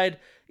upside,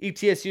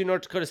 ETSU,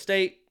 North Dakota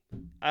State.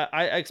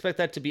 I expect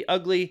that to be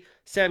ugly.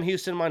 Sam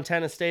Houston,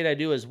 Montana State, I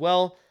do as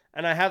well.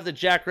 And I have the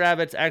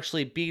Jackrabbits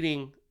actually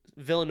beating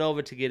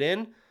Villanova to get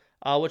in,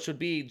 which would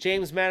be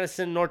James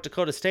Madison, North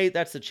Dakota State.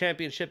 That's the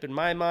championship in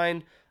my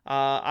mind.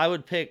 I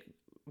would pick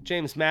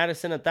James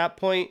Madison at that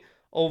point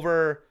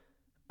over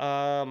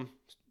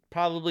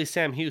probably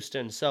Sam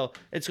Houston. So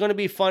it's going to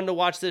be fun to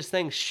watch this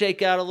thing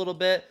shake out a little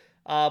bit.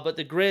 But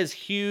the Grizz,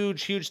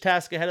 huge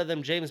task ahead of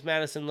them. James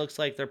Madison looks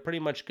like they're pretty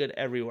much good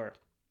everywhere.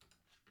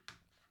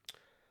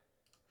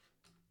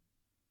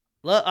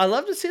 I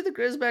love to see the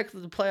Grizz back to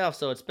the playoffs,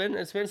 though. It's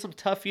been some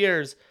tough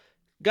years.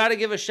 Got to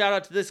give a shout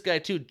out to this guy,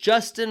 too.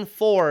 Justin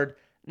Ford,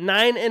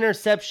 9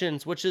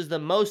 interceptions, which is the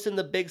most in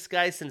the Big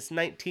Sky since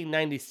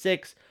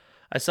 1996.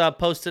 I saw a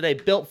post today.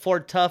 Built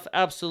Ford tough,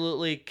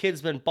 absolutely.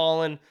 Kid's been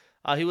balling.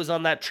 He was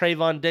on that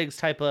Trayvon Diggs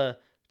type of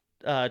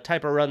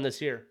run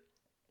this year.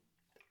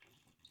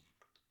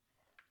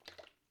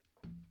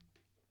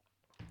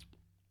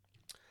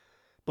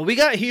 But we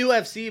got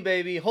UFC,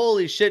 baby.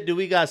 Holy shit, do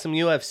we got some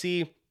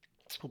UFC.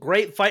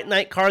 Great fight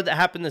night card that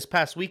happened this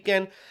past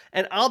weekend.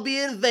 And I'll be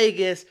in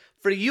Vegas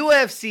for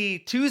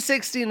UFC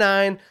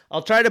 269.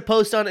 I'll try to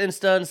post on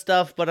Insta and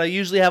stuff, but I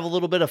usually have a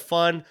little bit of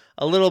fun,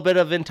 a little bit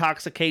of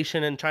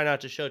intoxication, and try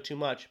not to show too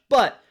much.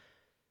 But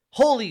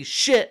holy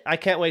shit, I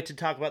can't wait to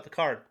talk about the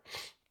card.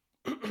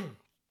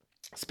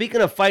 Speaking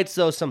of fights,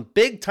 though, some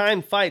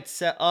big-time fights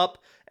set up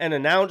and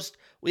announced.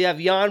 We have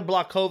Jan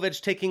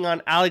Blachowicz taking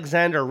on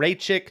Alexander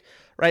Rakic.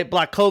 Right,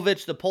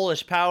 Blachowicz, the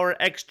Polish power,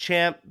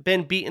 ex-champ,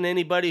 been beating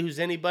anybody who's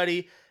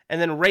anybody.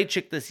 And then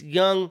Rakic, this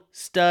young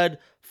stud,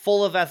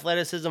 full of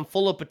athleticism,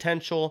 full of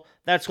potential.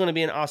 That's going to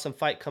be an awesome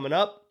fight coming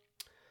up.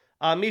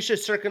 Misha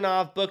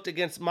Cirkunov booked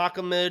against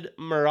Makhmud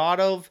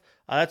Muradov.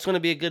 That's going to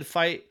be a good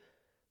fight.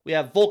 We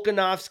have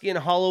Volkanovski and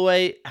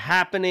Holloway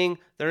happening.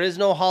 There is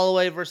no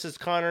Holloway versus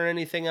Conor or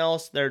anything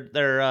else. They're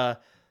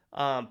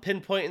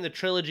pinpointing the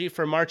trilogy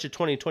for March of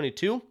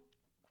 2022.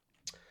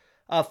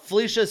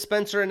 Felicia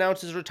Spencer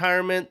announces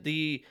retirement.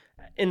 The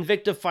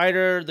Invicta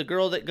fighter, the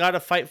girl that got to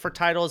fight for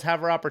titles,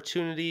 have her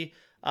opportunity,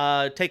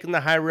 taking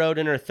the high road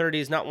in her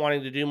 30s, not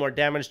wanting to do more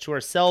damage to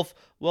herself.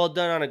 Well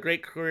done on a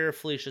great career,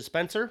 Felicia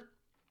Spencer.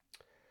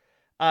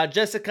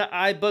 Jessica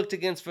I booked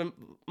against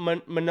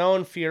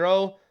Manon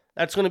Fiorot.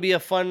 That's going to be a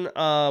fun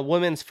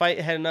women's fight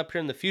heading up here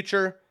in the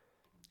future.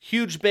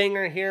 Huge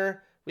banger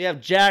here. We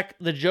have Jack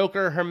the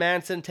Joker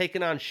Hermanson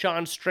taking on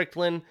Sean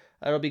Strickland.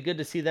 It'll be good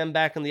to see them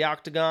back in the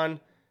octagon.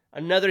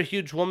 Another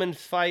huge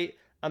women's fight.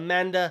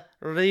 Amanda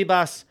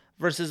Ribas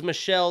versus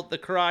Michelle the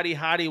Karate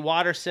Hottie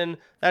Watterson.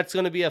 That's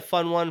going to be a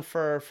fun one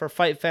for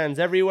fight fans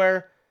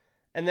everywhere.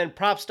 And then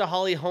props to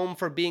Holly Holm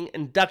for being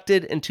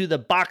inducted into the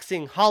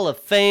Boxing Hall of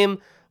Fame.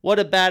 What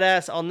a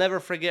badass. I'll never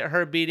forget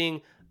her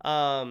beating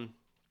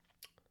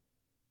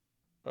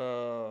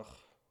the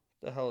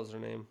hell is her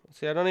name?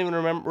 See, I don't even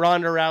remember.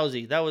 Ronda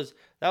Rousey. That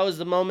was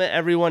the moment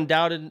everyone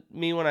doubted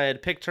me when I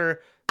had picked her.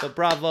 But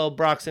bravo,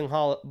 Boxing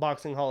Hall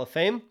of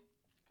Fame.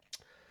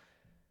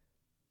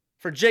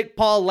 For Jake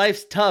Paul,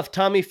 life's tough.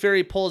 Tommy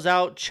Fury pulls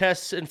out,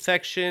 chest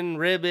infection,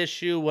 rib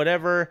issue,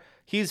 whatever.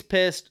 He's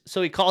pissed,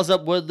 so he calls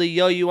up Woodley.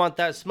 Yo, you want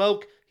that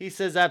smoke? He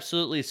says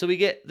absolutely. So we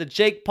get the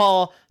Jake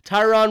Paul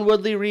Tyron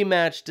Woodley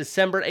rematch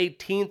December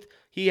 18th.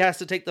 He has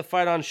to take the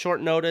fight on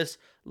short notice.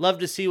 Love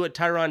to see what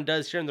Tyron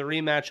does here in the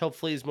rematch.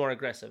 Hopefully he's more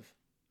aggressive.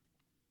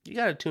 You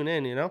got to tune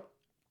in, you know?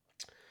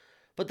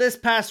 But this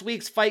past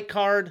week's fight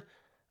card,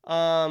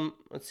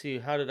 let's see,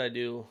 how did I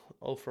do?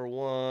 0 for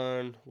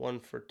 1, 1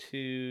 for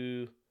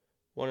 2,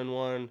 1 and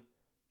 1,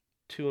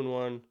 2 and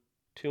 1,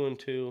 2 and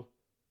 2,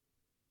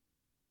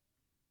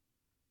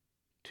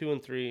 2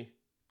 and 3,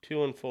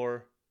 2 and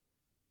 4,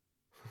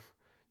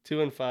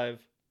 2 and 5,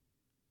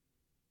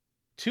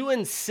 2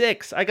 and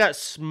 6. I got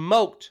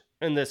smoked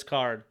in this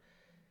card.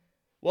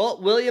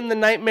 Well, William the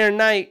Nightmare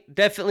Knight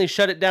definitely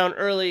shut it down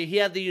early. He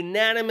had the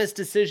unanimous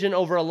decision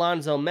over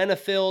Alonzo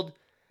Menefield.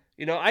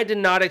 You know, I did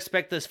not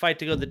expect this fight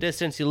to go the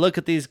distance. You look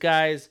at these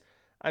guys.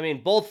 I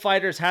mean, both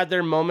fighters had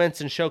their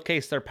moments and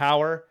showcased their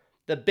power.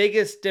 The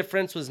biggest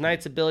difference was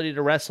Knight's ability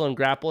to wrestle and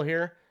grapple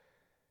here.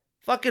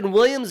 Fucking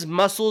Williams'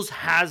 muscles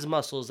has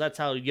muscles. That's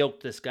how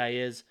yoked this guy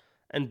is.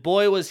 And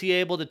boy, was he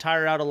able to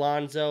tire out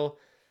Alonzo.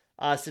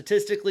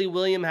 Statistically,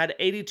 William had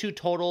 82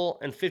 total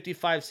and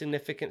 55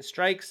 significant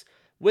strikes,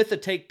 with a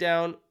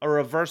takedown, a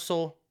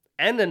reversal,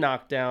 and a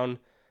knockdown,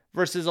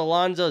 versus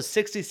Alonzo's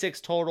 66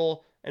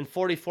 total and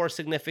 44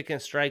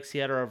 significant strikes. He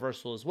had a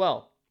reversal as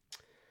well.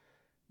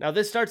 Now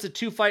this starts a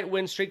 2-fight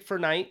win streak for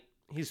Knight.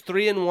 He's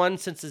 3-1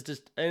 since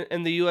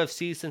in the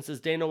UFC since his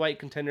Dana White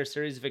Contender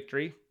Series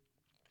victory.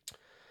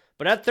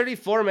 But at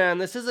 34, man,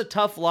 this is a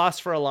tough loss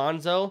for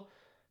Alonzo.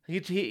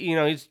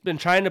 He's been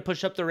trying to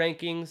push up the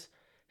rankings.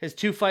 His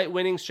 2-fight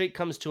winning streak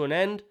comes to an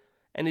end.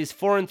 And he's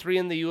 4-3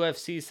 in the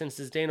UFC since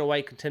his Dana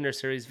White Contender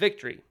Series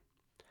victory.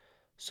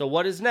 So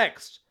what is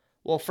next?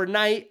 Well, for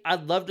Knight,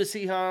 I'd love to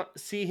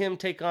see him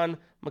take on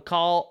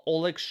Mikhail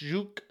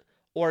Oleksiejczuk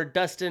or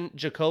Dustin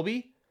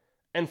Jacoby.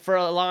 And for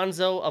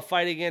Alonzo, a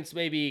fight against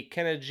maybe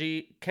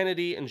Kennedy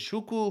and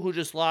Shuku, who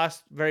just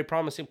lost, very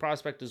promising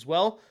prospect as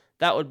well.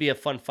 That would be a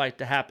fun fight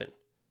to happen.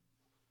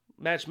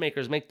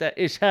 Matchmakers, make that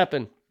ish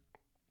happen.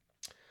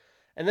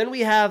 And then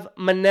we have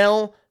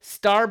Manel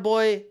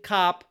Starboy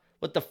Kopp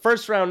with the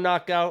first round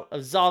knockout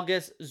of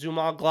Zhalgas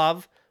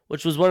Zhumagulov,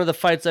 which was one of the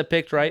fights I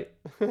picked, right?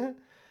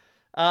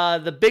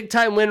 The big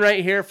time win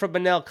right here for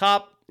Manel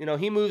Kopp. You know,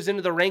 he moves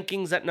into the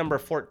rankings at number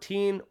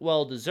 14.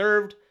 Well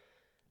deserved.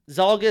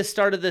 Zhalgas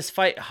started this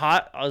fight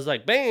hot. I was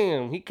like,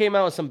 bam! He came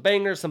out with some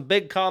bangers, some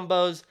big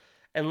combos,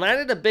 and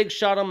landed a big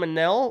shot on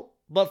Manel.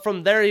 But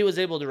from there, he was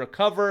able to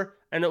recover,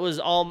 and it was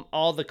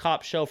all the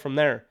Kopp show from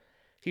there.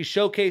 He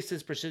showcased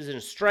his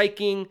precision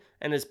striking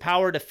and his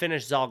power to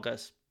finish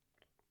Zhalgas.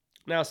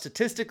 Now,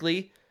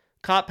 statistically,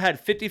 Kopp had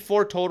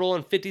 54 total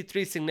and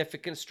 53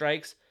 significant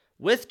strikes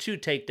with 2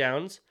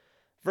 takedowns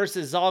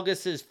versus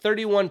Zhalgas'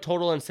 31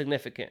 total and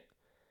significant.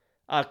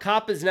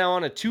 Kopp is now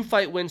on a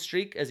 2-fight win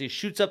streak as he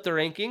shoots up the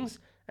rankings,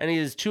 and he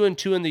is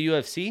 2-2 in the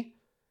UFC.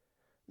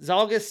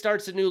 Zhalgas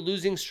starts a new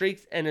losing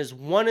streak and is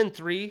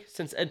 1-3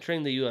 since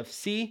entering the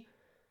UFC.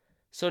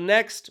 So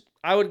next,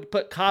 I would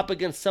put Kopp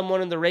against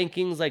someone in the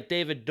rankings like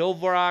David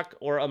Dvorak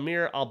or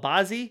Amir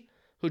Albazi,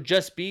 who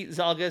just beat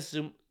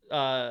Zhalgas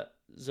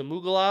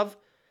Zhumagulov.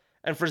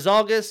 And for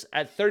Zhalgas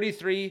at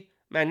 33,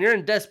 man, you're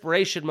in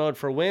desperation mode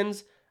for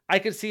wins. I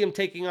could see him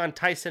taking on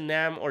Tyson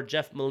Nam or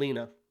Jeff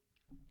Molina.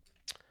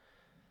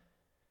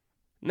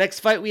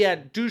 Next fight, we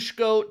had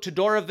Dushko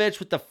Todorovic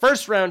with the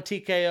first round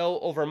TKO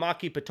over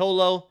Maki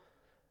Pitolo.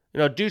 You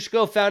know,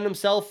 Dushko found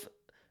himself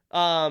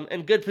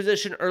in good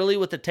position early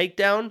with the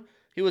takedown.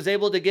 He was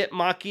able to get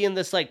Maki in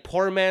this like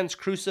poor man's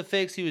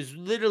crucifix. He was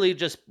literally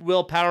just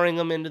willpowering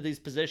him into these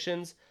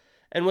positions,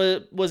 and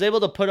was able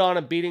to put on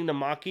a beating to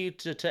Maki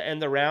to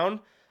end the round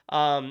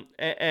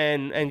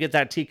and get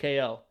that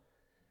TKO.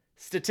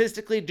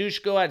 Statistically,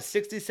 Dushko had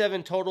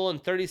 67 total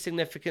and 30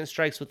 significant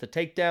strikes with the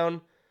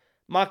takedown.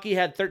 Maki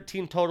had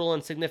 13 total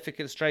and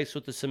significant strikes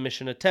with the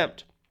submission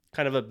attempt.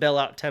 Kind of a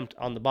bailout attempt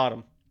on the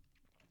bottom.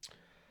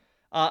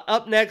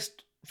 Up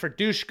next for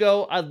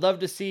Dushko, I'd love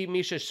to see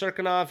Misha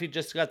Cirkunov. He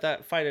just got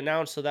that fight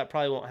announced, so that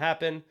probably won't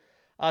happen.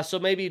 So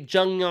maybe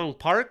Jung Young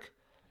Park.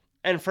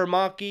 And for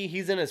Maki,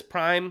 he's in his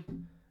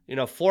prime. You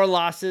know, 4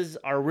 losses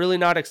are really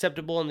not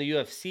acceptable in the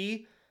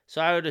UFC.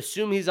 So I would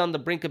assume he's on the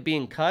brink of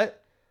being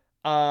cut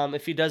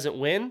if he doesn't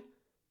win.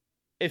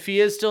 If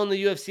he is still in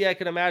the UFC, I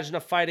can imagine a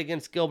fight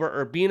against Gilbert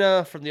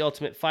Urbina from The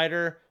Ultimate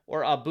Fighter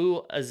or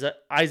Abu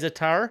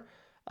Izatar.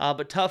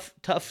 But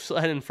tough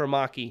sledding for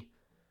Maki.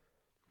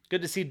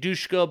 Good to see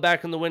Dushko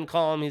back in the win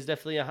column. He's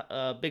definitely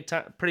a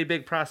pretty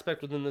big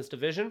prospect within this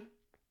division.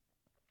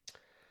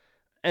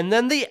 And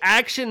then the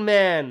action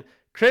man,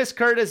 Chris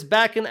Curtis,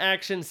 back in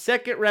action.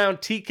 Second round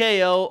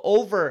TKO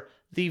over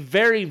the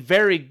very,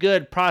 very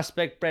good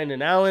prospect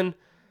Brendan Allen.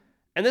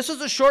 And this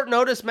was a short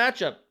notice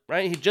matchup,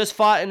 right? He just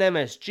fought in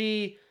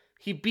MSG.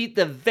 He beat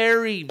the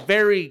very,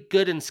 very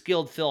good and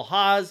skilled Phil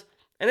Haas.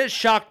 And it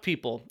shocked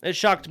people. It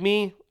shocked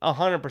me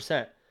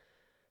 100%.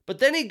 But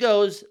then he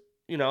goes,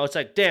 it's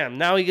like, damn,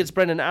 now he gets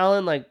Brendan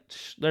Allen. Like,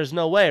 there's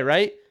no way,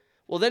 right?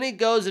 Well, then he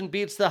goes and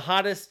beats the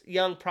hottest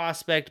young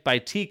prospect by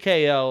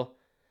TKO.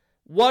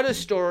 What a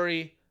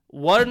story.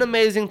 What an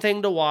amazing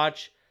thing to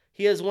watch.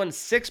 He has won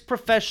 6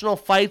 professional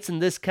fights in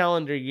this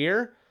calendar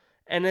year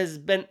and has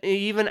been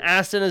even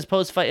asked in his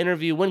post-fight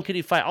interview, when could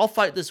he fight? I'll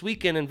fight this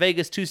weekend in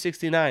Vegas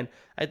 269.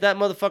 Like, that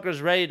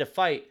motherfucker's ready to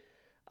fight.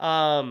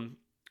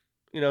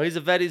 He's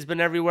a vet. He's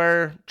been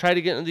everywhere. Tried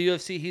to get into the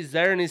UFC. He's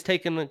there, and he's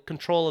taking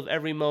control of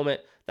every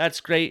moment.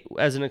 That's great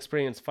as an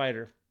experienced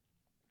fighter.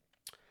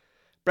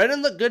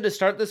 Brendan looked good to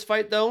start this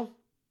fight, though,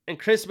 and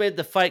Chris made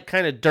the fight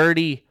kind of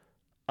dirty,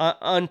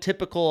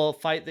 untypical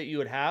fight that you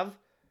would have.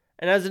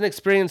 And as an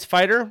experienced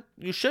fighter,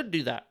 you should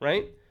do that,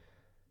 right?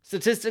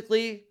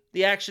 Statistically,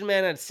 the action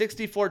man had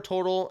 64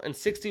 total and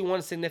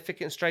 61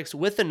 significant strikes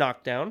with a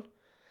knockdown.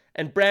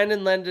 And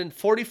Brandon Lendon,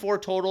 44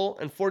 total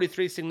and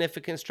 43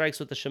 significant strikes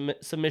with a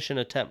submission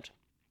attempt.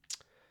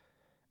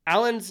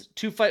 Allen's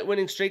 2-fight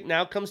winning streak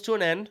now comes to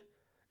an end,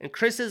 and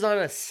Chris is on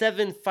a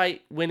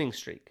 7-fight winning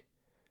streak.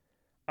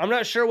 I'm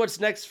not sure what's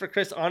next for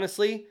Chris,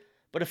 honestly,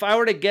 but if I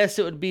were to guess,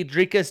 it would be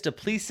Dricus Du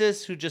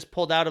Plessis, who just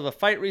pulled out of a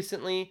fight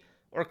recently,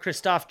 or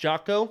Krzysztof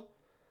Jotko.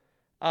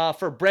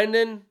 For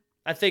Brendan,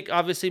 I think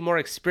obviously more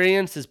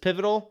experience is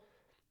pivotal.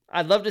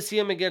 I'd love to see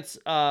him against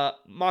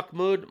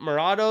Mahmoud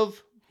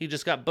Muradov. He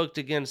just got booked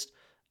against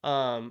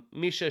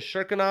Misha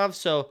Shirkinov.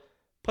 So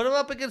put him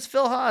up against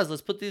Phil Haas.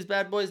 Let's put these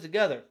bad boys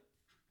together.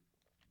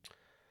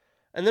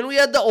 And then we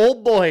had the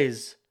old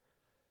boys.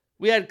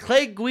 We had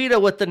Clay Guida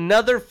with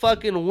another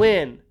fucking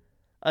win.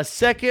 A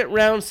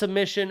second-round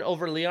submission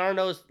over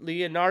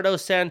Leonardo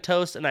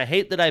Santos. And I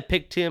hate that I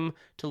picked him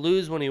to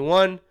lose when he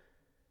won.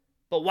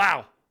 But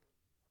wow.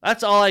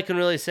 That's all I can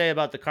really say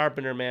about the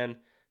Carpenter, man.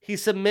 He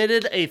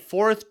submitted a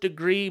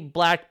 4th-degree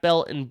black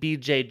belt in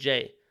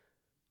BJJ.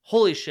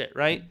 Holy shit,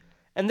 right?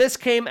 And this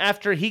came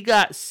after he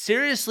got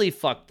seriously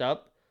fucked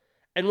up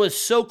and was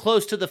so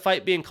close to the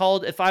fight being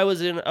called. If I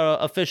was an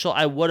official,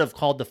 I would have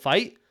called the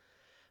fight.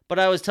 But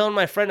I was telling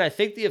my friend, I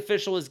think the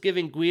official was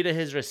giving Guida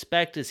his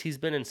respect as he's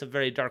been in some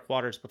very dark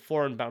waters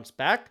before and bounced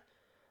back.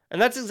 And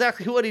that's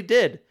exactly what he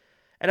did.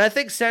 And I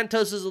think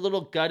Santos is a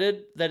little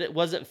gutted that it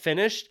wasn't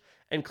finished.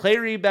 And Clay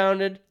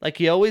rebounded like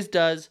he always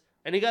does.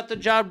 And he got the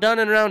job done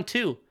in round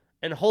 2.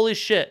 And holy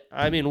shit.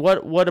 I mean,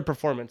 what a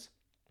performance.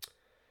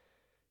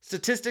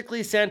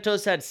 Statistically,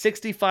 Santos had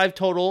 65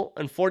 total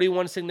and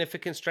 41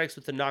 significant strikes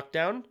with a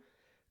knockdown,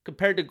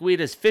 compared to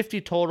Guida's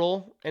 50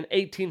 total and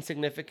 18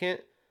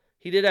 significant.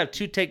 He did have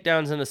 2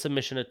 takedowns and a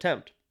submission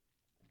attempt.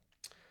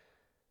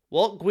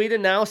 Well, Guida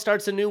now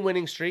starts a new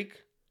winning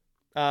streak.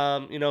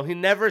 He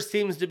never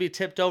seems to be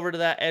tipped over to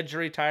that edge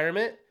of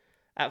retirement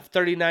at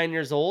 39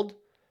 years old.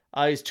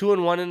 He's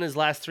 2-1 in his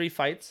last 3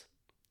 fights.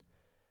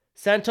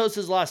 Santos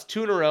has lost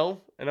 2 in a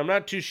row, and I'm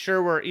not too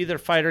sure where either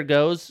fighter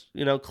goes.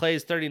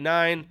 Clay's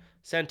 39,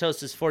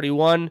 Santos is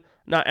 41.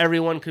 Not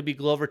everyone could be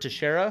Glover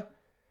Teixeira.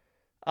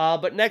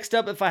 But next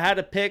up, if I had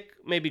to pick,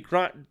 maybe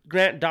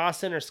Grant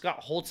Dawson or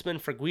Scott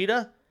Holtzman for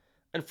Guida.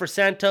 And for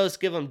Santos,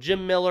 give him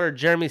Jim Miller or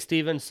Jeremy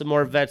Stevens, some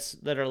more vets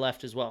that are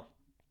left as well.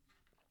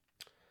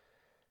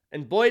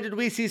 And boy, did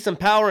we see some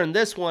power in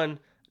this one.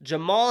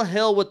 Jamal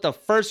Hill with the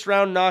first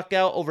round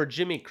knockout over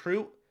Jimmy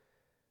Crute.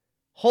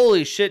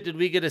 Holy shit, did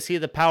we get to see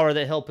the power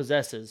that Hill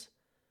possesses.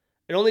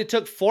 It only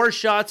took 4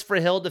 shots for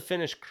Hill to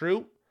finish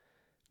Crute.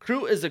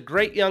 Crute is a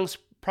great young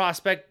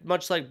prospect,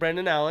 much like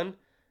Brendan Allen,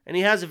 and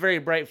he has a very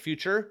bright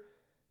future.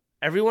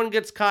 Everyone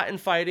gets caught in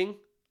fighting.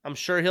 I'm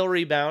sure he'll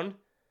rebound.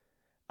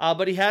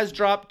 But he has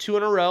dropped 2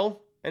 in a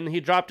row, and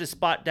he dropped his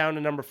spot down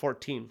to number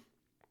 14.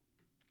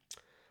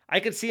 I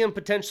could see him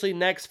potentially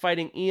next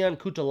fighting Ian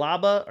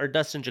Cutelaba or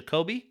Dustin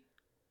Jacoby.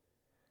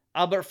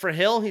 But for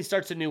Hill, he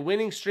starts a new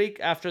winning streak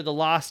after the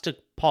loss to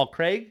Paul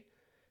Craig.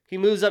 He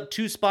moves up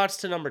 2 spots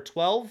to number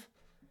 12.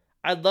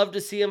 I'd love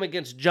to see him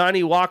against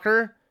Johnny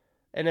Walker.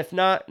 And if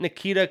not,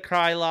 Nikita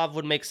Krylov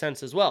would make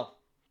sense as well.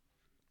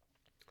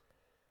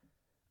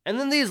 And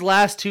then these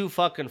last 2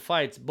 fucking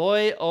fights.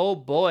 Boy, oh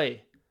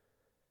boy.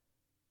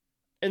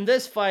 In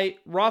this fight,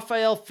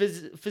 Rafael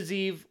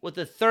Fiziev with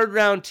a 3rd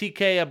round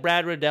TK of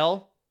Brad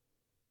Riddell.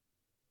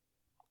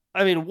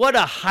 I mean, what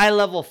a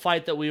high-level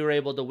fight that we were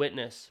able to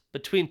witness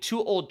between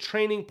 2 old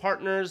training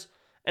partners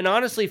and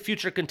honestly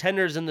future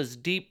contenders in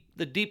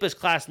the deepest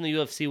class in the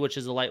UFC, which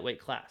is the lightweight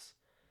class.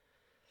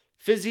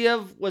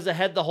 Fiziev was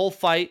ahead the whole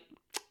fight,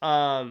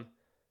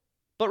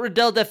 but But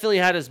Riddell definitely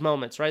had his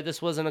moments, right? This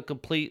wasn't a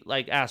complete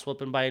like ass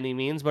whooping by any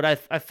means, but I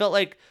felt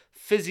like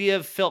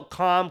Fiziev felt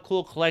calm,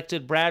 cool,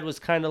 collected. Brad was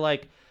kind of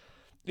like,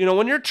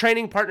 when you're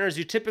training partners,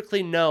 you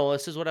typically know,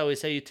 this is what I always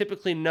say, you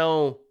typically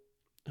know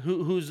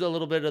who's a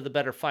little bit of the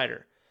better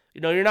fighter.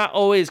 You're not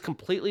always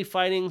completely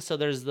fighting, so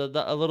there's a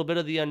little bit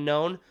of the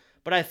unknown.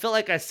 But I feel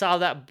like I saw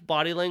that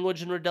body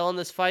language in Riddell in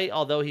this fight,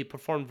 although he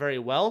performed very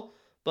well.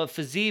 But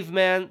Fiziev,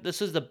 man, this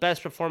was the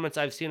best performance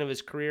I've seen of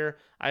his career.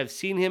 I've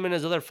seen him in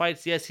his other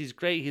fights. Yes, he's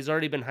great. He's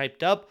already been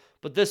hyped up,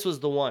 but this was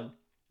the one.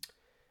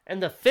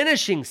 And the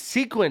finishing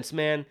sequence,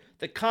 man,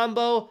 the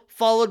combo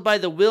followed by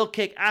the wheel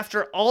kick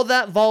after all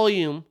that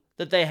volume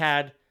that they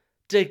had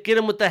to get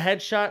him with the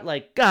headshot,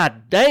 like,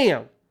 god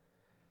damn.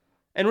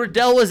 And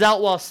Riddell was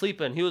out while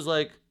sleeping. He was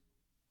like,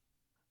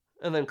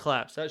 and then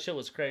collapsed. That shit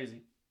was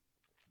crazy.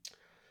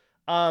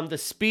 The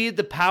speed,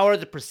 the power,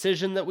 the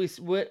precision that we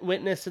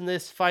witnessed in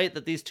this fight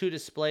that these two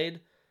displayed,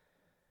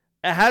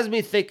 it has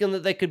me thinking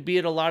that they could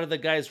beat a lot of the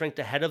guys ranked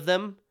ahead of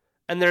them.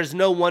 And there's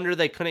no wonder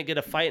they couldn't get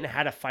a fight and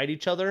had to fight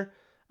each other.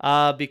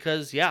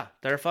 Because, yeah,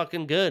 they're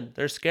fucking good.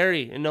 They're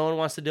scary, and no one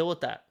wants to deal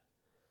with that.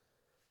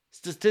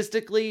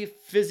 Statistically,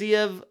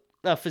 Fiziev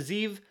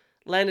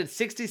landed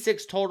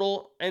 66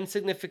 total and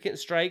significant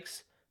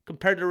strikes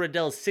compared to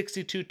Riddell's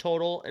 62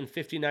 total and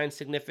 59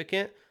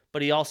 significant,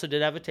 but he also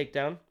did have a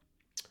takedown.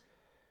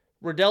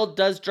 Riddell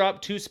does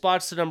drop 2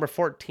 spots to number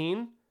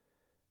 14,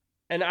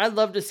 and I'd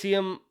love to see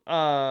him,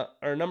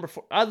 number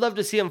 4. I'd love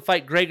to see him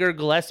fight Gregor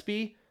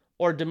Gillespie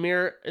or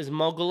Damir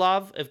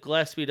Ismagulov if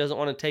Gillespie doesn't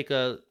want to take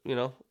a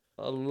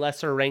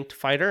lesser ranked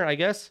fighter, I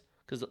guess,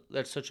 because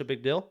that's such a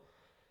big deal.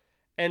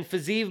 And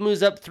Fiziev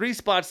moves up 3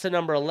 spots to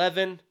number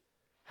 11.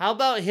 How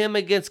about him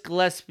against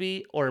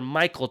Gillespie or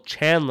Michael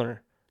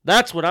Chandler?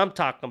 That's what I'm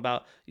talking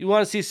about. You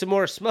want to see some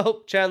more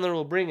smoke? Chandler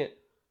will bring it.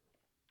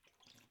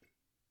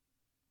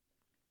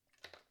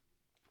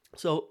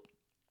 So,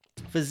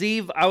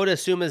 Fiziev, I would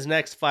assume his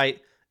next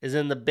fight is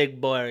in the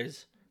big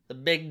boys, the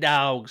big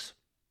dogs.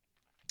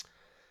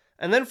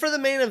 And then for the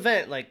main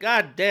event, like,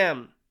 god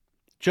damn,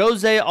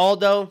 Jose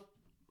Aldo,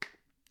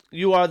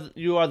 you are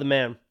the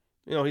man.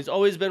 He's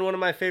always been one of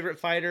my favorite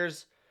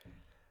fighters.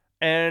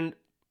 And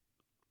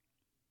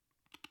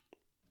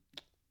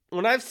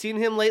when I've seen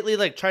him lately,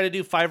 like, try to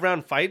do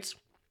 5-round fights,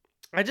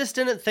 I just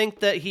didn't think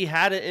that he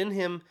had it in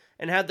him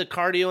and had the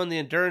cardio and the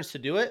endurance to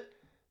do it.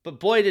 But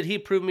boy, did he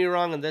prove me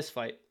wrong in this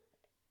fight.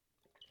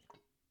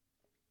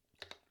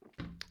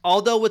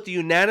 Aldo with the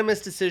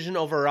unanimous decision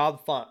over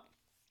Rob Font.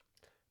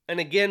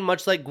 And again,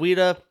 much like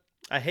Guida,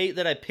 I hate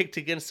that I picked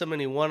against him and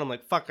he won. I'm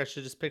like, fuck, I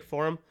should just pick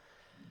for him.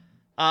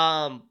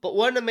 But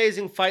what an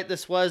amazing fight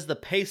this was. The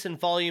pace and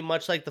volume,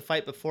 much like the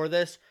fight before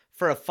this.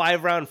 For a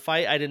 5-round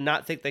fight, I did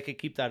not think they could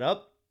keep that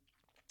up.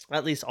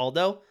 At least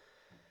Aldo.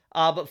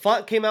 But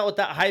Font came out with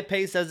that high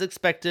pace as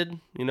expected,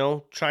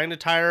 trying to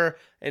tire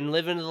and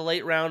live into the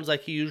late rounds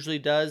like he usually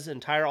does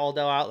and tire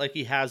Aldo out like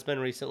he has been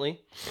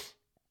recently.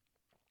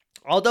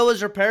 Aldo was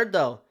prepared,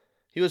 though.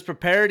 He was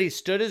prepared. He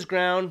stood his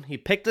ground. He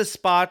picked his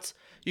spots.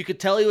 You could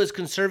tell he was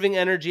conserving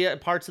energy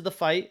at parts of the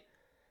fight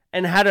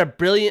and had a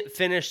brilliant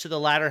finish to the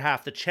latter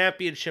half, the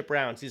championship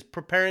rounds. He's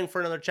preparing for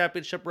another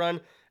championship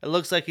run. It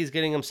looks like he's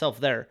getting himself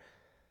there.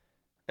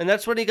 And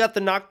that's when he got the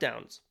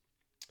knockdowns.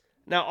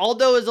 Now,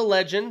 Aldo is a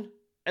legend.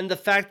 And the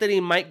fact that he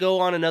might go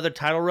on another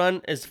title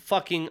run is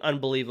fucking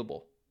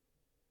unbelievable.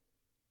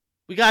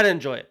 We got to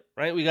enjoy it,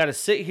 right? We got to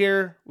sit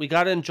here. We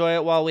got to enjoy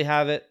it while we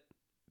have it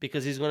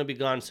because he's going to be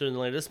gone sooner than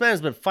later. This man's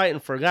been fighting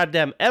for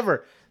goddamn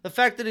ever. The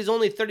fact that he's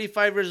only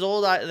 35 years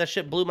old, that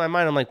shit blew my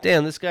mind. I'm like,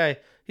 damn, this guy,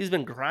 he's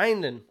been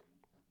grinding.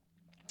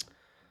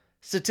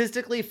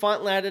 Statistically,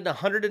 Font landed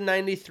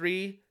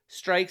 193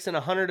 strikes and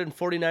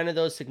 149 of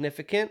those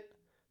significant.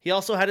 He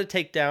also had a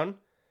takedown.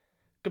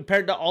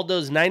 Compared to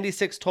Aldo's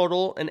 96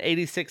 total and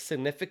 86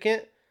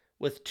 significant,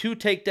 with 2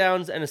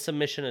 takedowns and a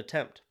submission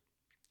attempt.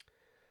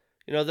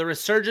 The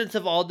resurgence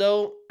of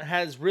Aldo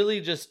has really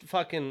just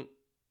fucking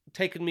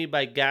taken me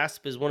by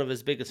gasp as one of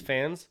his biggest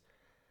fans.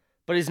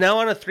 But he's now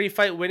on a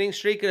 3-fight winning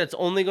streak, and it's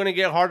only going to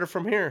get harder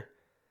from here.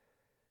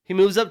 He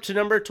moves up to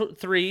number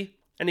 3,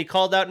 and he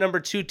called out number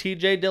 2,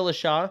 TJ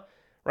Dillashaw.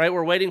 Right,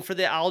 we're waiting for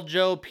the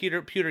Aljo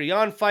Peter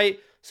Yan fight,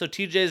 so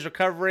TJ's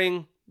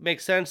recovering.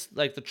 Makes sense,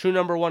 like the true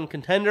number 1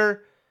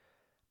 contender.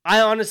 I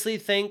honestly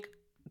think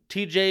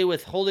TJ,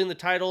 with holding the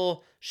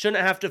title,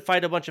 shouldn't have to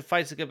fight a bunch of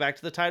fights to get back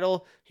to the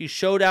title. He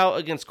showed out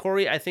against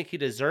Corey. I think he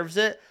deserves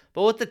it.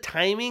 But with the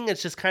timing,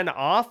 it's just kind of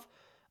off.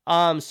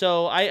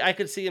 So I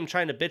could see him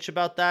trying to bitch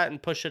about that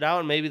and push it out,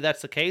 and maybe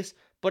that's the case.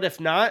 But if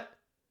not,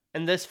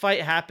 and this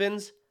fight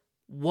happens,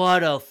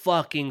 what a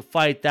fucking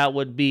fight that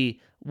would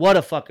be. What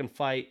a fucking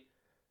fight.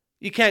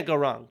 You can't go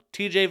wrong.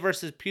 TJ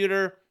versus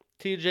Peter.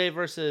 TJ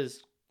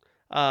versus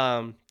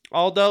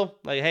Aldo.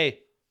 Like, hey,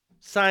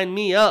 sign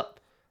me up.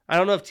 I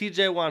don't know if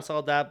TJ wants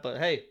all that, but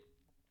hey.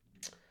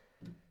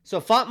 So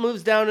Font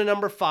moves down to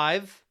number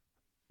 5.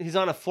 He's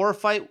on his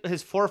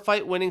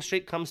 4-fight winning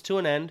streak comes to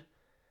an end.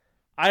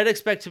 I'd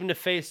expect him to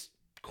face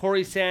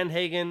Corey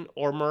Sandhagen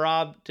or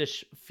Merab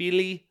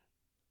Dashvili.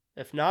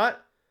 If not,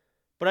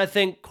 But I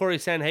think Corey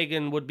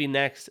Sandhagen would be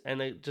next,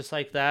 and just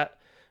like that.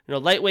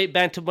 Lightweight,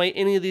 bantamweight,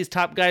 any of these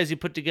top guys you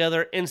put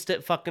together,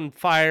 instant fucking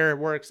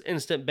fireworks,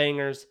 instant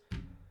bangers.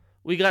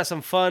 We got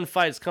some fun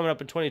fights coming up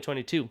in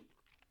 2022.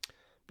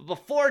 But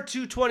before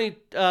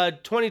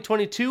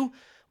 2022,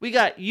 we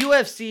got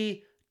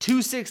UFC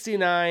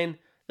 269.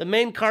 The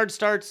main card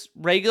starts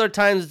regular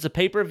times. It's a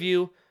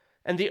pay-per-view.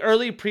 And the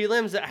early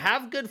prelims that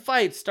have good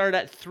fights start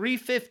at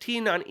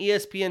 3:15 on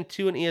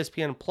ESPN2 and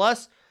ESPN+.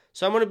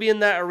 So I'm going to be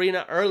in that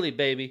arena early,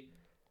 baby.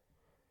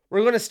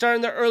 We're going to start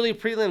in the early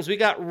prelims. We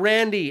got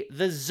Randy,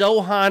 the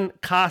Zohan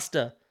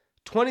Costa,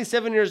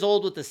 27 years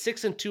old with a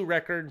 6-2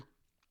 record.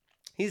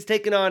 He's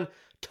taking on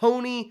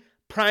Tony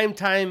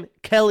Primetime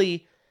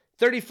Kelly,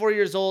 34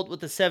 years old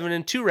with a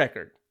 7-2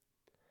 record.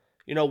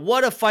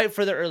 What a fight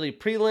for the early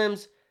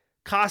prelims.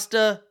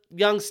 Costa,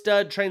 young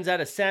stud, trains out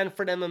of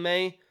Sanford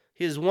MMA.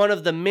 He is one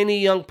of the many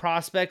young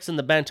prospects in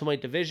the bantamweight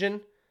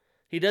division.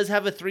 He does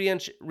have a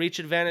 3-inch reach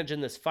advantage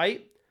in this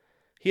fight.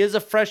 He is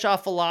fresh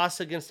off a loss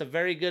against a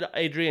very good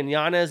Adrian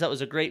Yanez. That was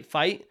a great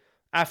fight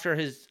after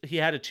he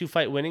had a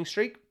 2-fight winning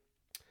streak.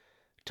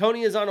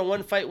 Tony is on a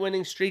 1-fight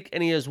winning streak,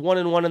 and he is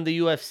 1-1 in the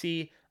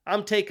UFC.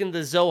 I'm taking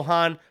the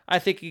Zohan. I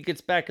think he gets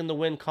back in the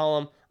win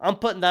column. I'm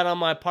putting that on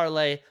my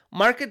parlay.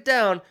 Mark it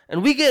down,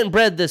 and we getting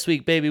bread this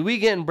week, baby. We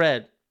getting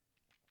bread.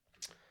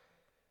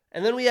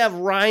 And then we have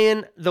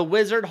Ryan, the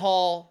Wizard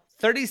Hall,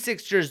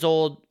 36 years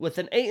old, with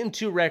an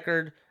 8-2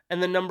 record,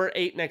 and the number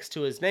 8 next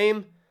to his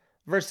name,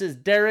 versus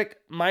Derek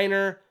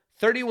Minor,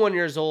 31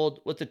 years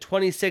old, with a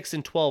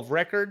 26-12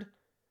 record.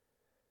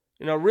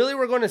 Really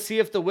we're going to see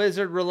if the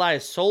Wizard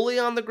relies solely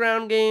on the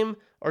ground game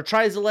or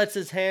tries to let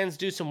his hands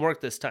do some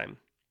work this time.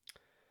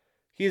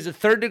 He is a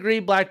 3rd-degree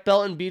black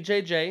belt in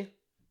BJJ.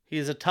 He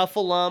is a tough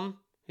alum.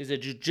 He's a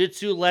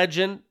jiu-jitsu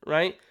legend,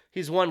 right?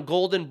 He's won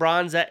gold and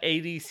bronze at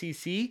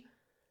ADCC.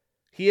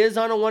 He is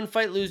on a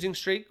 1-fight losing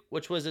streak,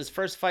 which was his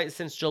first fight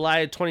since July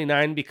of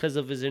 29 because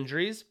of his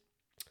injuries.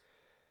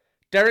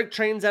 Derek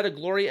trains at a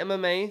Glory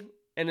MMA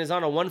and is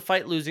on a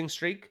 1-fight losing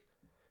streak.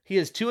 He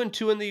is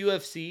 2-2 in the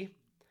UFC.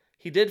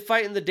 He did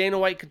fight in the Dana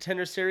White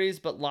Contender Series,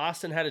 but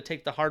lost and had to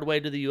take the hard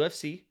way to the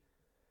UFC.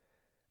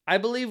 I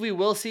believe we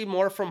will see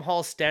more from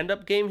Hall's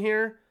stand-up game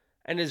here,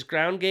 and his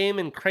ground game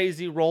and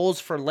crazy rolls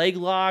for leg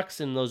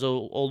locks and those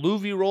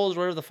Oluvi rolls,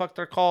 whatever the fuck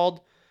they're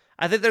called.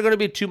 I think they're going to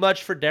be too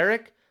much for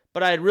Derek,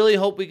 but I really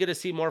hope we get to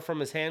see more from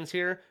his hands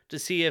here to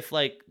see if,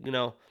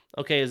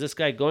 okay, is this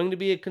guy going to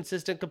be a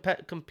consistent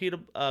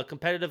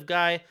competitive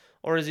guy,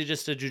 or is he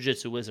just a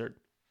jiu-jitsu wizard?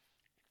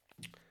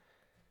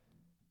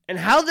 And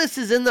how this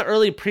is in the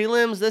early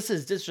prelims, this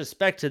is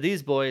disrespect to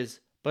these boys,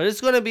 but it's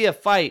going to be a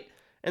fight.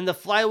 In the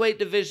flyweight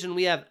division,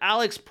 we have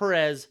Alex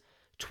Perez,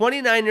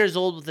 29 years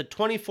old with a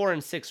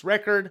 24-6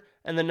 record,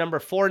 and the number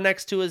 4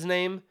 next to his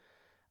name,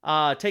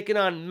 taking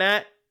on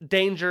Matt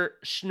Danger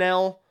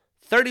Schnell,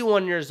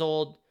 31 years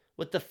old,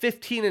 with the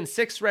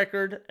 15-6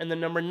 record, and the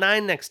number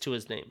 9 next to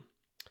his name.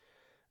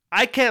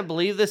 I can't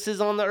believe this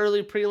is on the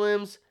early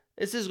prelims.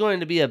 This is going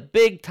to be a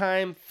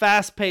big-time,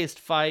 fast-paced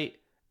fight,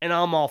 and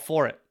I'm all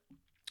for it.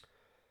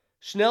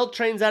 Schnell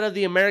trains out of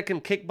the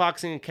American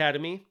Kickboxing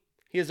Academy.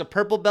 He is a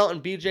purple belt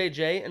in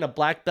BJJ and a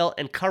black belt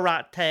in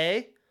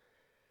karate.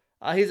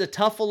 He's a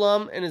tough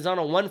alum and is on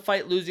a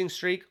 1-fight losing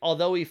streak,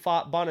 although he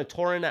fought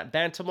Bonatorin at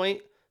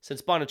bantamweight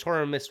since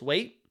Bonatorin missed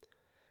weight.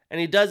 And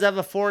he does have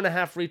a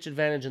 4.5 reach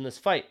advantage in this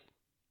fight.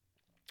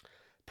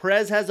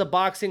 Perez has a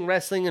boxing,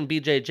 wrestling, and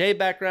BJJ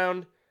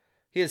background.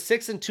 He is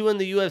 6-2 in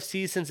the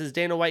UFC since his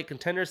Dana White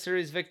Contender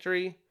Series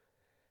victory.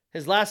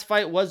 His last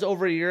fight was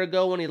over a year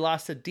ago when he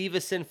lost to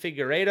Davison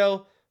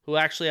Figueiredo, who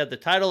actually had the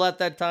title at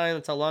that time.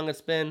 That's how long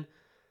it's been.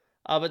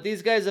 But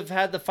these guys have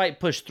had the fight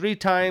pushed 3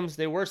 times.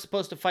 They were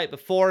supposed to fight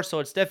before, so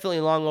it's definitely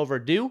long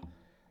overdue.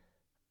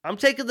 I'm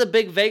taking the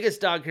big Vegas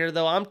dog here,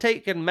 though. I'm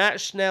taking Matt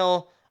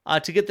Schnell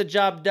to get the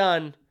job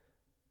done.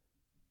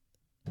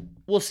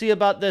 We'll see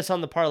about this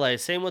on the parlay.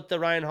 Same with the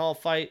Ryan Hall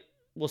fight.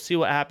 We'll see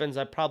what happens.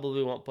 I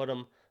probably won't put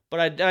him.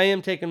 But I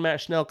am taking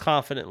Matt Schnell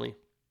confidently.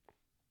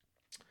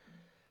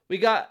 We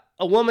got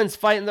a woman's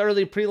fight in the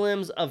early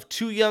prelims of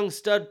 2 young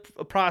stud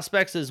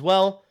prospects as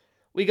well.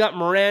 We got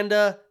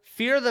Miranda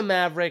Fear the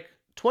Maverick,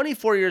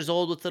 24 years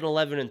old with an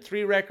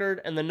 11-3 record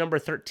and the number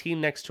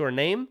 13 next to her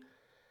name,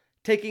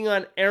 taking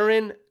on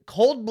Erin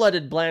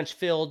Cold-Blooded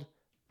Blanchfield,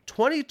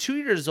 22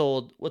 years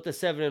old with a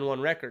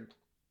 7-1 record.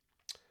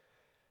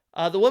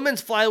 The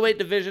women's flyweight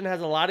division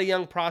has a lot of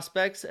young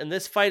prospects, and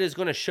this fight is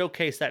going to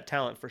showcase that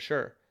talent for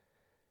sure.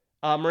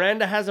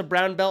 Miranda has a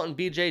brown belt in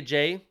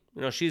BJJ.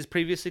 She's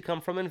previously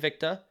come from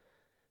Invicta.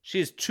 She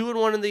is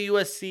 2-1 in the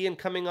USC and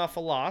coming off a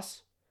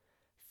loss.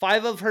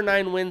 5 of her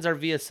 9 wins are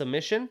via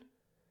submission.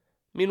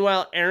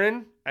 Meanwhile,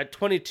 Erin, at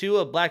 22,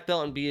 a black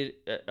belt in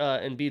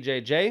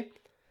BJJ.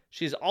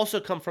 She's also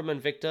come from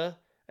Invicta,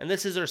 and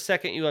this is her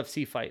second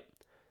UFC fight.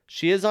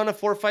 She is on a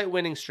 4-fight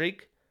winning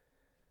streak.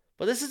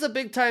 But this is a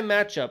big-time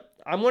matchup.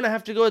 I'm going to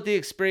have to go with the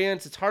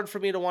experience. It's hard for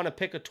me to want to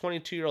pick a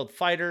 22-year-old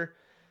fighter.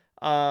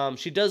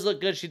 She does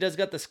look good. She does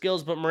got the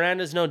skills, but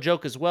Miranda's no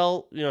joke as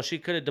well. She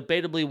could have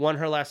debatably won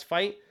her last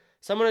fight.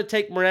 So I'm going to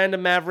take Miranda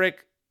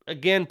Maverick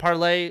Again,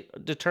 parlay,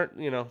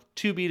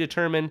 to be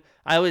determined.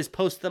 I always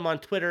post them on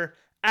Twitter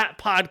at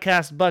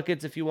Podcast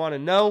Buckets if you want to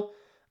know.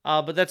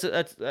 But that's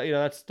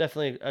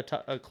definitely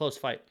a close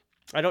fight.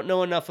 I don't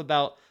know enough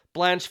about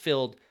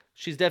Blanchfield.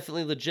 She's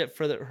definitely legit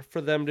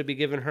for them to be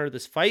giving her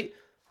this fight.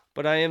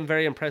 But I am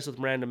very impressed with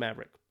Miranda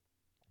Maverick.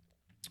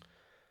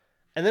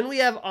 And then we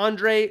have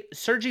Andre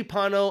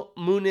Sergipano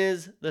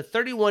Muniz, the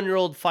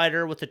 31-year-old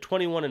fighter with a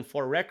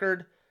 21-4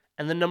 record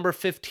and the number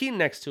 15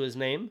 next to his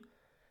name,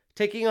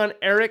 taking on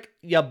Eric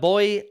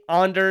Yaboy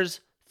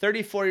Anders,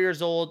 34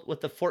 years old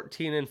with a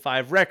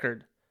 14-5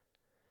 record.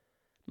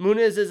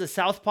 Muniz is a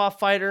southpaw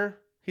fighter.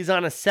 He's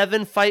on a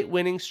 7-fight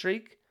winning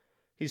streak.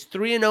 He's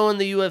 3-0 in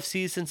the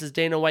UFC since his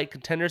Dana White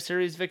Contender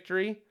Series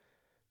victory.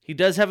 He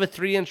does have a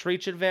 3-inch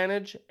reach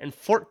advantage, and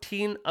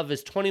 14 of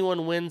his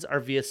 21 wins are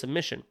via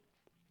submission.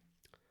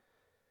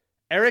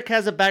 Eric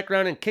has a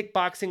background in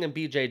kickboxing and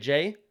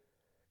BJJ.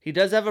 He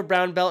does have a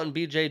brown belt in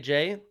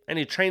BJJ, and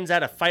he trains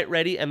out of Fight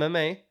Ready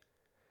MMA.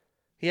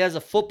 He has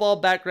a football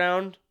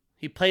background.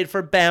 He played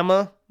for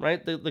Bama,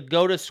 right? The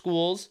go-to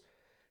schools.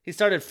 He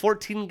started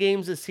 14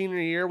 games his senior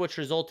year, which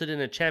resulted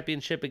in a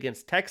championship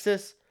against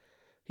Texas.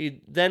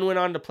 He then went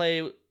on to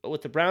play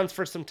with the Browns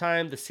for some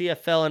time, the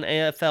CFL and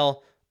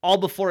AFL, all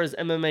before his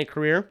MMA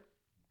career.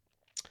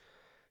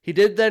 He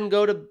did then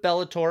go to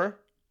Bellator.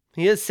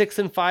 He is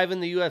 6-5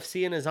 in the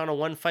UFC and is on a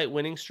 1-fight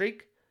winning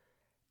streak.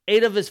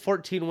 8 of his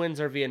 14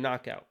 wins are via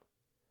knockout.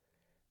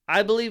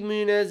 I believe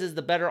Muniz is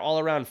the better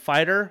all-around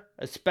fighter,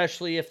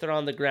 especially if they're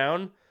on the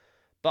ground.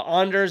 But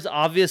Anders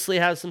obviously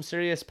has some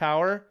serious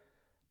power.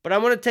 But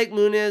I'm going to take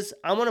Muniz.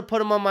 I'm going to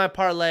put him on my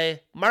parlay.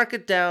 Mark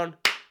it down.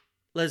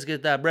 Let's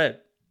get that bread.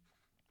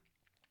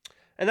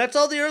 And that's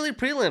all the early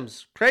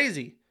prelims.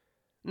 Crazy.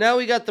 Now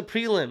we got the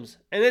prelims.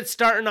 And it's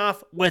starting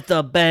off with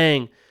a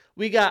bang.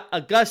 We got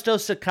Augusto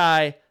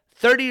Sakai,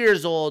 30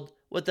 years old,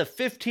 with a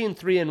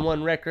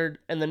 15-3-1 record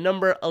and the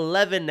number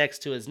 11 next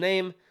to his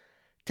name,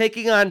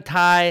 taking on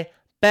Tai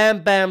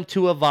Bam Bam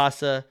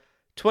Tuivasa,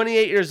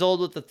 28 years old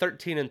with a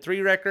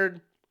 13-3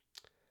 record.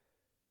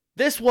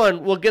 This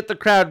one will get the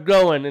crowd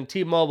going in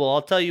T-Mobile.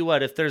 I'll tell you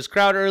what, if there's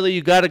crowd early,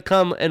 you got to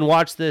come and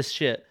watch this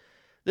shit.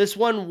 This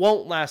one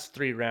won't last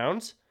 3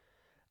 rounds.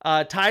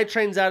 Tai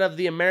trains out of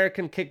the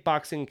American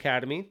Kickboxing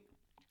Academy.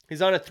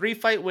 He's on a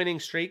 3-fight winning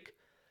streak.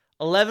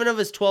 11 of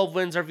his 12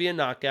 wins are via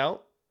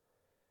knockout.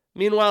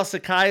 Meanwhile,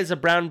 Sakai is a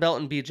brown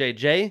belt in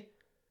BJJ.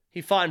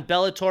 He fought in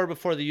Bellator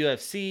before the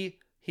UFC.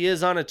 He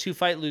is on a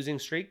 2-fight losing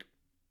streak.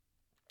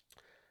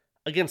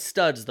 Against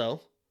studs,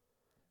 though.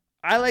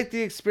 I like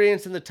the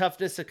experience and the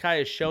toughness Sakai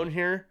has shown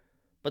here,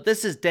 but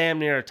this is damn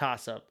near a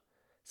toss-up.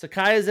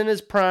 Sakai is in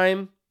his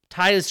prime.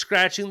 Tai is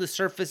scratching the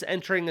surface,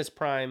 entering his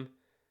prime.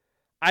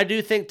 I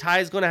do think Tai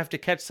is going to have to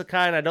catch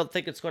Sakai, and I don't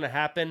think it's going to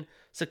happen.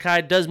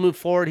 Sakai does move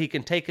forward. He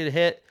can take a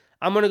hit.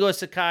 I'm going to go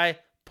Sakai,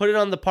 put it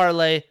on the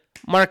parlay,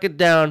 mark it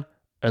down,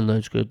 and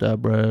let's get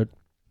that bread.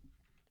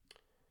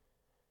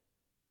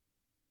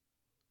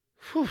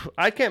 Whew,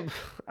 I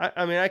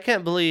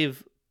can't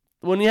believe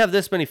when you have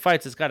this many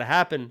fights, it's got to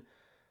happen.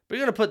 But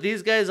you're going to put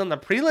these guys on the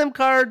prelim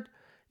card?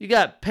 You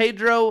got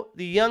Pedro,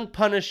 the young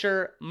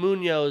Punisher,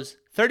 Munoz,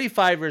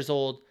 35 years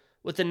old,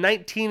 with a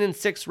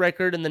 19-6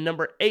 record and the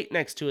number 8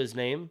 next to his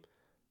name,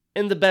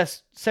 in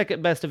the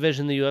second best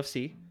division in the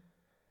UFC.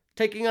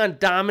 Taking on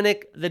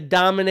Dominic, the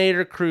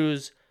Dominator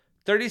Cruz,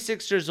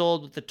 36 years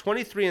old with a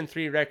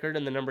 23-3 record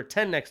and the number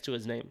 10 next to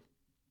his name.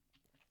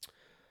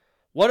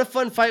 What a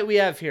fun fight we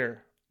have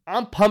here.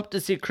 I'm pumped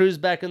to see Cruz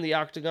back in the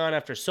octagon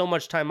after so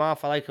much time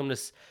off. I like him to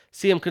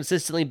see him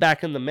consistently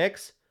back in the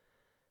mix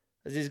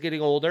as he's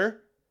getting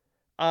older.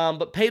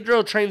 But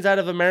Pedro trains out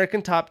of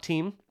American Top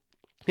Team.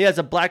 He has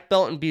a black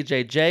belt in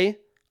BJJ,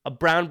 a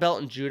brown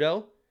belt in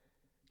Judo.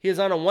 He is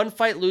on a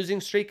 1-fight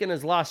losing streak and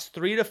has lost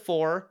 3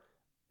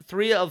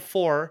 of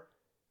 4.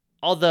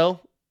 Although,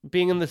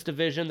 being in this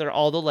division, they're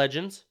all the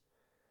legends.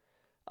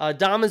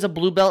 Dom is a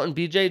blue belt in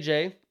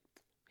BJJ.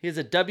 He is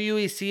a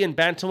WEC and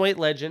bantamweight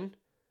legend.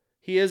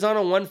 He is on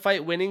a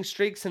 1-fight winning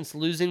streak since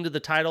losing to the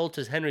title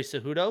to Henry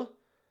Cejudo.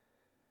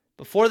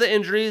 Before the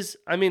injuries,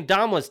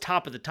 Dom was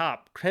top of the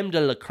top, creme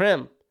de la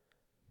creme.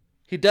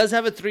 He does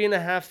have a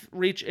 3.5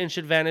 reach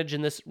advantage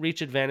in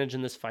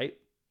this fight.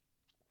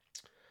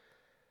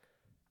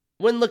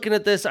 When looking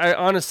at this, I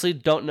honestly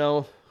don't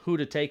know who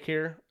to take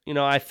here.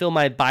 I feel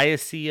my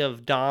biasy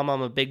of Dom.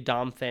 I'm a big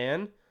Dom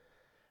fan.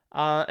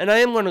 And I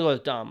am going to go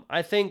with Dom.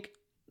 I think,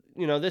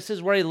 this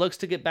is where he looks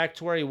to get back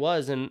to where he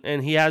was.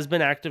 And he has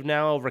been active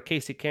now over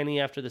Casey Kenny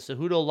after the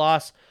Cejudo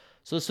loss.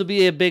 So this will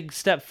be a big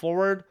step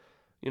forward.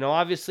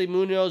 Obviously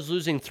Munoz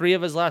losing 3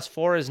 of his last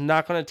 4 is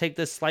not going to take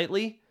this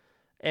slightly.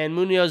 And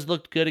Munoz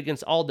looked good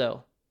against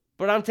Aldo.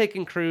 But I'm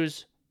taking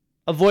Cruz,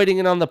 avoiding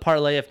it on the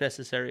parlay if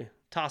necessary.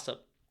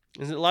 Toss-up.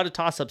 There's a lot of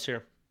toss-ups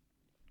here.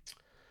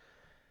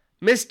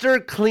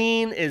 Mr.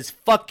 Clean is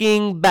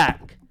fucking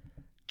back.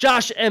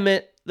 Josh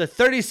Emmett, the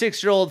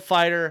 36-year-old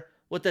fighter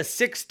with a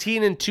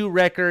 16-2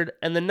 record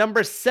and the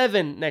number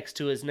 7 next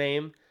to his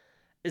name,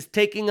 is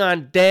taking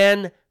on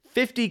Dan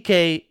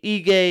 50K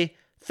Ige,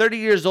 30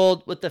 years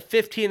old with the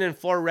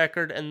 15-4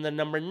 record and the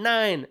number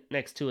 9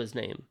 next to his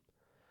name.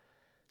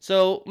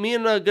 So me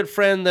and a good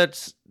friend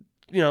that's,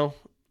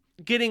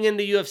 getting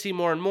into UFC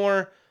more and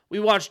more, we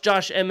watched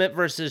Josh Emmett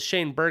versus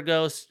Shane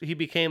Burgos. He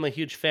became a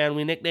huge fan.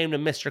 We nicknamed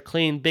him Mr.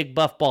 Clean, big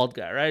buff bald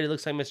guy, right? He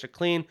looks like Mr.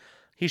 Clean.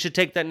 He should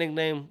take that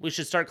nickname. We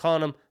should start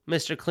calling him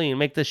Mr. Clean.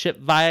 Make the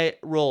shit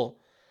viral.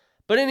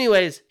 But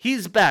anyways,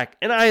 he's back,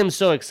 and I am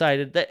so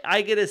excited that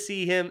I get to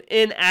see him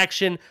in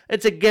action.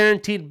 It's a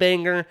guaranteed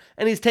banger,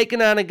 and he's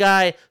taking on a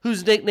guy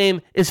whose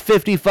nickname is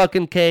 50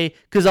 fucking K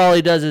because all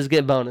he does is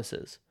get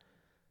bonuses.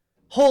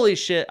 Holy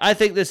shit, I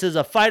think this is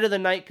a fight of the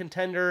night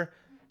contender.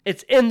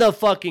 It's in the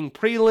fucking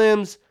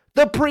prelims.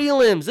 The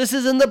prelims. This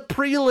is in the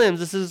prelims.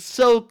 This is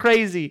so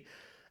crazy.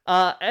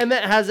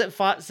 Emmett hasn't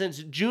fought since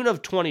June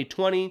of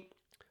 2020,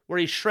 where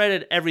he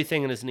shredded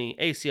everything in his knee.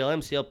 ACL,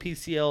 MCL,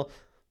 PCL,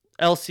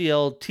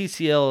 LCL,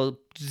 TCL,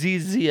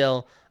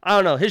 ZZL. I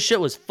don't know. His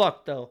shit was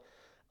fucked, though.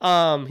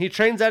 He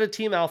trains out of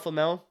Team Alpha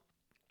Male.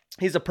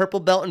 He's a purple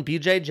belt in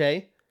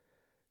BJJ.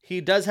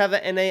 He does have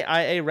an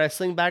NAIA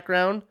wrestling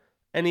background,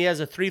 and he has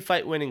a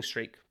 3-fight winning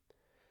streak.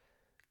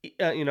 He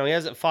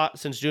hasn't fought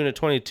since June of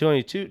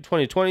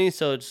 2020,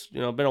 so it's,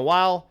 been a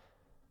while.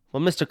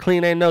 Well, Mr.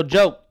 Clean ain't no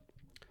joke.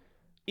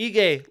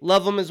 Ige,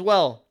 love him as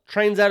well.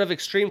 Trains out of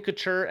Extreme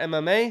Couture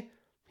MMA.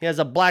 He has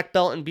a black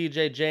belt in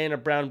BJJ and a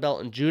brown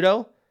belt in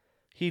Judo.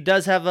 He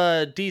does have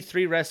a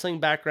D3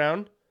 wrestling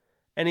background,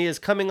 and he is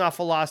coming off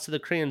a loss to the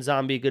Korean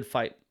Zombie. Good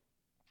fight.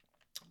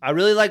 I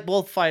really like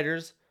both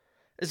fighters.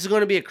 This is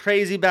going to be a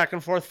crazy back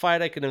and forth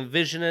fight. I can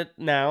envision it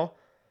now.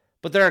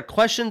 But there are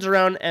questions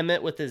around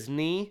Emmett with his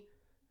knee.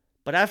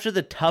 But after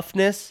the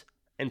toughness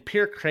and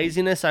pure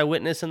craziness I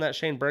witnessed in that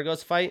Shane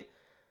Burgos fight,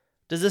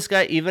 does this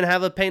guy even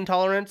have a pain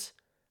tolerance?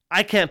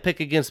 I can't pick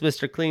against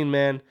Mr. Clean,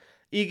 man.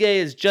 Ige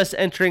is just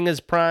entering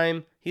his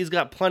prime. He's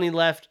got plenty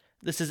left.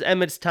 This is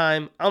Emmett's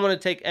time. I'm going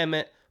to take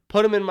Emmett,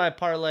 put him in my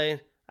parlay.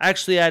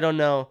 Actually, I don't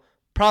know.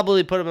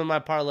 Probably put him in my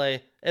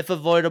parlay. If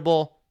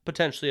avoidable,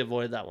 potentially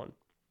avoid that one.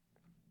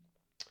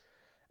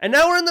 And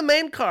now we're in the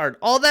main card.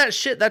 All that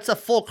shit, that's a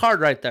full card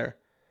right there.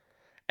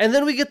 And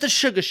then we get the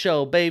Sugar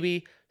Show,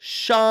 baby.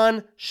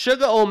 Sean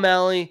Sugar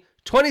O'Malley,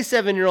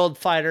 27-year-old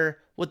fighter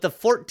with the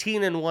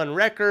 14-1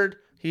 record.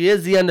 He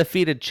is the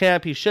undefeated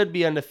champ. He should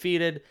be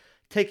undefeated.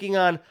 Taking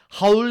on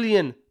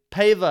Julian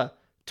Paiva,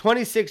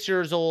 26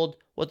 years old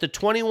with the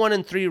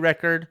 21-3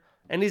 record.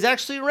 And he's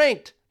actually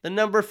ranked the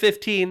number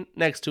 15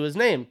 next to his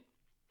name.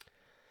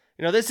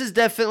 This is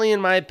definitely, in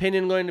my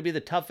opinion, going to be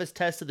the toughest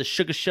test of the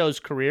Sugar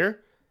Show's career.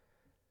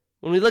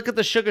 When we look at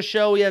the Sugar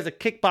Show, he has a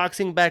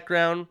kickboxing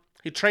background.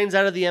 He trains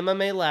out of the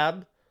MMA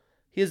lab.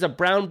 He has a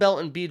brown belt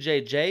in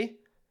BJJ.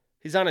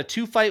 He's on a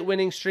 2-fight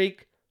winning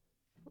streak.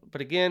 But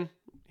again,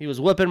 he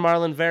was whipping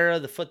Marlon Vera.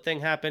 The foot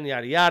thing happened,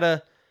 yada,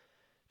 yada.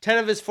 10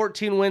 of his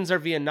 14 wins are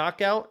via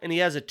knockout, and he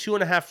has a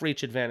 2.5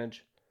 reach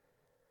advantage.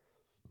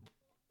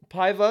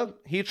 Paiva,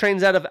 he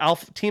trains out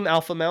of Team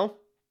Alpha Male.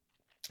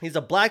 He's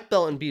a black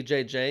belt in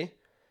BJJ.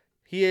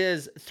 He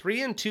is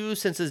 3-2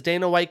 since his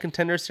Dana White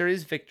Contender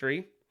Series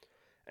victory.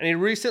 And he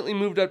recently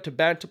moved up to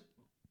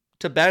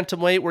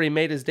bantamweight, where he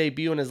made his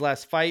debut in his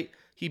last fight.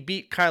 He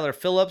beat Kyler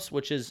Phillips,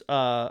 which is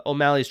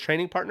O'Malley's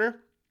training partner.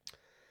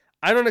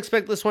 I don't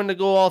expect this one to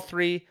go all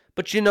 3,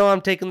 but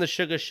I'm taking the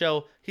Sugar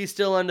Show. He's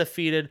still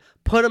undefeated.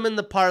 Put him in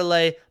the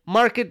parlay.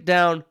 Mark it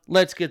down.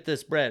 Let's get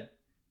this bread.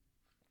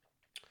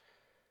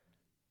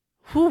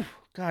 Whew.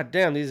 God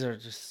damn, these are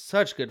just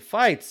such good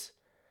fights.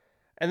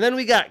 And then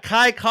we got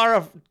Kai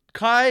Kara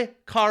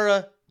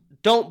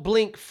Don't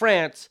Blink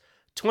France,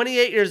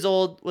 28 years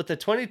old with a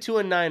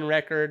 22-9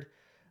 record,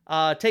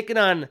 taking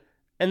on,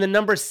 and the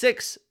number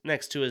 6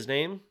 next to his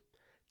name,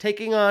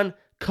 taking on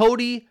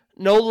Cody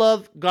No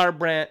Love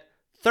Garbrandt,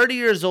 30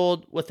 years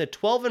old with a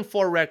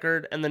 12-4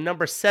 record and the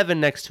number 7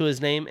 next to his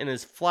name in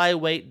his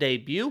flyweight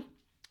debut.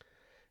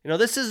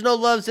 This is No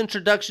Love's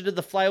introduction to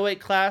the flyweight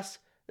class.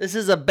 This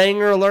is a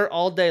banger alert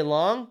all day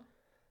long.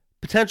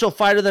 Potential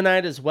fight of the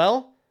night as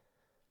well.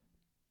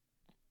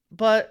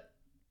 But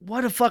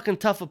what a fucking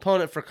tough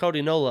opponent for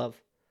Cody No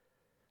Love.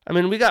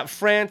 We got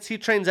France. He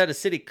trains out of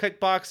City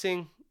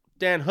Kickboxing.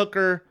 Dan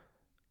Hooker,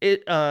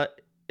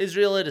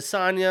 Israel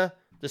Adesanya,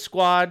 the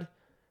squad,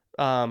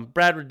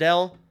 Brad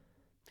Riddell.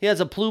 He has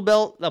a blue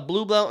belt in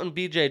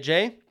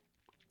BJJ.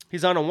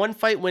 He's on a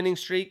 1-fight winning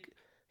streak.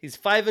 He's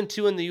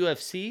 5-2 in the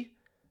UFC,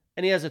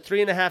 and he has a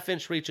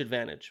 3.5-inch reach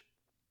advantage.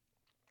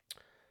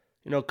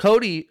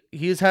 Cody,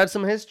 he's had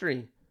some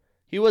history.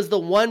 He was the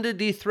one to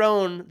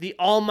dethrone the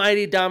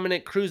almighty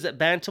Dominic Cruz at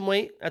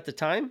bantamweight at the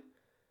time.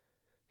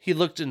 He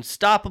looked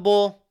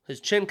unstoppable.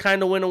 His chin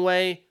kind of went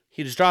away.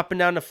 He was dropping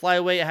down to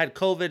flyweight, had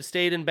COVID,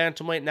 stayed in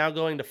bantamweight, now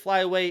going to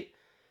flyweight.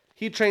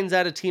 He trains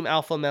out of Team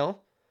Alpha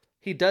Male.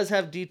 He does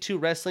have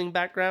D2 wrestling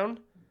background.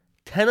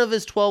 10 of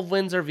his 12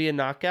 wins are via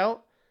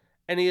knockout,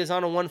 and he is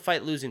on a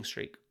 1-fight losing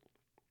streak.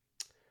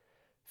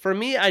 For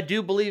me, I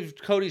do believe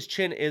Cody's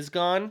chin is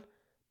gone,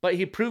 but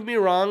he proved me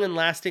wrong in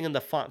lasting in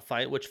the Font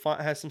fight, which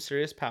Font has some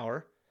serious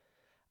power.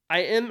 I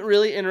am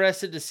really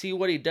interested to see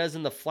what he does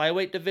in the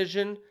flyweight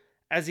division,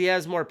 as he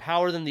has more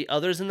power than the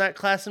others in that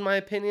class, in my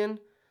opinion.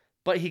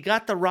 But he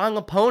got the wrong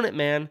opponent,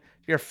 man.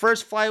 Your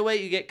first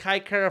flyweight, you get Kai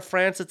Kara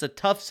France. It's a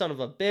tough son of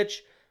a bitch.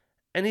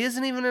 And he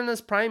isn't even in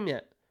his prime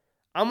yet.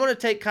 I'm going to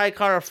take Kai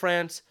Kara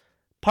France.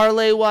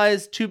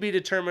 Parlay-wise, to be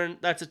determined.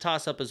 That's a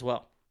toss-up as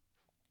well.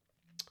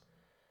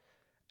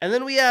 And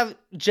then we have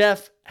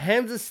Jeff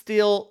Hands of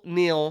Steel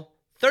Neal,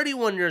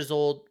 31 years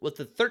old, with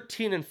a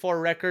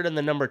 13-4 record and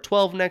the number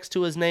 12 next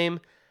to his name,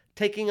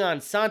 taking on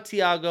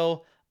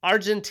Santiago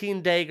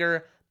Argentine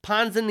Dagger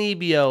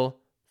Ponzinibbio,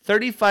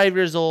 35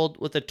 years old,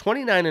 with a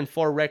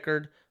 29-4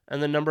 record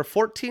and the number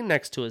 14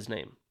 next to his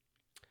name.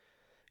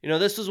 You know,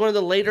 this was one of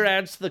the later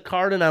adds to the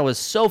card, and I was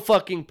so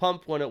fucking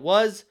pumped when it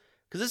was,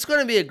 because it's going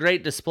to be a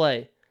great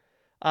display.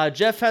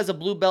 Jeff has a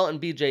blue belt in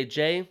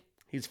BJJ.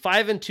 He's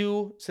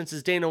 5-2 since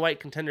his Dana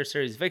White Contender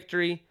Series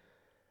victory.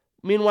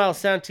 Meanwhile,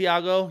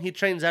 Santiago, he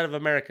trains out of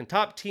American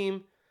Top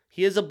Team.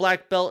 He is a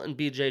black belt in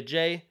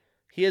BJJ.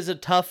 He is a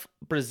tough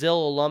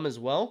Brazil alum as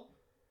well.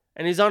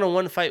 And he's on a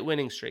one-fight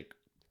winning streak.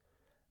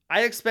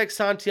 I expect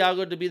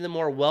Santiago to be the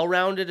more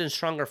well-rounded and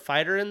stronger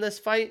fighter in this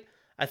fight.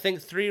 I think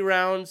 3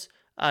 rounds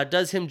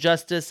does him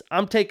justice.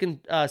 I'm taking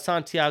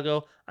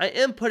Santiago. I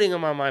am putting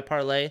him on my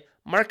parlay.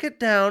 Mark it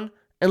down,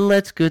 and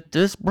let's get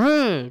this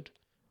bread.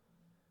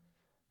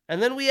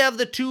 And then we have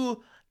the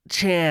 2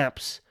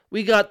 champs.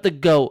 We got the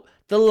GOAT,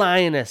 the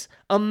Lioness,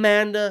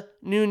 Amanda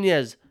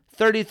Nunes,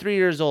 33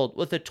 years old,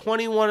 with a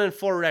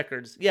 21-4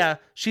 records. Yeah,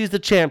 she's the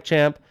champ.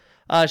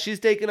 She's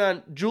taking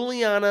on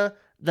Juliana,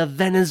 the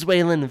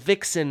Venezuelan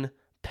Vixen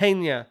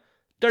Pena,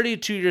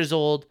 32 years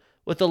old,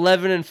 with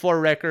 11-4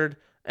 record,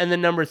 and the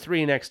number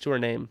 3 next to her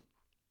name.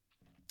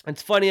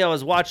 It's funny, I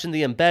was watching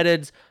the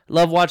embeddeds.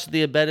 Love watching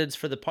the embeddeds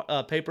for the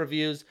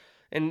pay-per-views.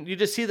 And you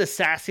just see the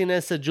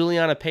sassiness of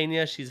Juliana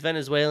Pena. She's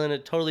Venezuelan.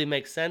 It totally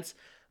makes sense.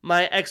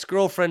 My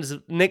ex-girlfriend's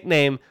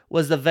nickname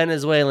was the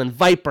Venezuelan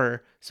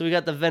Viper. So we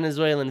got the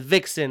Venezuelan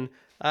Vixen.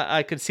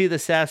 I could see the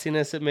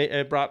sassiness.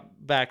 It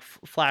brought back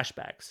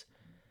flashbacks.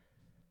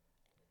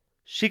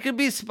 She could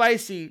be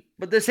spicy,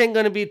 but this ain't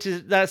going to be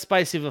that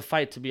spicy of a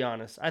fight, to be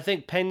honest. I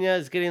think Pena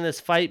is getting this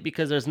fight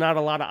because there's not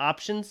a lot of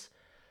options.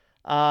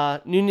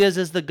 Nunes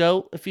is the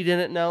GOAT, if you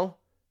didn't know.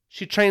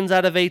 She trains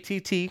out of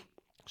ATT.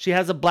 She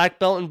has a black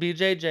belt in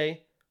BJJ,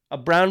 a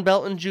brown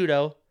belt in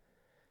Judo.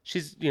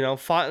 She's,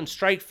 fought in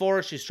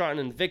Strikeforce. She's fought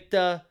in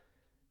Invicta.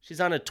 She's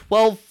on a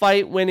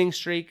 12-fight winning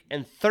streak,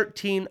 and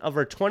 13 of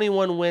her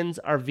 21 wins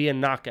are via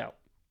knockout.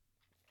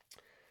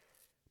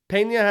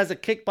 Pena has a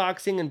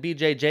kickboxing and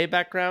BJJ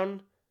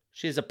background.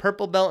 She has a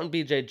purple belt in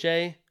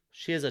BJJ.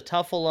 She is a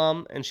tough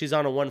alum, and she's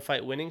on a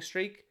 1-fight winning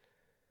streak.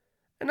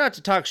 And not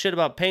to talk shit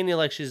about Pena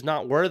like she's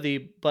not worthy,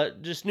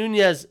 but just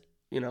Nunes,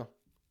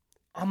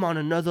 I'm on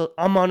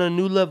a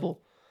new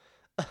level.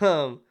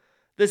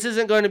 This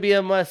isn't going to be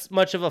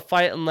much of a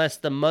fight unless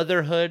the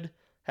motherhood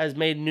has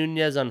made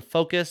Nunes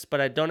unfocused, but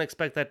I don't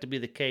expect that to be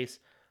the case.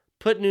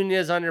 Put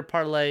Nunes on your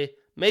parlay.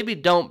 Maybe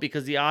don't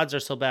because the odds are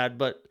so bad,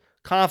 but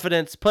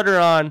confidence, put her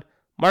on,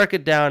 mark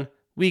it down.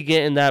 We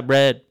get in that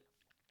bread.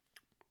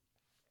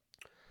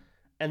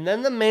 And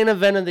then the main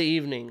event of the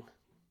evening.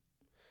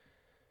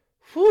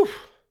 Whew.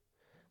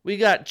 We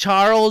got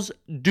Charles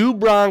do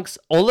Bronx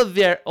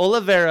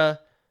Oliveira,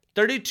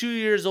 32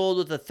 years old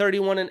with a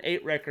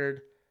 31-8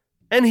 record,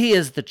 and he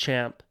is the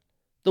champ,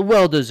 the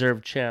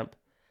well-deserved champ,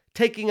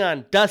 taking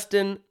on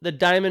Dustin the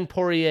Diamond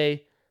Poirier,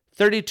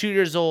 32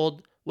 years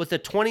old with a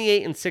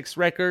 28-6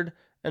 record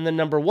and the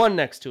number 1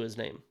 next to his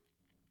name.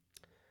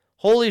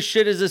 Holy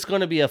shit, is this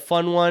going to be a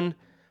fun one.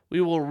 We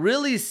will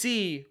really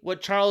see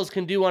what Charles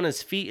can do on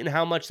his feet and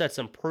how much that's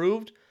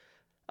improved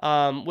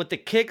with the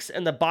kicks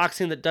and the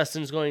boxing that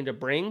Dustin's going to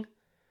bring.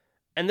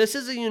 And this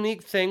is a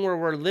unique thing where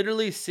we're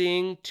literally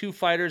seeing 2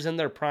 fighters in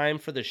their prime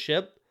for the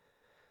ship.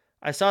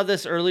 I saw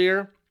this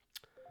earlier.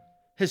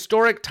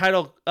 Historic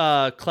title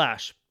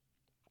clash.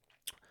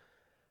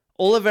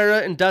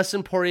 Oliveira and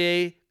Dustin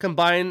Poirier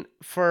combine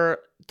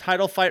for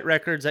title fight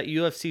records at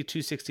UFC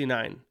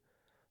 269.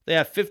 They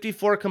have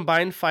 54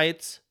 combined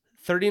fights,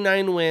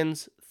 39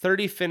 wins,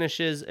 30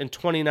 finishes, and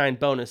 29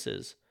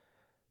 bonuses.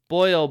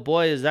 Boy, oh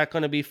boy, is that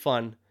going to be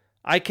fun.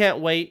 I can't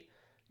wait.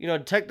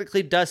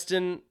 Technically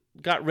Dustin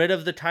got rid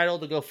of the title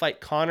to go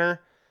fight Conor.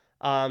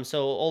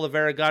 So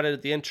Oliveira got it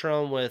at the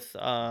interim with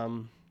why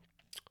am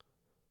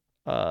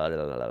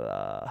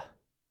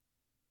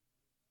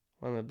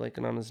I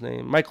blanking on his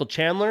name? Michael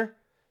Chandler.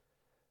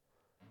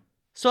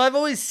 So I've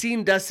always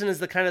seen Dustin as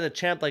the kind of the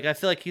champ. Like, I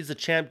feel like he's the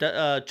champ.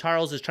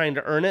 Charles is trying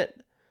to earn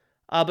it.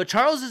 But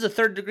Charles is a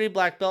 3rd-degree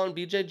black belt in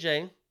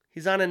BJJ.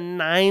 He's on a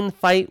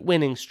 9-fight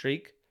winning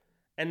streak.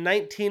 And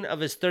 19 of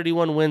his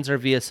 31 wins are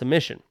via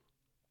submission.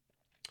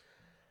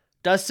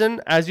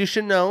 Dustin, as you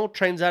should know,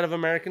 trains out of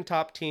American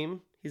Top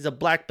Team. He's a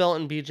black belt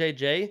in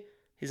BJJ.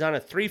 He's on a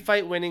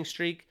 3-fight winning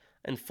streak.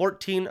 And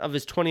 14 of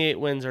his 28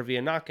 wins are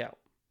via knockout.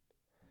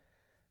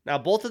 Now,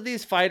 both of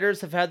these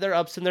fighters have had their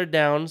ups and their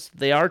downs.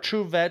 They are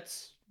true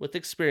vets with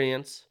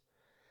experience.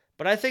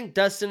 But I think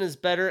Dustin is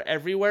better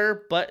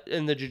everywhere but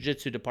in the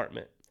jiu-jitsu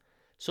department.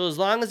 So as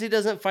long as he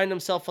doesn't find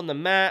himself on the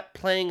mat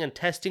playing and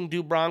testing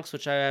Do Bronx,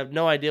 which I have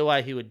no idea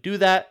why he would do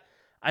that,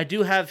 I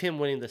do have him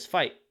winning this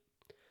fight.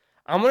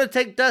 I'm going to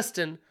take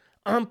Dustin.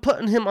 I'm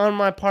putting him on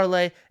my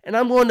parlay, and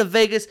I'm going to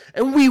Vegas,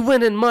 and we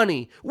winning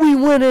money. We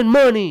winning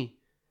money.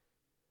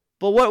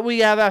 But what we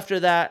have after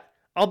that,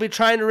 I'll be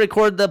trying to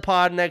record the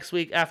pod next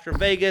week after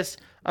Vegas.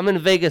 I'm in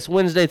Vegas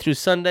Wednesday through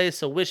Sunday,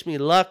 so wish me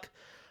luck.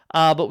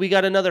 But we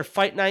got another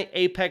Fight Night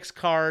Apex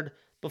card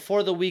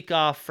before the week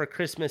off for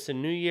Christmas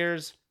and New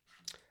Year's.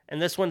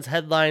 And this one's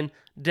headline,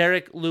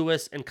 Derek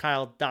Lewis and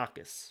Kyle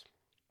Dacus.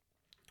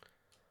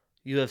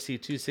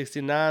 UFC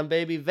 269,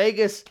 baby.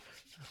 Vegas.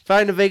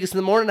 Flying to Vegas in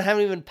the morning. I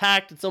haven't even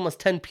packed. It's almost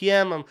 10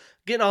 p.m. I'm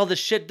getting all this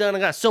shit done. I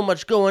got so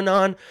much going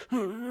on.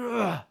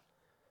 But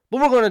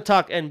we're going to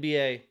talk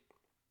NBA.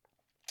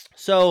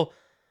 So,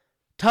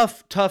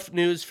 tough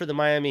news for the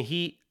Miami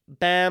Heat.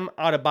 Bam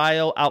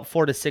Adebayo out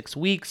 4 to 6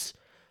 weeks.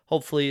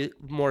 Hopefully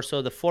more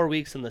so the 4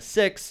 weeks than the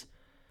 6.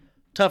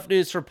 Tough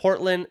news for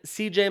Portland.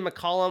 CJ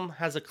McCollum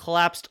has a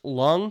collapsed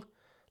lung.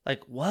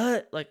 Like,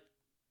 what? Like,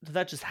 did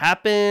that just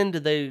happen?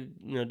 Did they,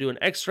 do an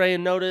x-ray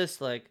and notice?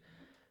 Like,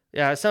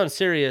 yeah, it sounds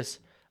serious.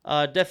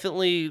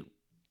 Definitely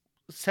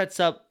sets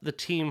up the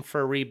team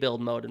for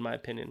rebuild mode, in my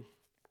opinion.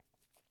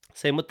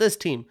 Same with this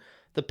team.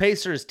 The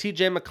Pacers,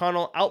 TJ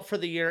McConnell out for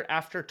the year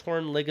after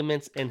torn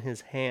ligaments in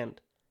his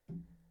hand.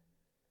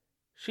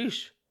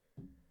 Sheesh.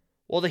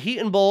 Well, the Heat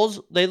and Bulls,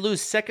 they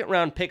lose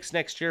second-round picks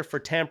next year for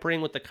tampering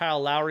with the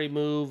Kyle Lowry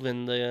move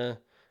and the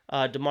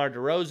DeMar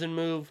DeRozan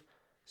move.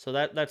 So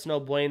that's no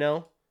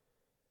bueno.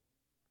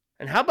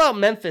 And how about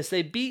Memphis?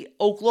 They beat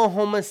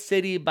Oklahoma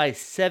City by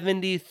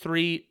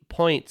 73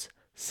 points.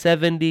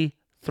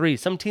 73.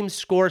 Some teams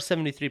score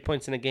 73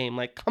 points in a game.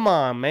 Like, come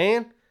on,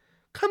 man.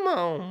 Come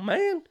on,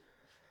 man.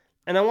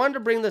 And I wanted to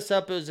bring this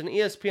up. It was an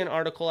ESPN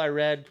article I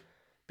read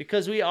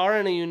because we are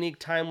in a unique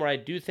time where I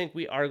do think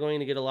we are going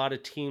to get a lot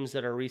of teams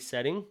that are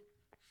resetting.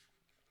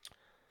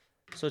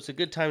 So it's a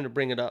good time to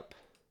bring it up.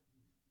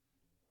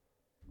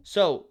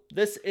 So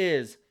this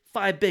is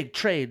 5 big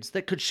trades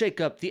that could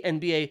shake up the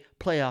NBA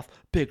playoff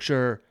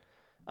picture.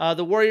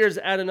 The Warriors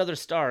add another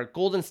star.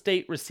 Golden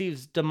State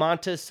receives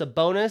Domantas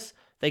Sabonis.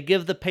 They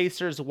give the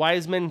Pacers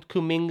Wiseman,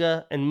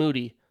 Kuminga, and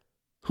Moody.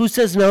 Who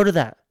says no to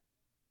that?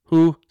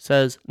 Who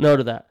says no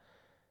to that?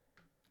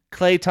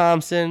 Klay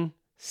Thompson,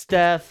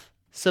 Steph,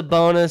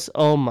 Sabonis.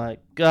 Oh my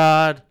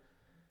God.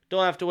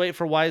 Don't have to wait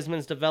for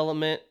Wiseman's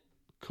development.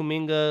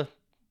 Kuminga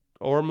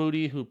or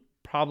Moody, who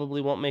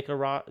probably won't make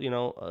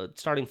a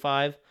starting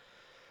 5.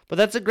 But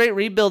that's a great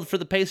rebuild for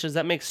the Pacers.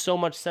 That makes so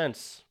much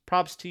sense.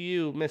 Props to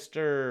you,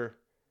 Mr.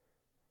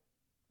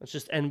 It's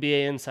just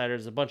NBA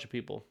insiders, a bunch of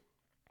people.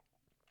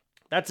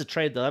 That's a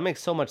trade, though. That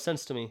makes so much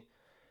sense to me.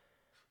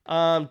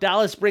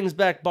 Dallas brings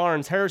back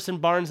Barnes, Harrison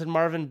Barnes, and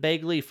Marvin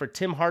Bagley for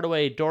Tim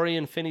Hardaway,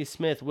 Dorian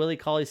Finney-Smith, Willie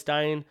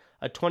Cauley-Stein,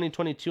 a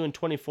 2022 and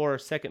 24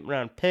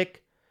 second-round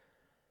pick.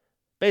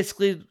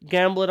 Basically,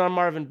 gamble it on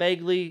Marvin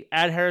Bagley,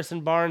 add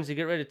Harrison Barnes, you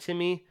get rid of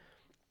Timmy.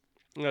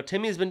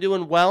 Timmy's been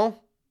doing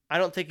well. I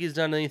don't think he's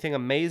done anything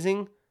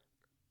amazing.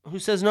 Who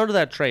says no to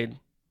that trade?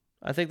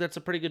 I think that's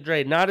a pretty good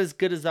trade. Not as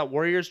good as that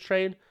Warriors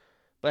trade,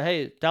 but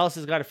hey, Dallas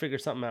has got to figure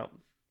something out.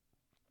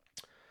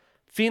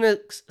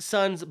 Phoenix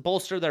Suns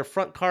bolster their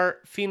front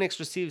court. Phoenix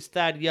receives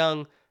Thad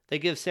Young. They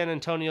give San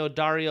Antonio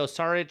Dario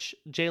Saric,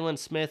 Jalen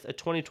Smith, a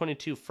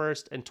 2022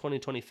 first and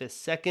 2025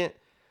 second.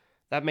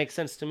 That makes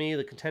sense to me.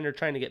 The contender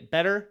trying to get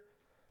better.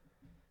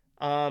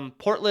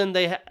 Portland,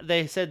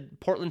 they said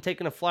Portland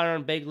taking a flyer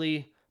on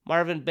Bagley,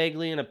 Marvin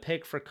Bagley, and a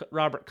pick for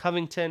Robert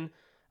Covington.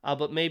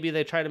 But maybe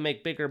they try to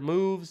make bigger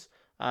moves.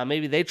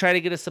 Maybe they try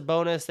to get a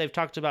Sabonis. They've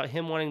talked about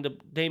him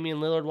Damian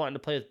Lillard wanting to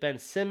play with Ben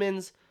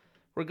Simmons.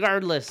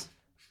 Regardless,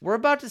 we're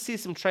about to see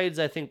some trades,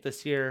 I think,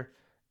 this year.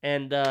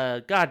 And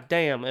god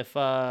damn, if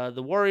the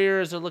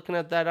Warriors are looking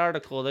at that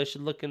article, they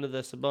should look into the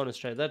Sabonis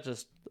trade.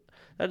 That's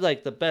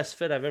like the best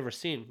fit I've ever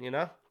seen,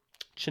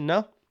 Should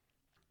know.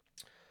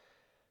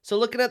 So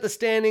looking at the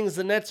standings,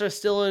 the Nets are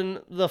still in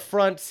the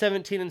front,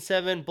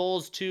 17-7,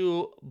 Bulls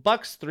 2,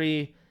 Bucks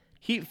 3,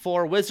 Heat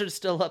 4, Wizards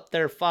still up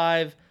there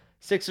 5,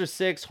 Sixers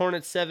 6,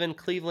 Hornets 7,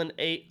 Cleveland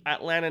 8,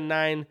 Atlanta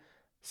 9,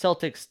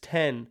 Celtics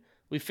 10.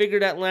 We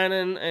figured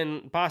Atlanta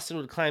and Boston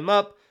would climb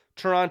up.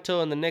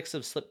 Toronto and the Knicks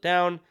have slipped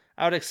down.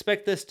 I would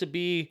expect this to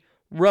be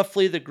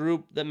roughly the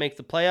group that make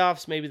the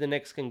playoffs. Maybe the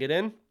Knicks can get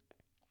in.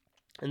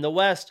 In the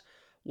West,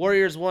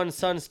 Warriors 1,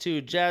 Suns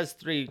 2, Jazz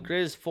 3,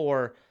 Grizz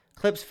 4,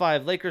 Clips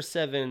 5, Lakers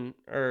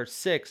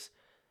 6,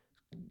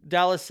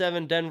 Dallas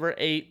 7, Denver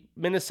 8,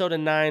 Minnesota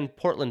 9,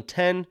 Portland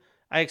 10.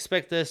 I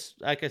expect this,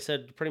 like I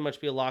said, to pretty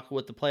much be a lock of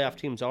what the playoff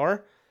teams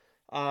are.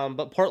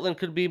 But Portland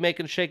could be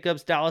making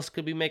shakeups. Dallas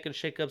could be making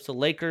shakeups. The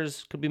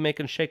Lakers could be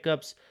making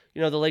shakeups.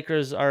 The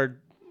Lakers are,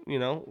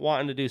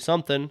 wanting to do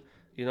something.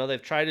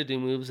 They've tried to do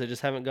moves. They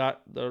just haven't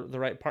got the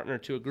right partner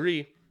to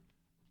agree.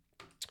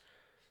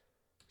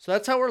 So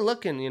that's how we're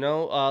looking,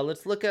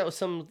 Let's look at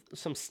some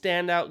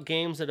standout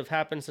games that have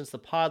happened since the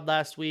pod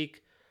last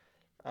week.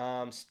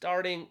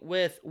 Starting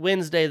with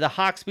Wednesday, the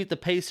Hawks beat the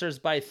Pacers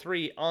by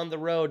 3 on the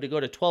road to go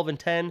to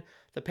 12-10.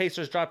 The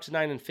Pacers dropped to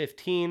 9 and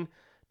 15.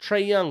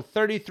 Trae Young,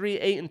 33,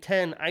 8 and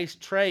 10. Ice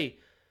Trae.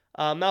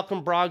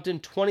 Malcolm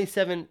Brogdon,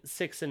 27,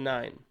 6 and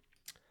 9.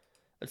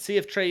 Let's see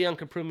if Trae Young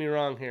can prove me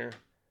wrong here.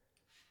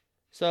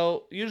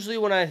 So usually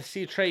when I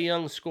see Trae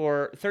Young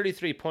score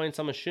 33 points,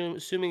 I'm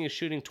assuming he's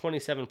shooting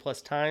 27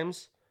 plus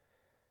times.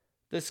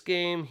 This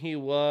game he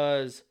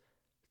was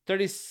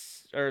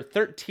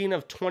 13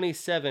 of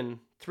 27,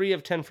 3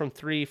 of 10 from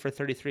 3 for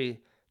 33,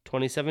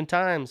 27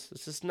 times.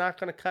 This is not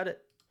going to cut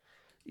it.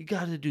 You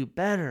got to do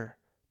better.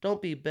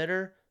 Don't be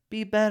bitter.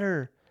 Be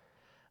better.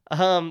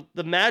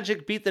 The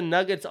Magic beat the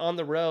Nuggets on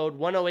the road,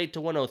 108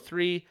 to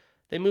 103.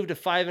 They moved to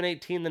 5 and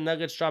 18. The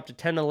Nuggets dropped to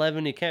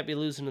 10-11. You can't be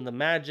losing to the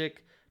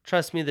Magic.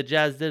 Trust me, the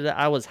Jazz did it.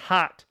 I was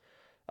hot.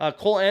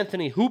 Cole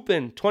Anthony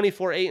hooping,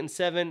 24, 8 and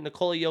 7.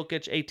 Nikola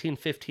Jokic, 18,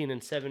 15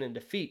 and 7 in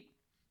defeat.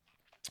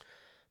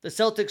 The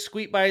Celtics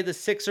squeak by the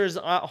Sixers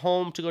at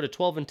home to go to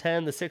 12 and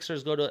 10. The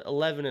Sixers go to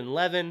 11 and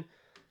 11.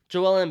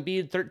 Joel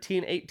Embiid,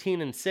 13,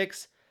 18 and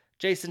 6.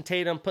 Jason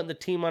Tatum putting the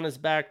team on his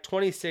back,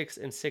 26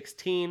 and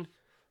 16.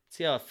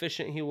 See how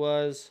efficient he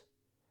was.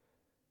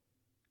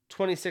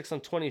 26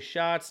 on 20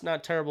 shots.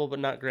 Not terrible, but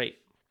not great.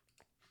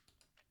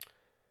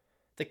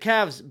 The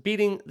Cavs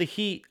beating the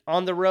Heat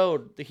on the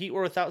road. The Heat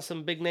were without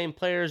some big-name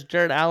players.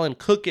 Jared Allen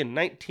cooking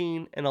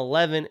 19 and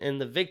 11 in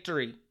the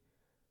victory.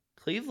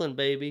 Cleveland,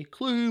 baby.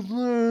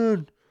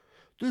 Cleveland.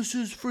 This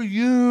is for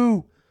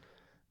you.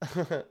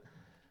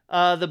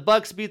 The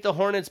Bucks beat the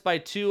Hornets by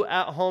 2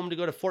 at home to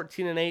go to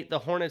 14 and 8. The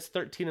Hornets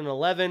 13 and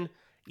 11.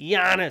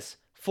 Giannis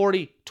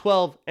 40,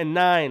 12 and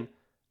 9.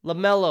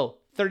 LaMelo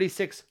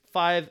 36,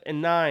 5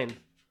 and 9.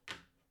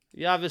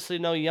 You obviously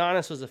know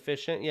Giannis was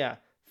efficient. Yeah.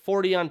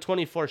 40 on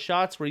 24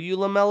 shots. Were you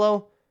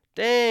LaMelo?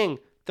 Dang.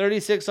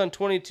 36 on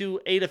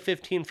 22, 8 of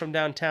 15 from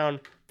downtown.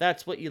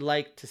 That's what you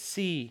like to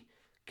see.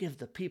 Give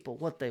the people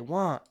what they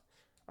want.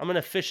 I'm an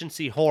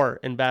efficiency whore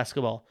in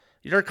basketball.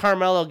 You're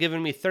Carmelo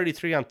giving me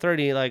 33 on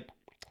 30. Like,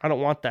 I don't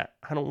want that.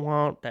 I don't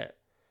want that.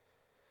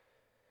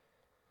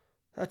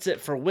 That's it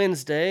for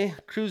Wednesday.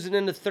 Cruising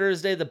into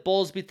Thursday, the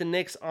Bulls beat the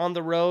Knicks on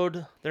the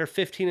road. They're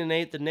 15 and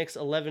 8. The Knicks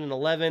 11 and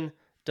 11.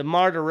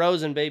 DeMar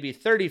DeRozan, baby,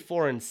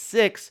 34 and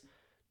 6.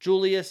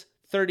 Julius,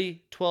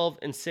 30, 12,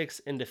 and 6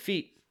 in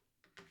defeat.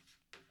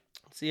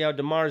 Let's see how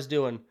DeMar's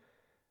doing.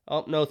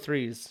 Oh, no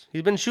threes.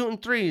 He's been shooting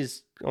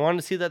threes. I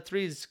wanted to see that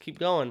threes keep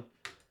going.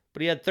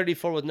 But he had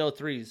 34 with no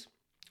threes.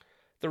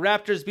 The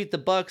Raptors beat the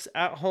Bucks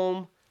at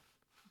home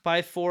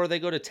by 4. They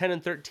go to 10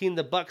 and 13.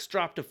 The Bucks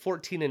drop to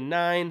 14 and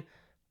 9.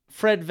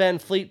 Fred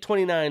VanVleet,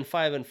 29,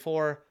 5 and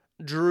 4.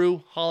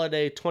 Drew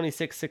Holiday,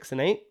 26, 6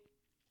 and 8.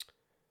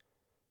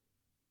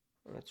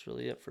 That's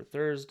really it for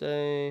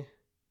Thursday.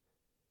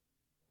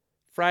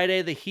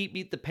 Friday, the Heat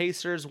beat the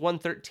Pacers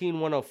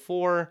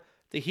 113-104.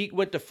 The Heat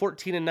went to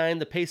 14 and 9.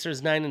 The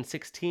Pacers 9 and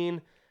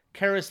 16.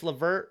 Karis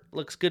LeVert,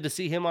 looks good to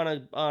see him on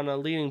a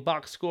leading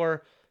box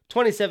score.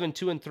 27,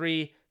 2 and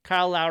 3.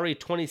 Kyle Lowry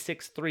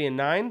 26, 3 and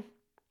 9.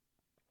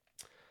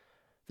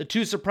 The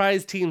two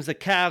surprise teams, the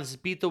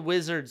Cavs beat the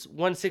Wizards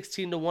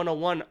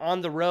 116-101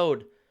 on the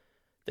road.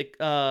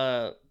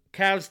 The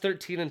Cavs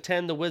 13 and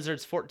 10. The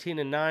Wizards 14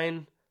 and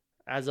 9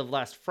 as of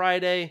last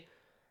Friday.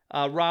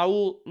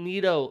 Raul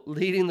Neto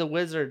leading the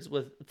Wizards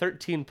with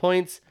 13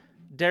 points.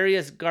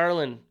 Darius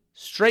Garland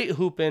straight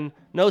hooping.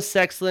 No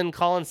Sexton.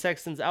 Colin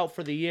Sexton's out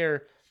for the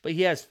year, but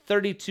he has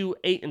 32,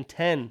 8 and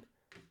 10.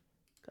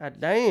 God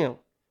damn.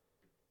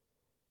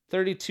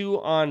 32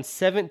 on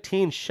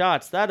 17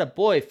 shots. That a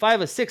boy.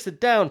 5 of 6 at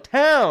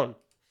downtown.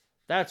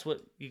 That's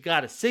what you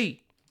got to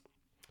see.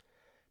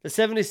 The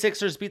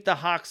 76ers beat the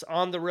Hawks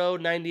on the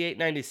road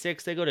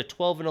 98-96. They go to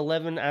 12 and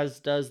 11, as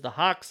does the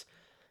Hawks.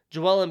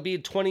 Joel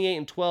Embiid 28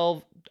 and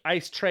 12.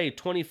 Ice Trae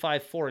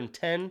 25, 4 and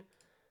 10.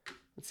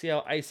 Let's see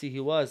how icy he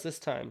was this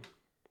time.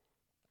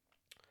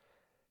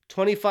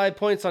 25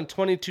 points on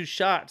 22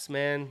 shots,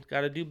 man.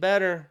 Got to do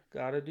better.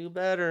 Got to do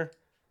better.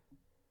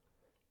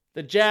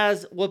 The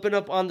Jazz whooping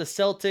up on the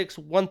Celtics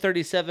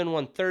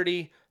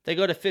 137-130. They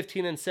go to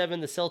 15 and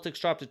 7. The Celtics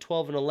drop to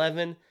 12 and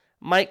 11.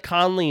 Mike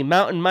Conley,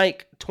 Mountain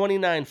Mike,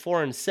 29,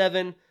 4 and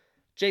 7.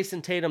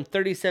 Jason Tatum,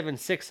 37,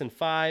 6 and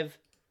 5.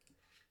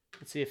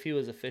 Let's see if he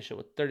was efficient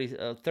with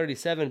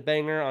 37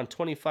 banger on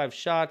 25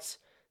 shots.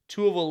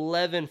 2 of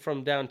 11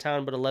 from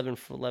downtown, but 11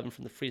 from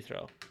the free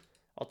throw.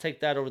 I'll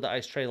take that over the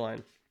Ice Trae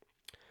line.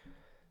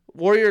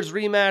 Warriors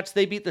rematch.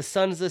 They beat the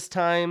Suns this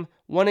time,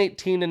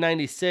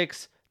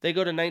 118-96. They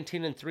go to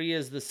 19 and 3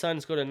 as the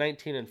Suns go to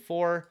 19 and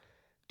 4.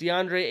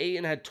 DeAndre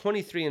Ayton had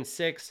 23 and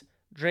 6.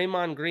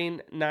 Draymond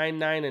Green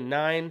 9 and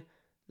 9.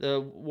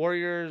 The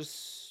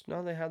Warriors,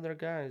 no, they had their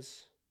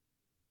guys.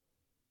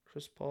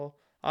 Chris Paul.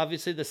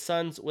 Obviously, the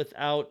Suns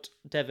without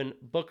Devin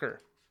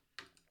Booker.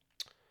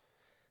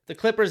 The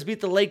Clippers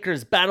beat the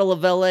Lakers. Battle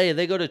of LA.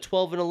 They go to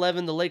 12 and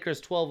 11. The Lakers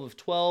 12 of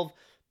 12.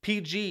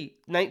 PG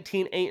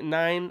 19, 8 and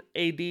 9.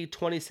 AD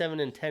 27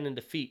 and 10 in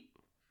defeat.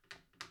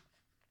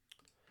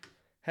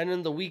 Heading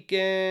into the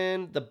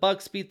weekend, the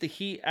Bucks beat the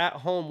Heat at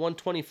home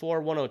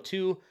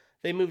 124-102.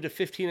 They moved to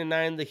 15 and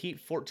 9. The Heat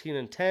 14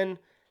 and 10.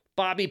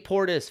 Bobby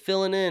Portis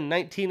filling in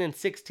 19 and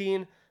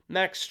 16.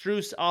 Max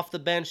Strus off the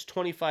bench,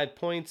 25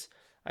 points.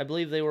 I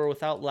believe they were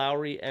without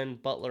Lowry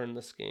and Butler in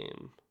this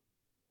game.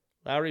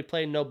 Lowry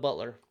played, no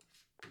Butler.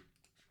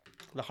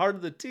 The heart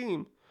of the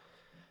team.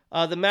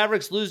 The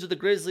Mavericks lose to the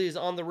Grizzlies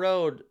on the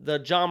road. The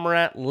John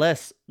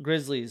Morant-less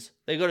Grizzlies.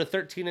 They go to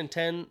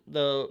 13-10.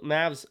 The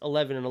Mavs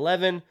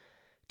 11-11.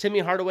 Timmy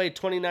Hardaway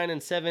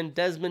 29-7.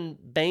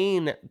 Desmond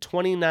Bane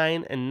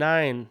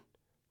 29-9.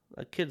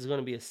 That kid's going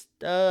to be a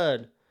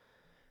stud.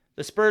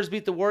 The Spurs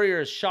beat the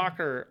Warriors.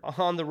 Shocker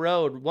on the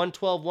road.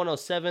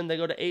 112-107. They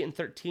go to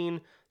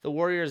 8-13. The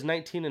Warriors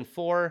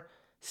 19-4.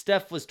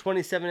 Steph was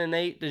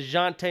 27-8.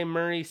 DeJounte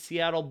Murray,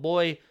 Seattle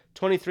boy,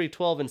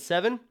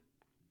 23-12-7.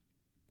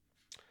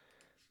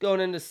 Going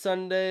into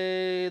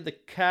Sunday, the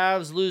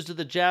Cavs lose to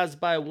the Jazz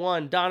by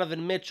 1.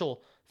 Donovan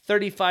Mitchell,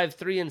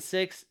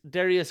 35-3-6.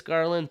 Darius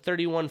Garland,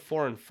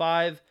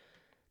 31-4-5.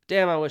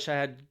 Damn, I wish I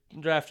had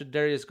drafted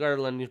Darius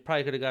Garland. You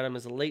probably could have got him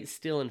as a late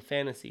steal in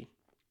fantasy.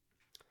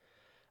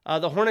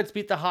 The Hornets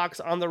beat the Hawks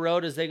on the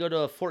road as they go to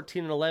a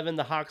 14-11.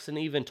 The Hawks an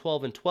even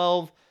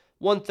 12-12.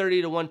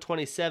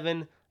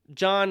 130-127.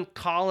 John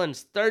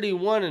Collins,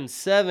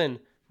 31-7.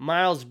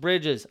 Miles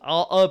Bridges,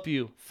 I'll up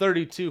you,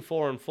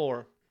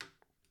 32-4-4.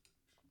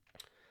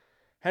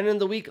 Heading into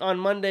the week on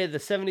Monday, the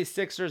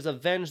 76ers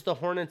avenge the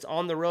Hornets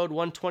on the road,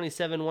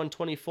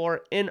 127-124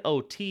 in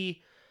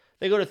OT.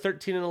 They go to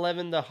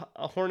 13-11.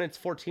 The Hornets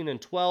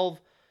 14-12.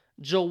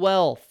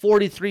 Joel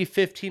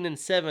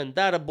 43-15-7.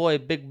 That a boy,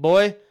 big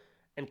boy.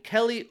 And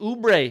Kelly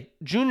Oubre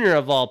Jr.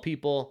 of all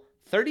people,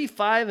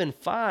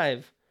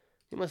 35-5.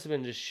 He must have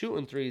been just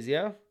shooting threes,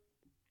 yeah.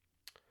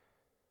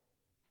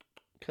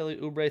 Kelly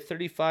Oubre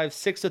 35,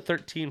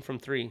 6-13 from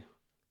 3.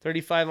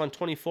 35 on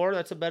 24.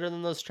 That's a better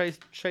than those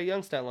Trae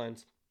Young stat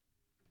lines.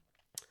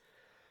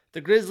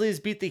 The Grizzlies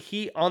beat the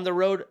Heat on the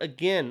road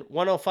again,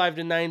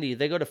 105-90.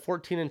 They go to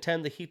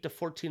 14-10. The Heat to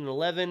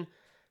 14-11.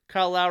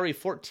 Kyle Lowry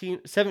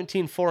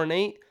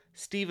 17-4-8.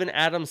 Steven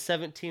Adams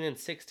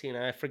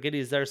 17-16. I forget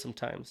he's there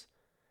sometimes.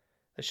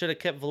 I should have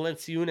kept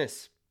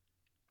Valanciunas.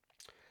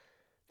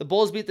 The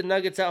Bulls beat the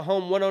Nuggets at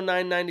home,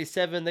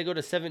 109-97. They go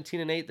to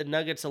 17-8. The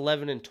Nuggets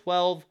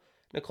 11-12.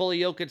 Nikola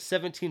Jokic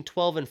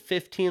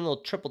 17-12-15. Little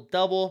triple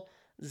double.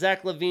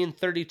 Zach LaVine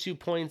 32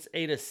 points,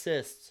 8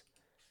 assists.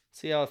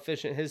 See how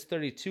efficient his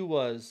 32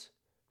 was.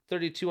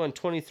 32 on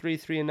 23,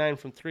 3-9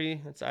 from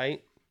 3. That's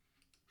aight.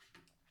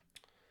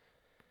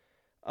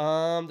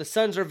 The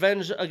Suns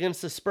revenge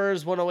against the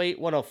Spurs,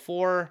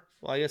 108-104.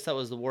 Well, I guess that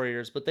was the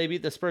Warriors, but they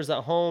beat the Spurs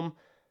at home.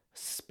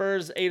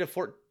 Spurs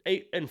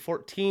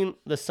 8-14.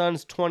 The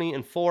Suns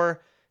 20-4.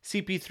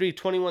 CP3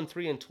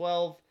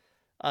 21-3-12.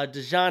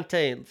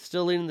 DeJounte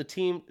still leading the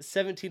team,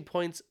 17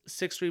 points,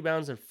 6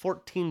 rebounds, and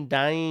 14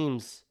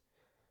 dimes.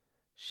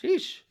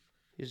 Sheesh.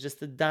 He's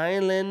just a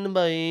dying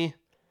boy.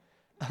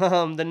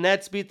 The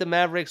Nets beat the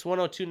Mavericks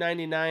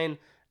 102-99.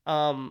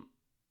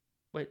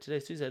 Wait,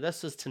 today's Tuesday.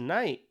 This is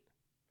tonight,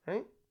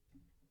 right?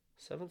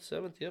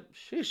 7th. Yep.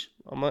 Sheesh.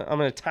 I'm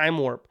in a time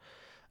warp.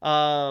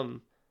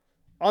 On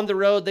the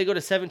road, they go to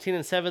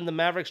 17-7. The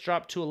Mavericks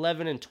drop to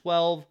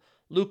 11-12.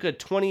 Luka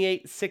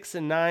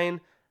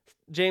 28-6-9.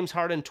 James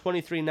Harden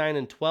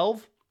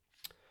 23-9-12.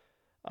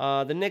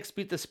 The Knicks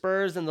beat the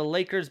Spurs and the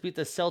Lakers beat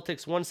the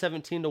Celtics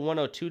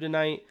 117-102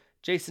 tonight.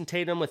 Jason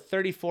Tatum with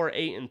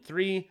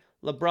 34-8-3.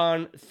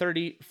 LeBron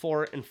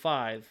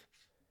 34-5.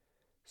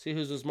 See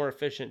whose was more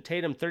efficient.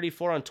 Tatum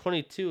 34 on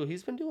 22.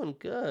 He's been doing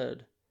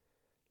good.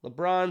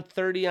 LeBron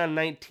 30 on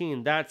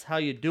 19. That's how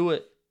you do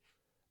it.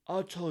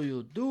 That's how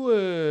you do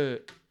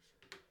it.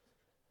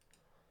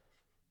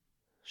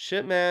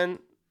 Shit, man.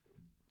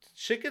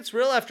 Shit gets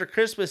real after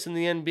Christmas in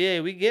the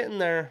NBA. We getting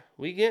there.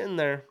 We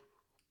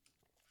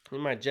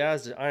might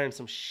Jazz to iron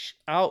some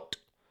out.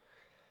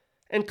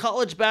 In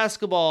college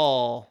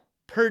basketball,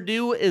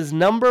 Purdue is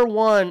number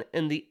 1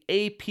 in the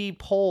AP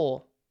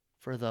poll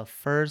for the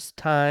first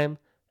time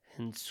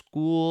in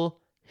school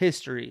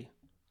history.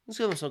 Let's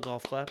give them some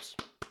golf claps.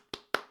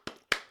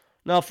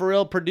 Now, for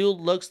real, Purdue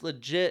looks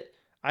legit.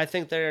 I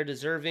think they are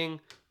deserving.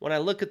 When I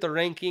look at the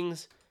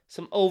rankings,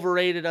 some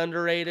overrated,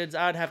 underrateds,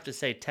 I'd have to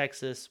say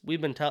Texas.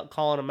 We've been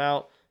calling them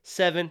out.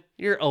 7,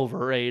 you're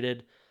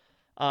overrated.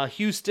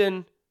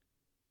 Houston.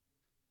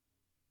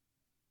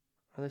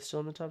 Are they still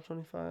in the top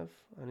 25?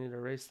 I need to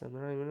erase them.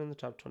 They're not even in the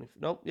top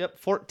 25. Nope. Yep.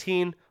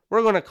 14.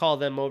 We're going to call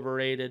them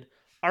overrated.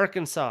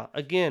 Arkansas.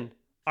 Again,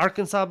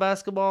 Arkansas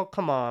basketball.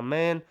 Come on,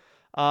 man.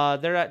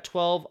 They're at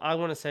 12. I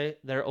want to say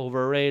they're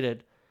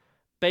overrated.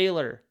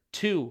 Baylor.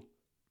 2.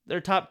 They're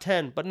top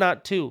 10, but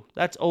not 2.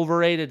 That's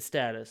overrated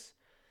status.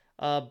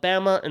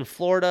 Bama and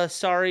Florida.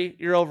 Sorry,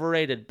 you're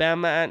overrated.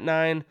 Bama at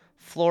 9.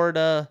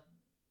 Florida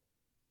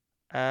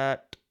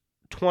at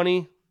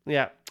 20.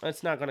 Yeah,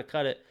 that's not going to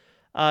cut it.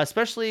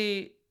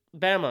 Especially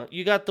Bama.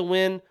 You got the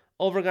win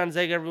over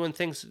Gonzaga. Everyone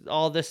thinks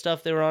all this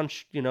stuff. They were on,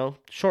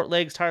 short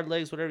legs, hard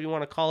legs, whatever you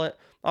want to call it.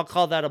 I'll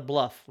call that a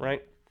bluff,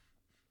 right?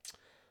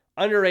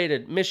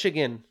 Underrated.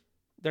 Michigan.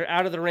 They're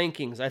out of the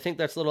rankings. I think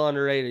that's a little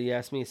underrated, you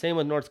ask me. Same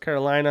with North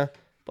Carolina.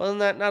 But other than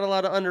that, not a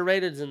lot of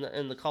underrateds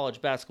in the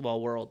college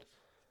basketball world.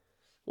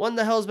 What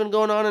the hell's been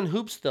going on in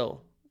hoops,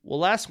 though? Well,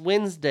 last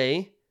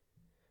Wednesday,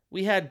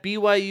 we had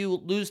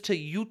BYU lose to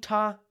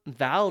Utah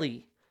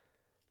Valley.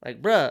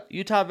 Like, bruh,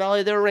 Utah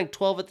Valley, they were ranked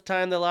 12 at the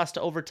time. They lost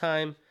to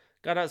overtime.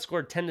 Got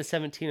outscored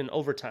 10-17 in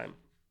overtime.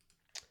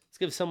 Let's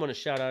give someone a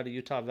shout out to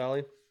Utah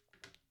Valley.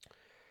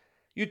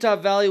 Utah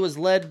Valley was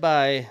led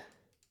by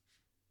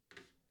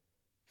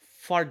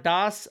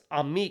Fardas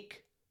Amik.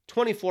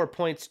 24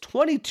 points,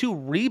 22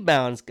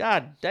 rebounds.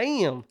 God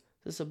damn. Is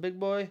this a big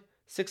boy?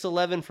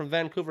 6'11 from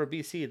Vancouver,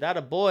 BC. That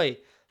a boy,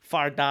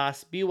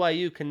 Fardas.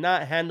 BYU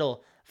cannot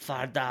handle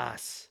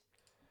Fardas.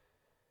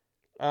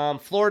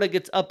 Florida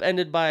gets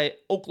upended by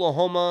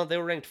Oklahoma. They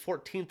were ranked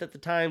 14th at the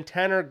time.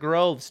 Tanner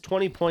Groves,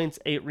 20 points,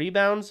 8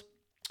 rebounds.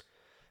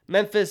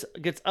 Memphis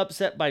gets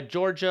upset by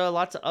Georgia.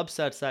 Lots of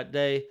upsets that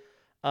day.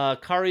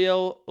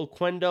 Cario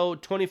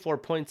Oquendo, 24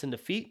 points in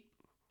defeat.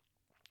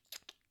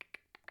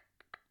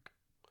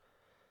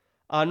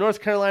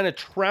 North Carolina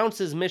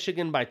trounces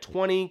Michigan by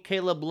 20.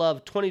 Caleb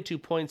Love, 22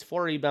 points,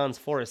 4 rebounds,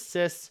 4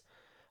 assists.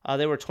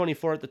 They were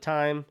 24 at the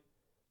time.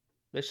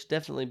 They should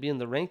definitely be in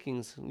the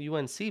rankings.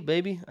 UNC,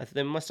 baby.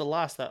 They must have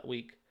lost that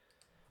week.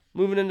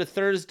 Moving into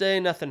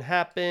Thursday, nothing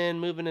happened.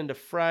 Moving into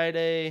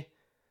Friday,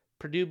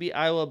 Purdue beat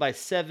Iowa by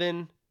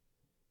 7.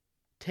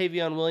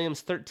 Tavion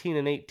Williams, 13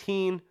 and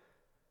 18.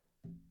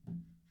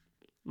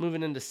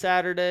 Moving into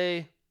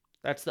Saturday,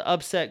 that's the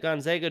upset.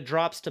 Gonzaga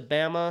drops to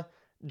Bama.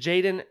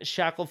 Jaden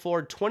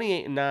Shackelford,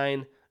 28 and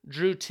 9.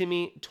 Drew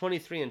Timme,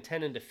 23 and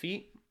 10 in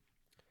defeat.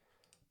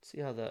 Let's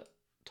see how the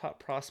top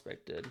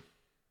prospect did.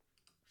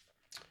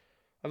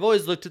 I've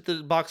always looked at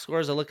the box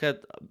scores. I look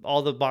at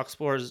all the box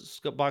scores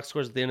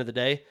at the end of the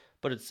day,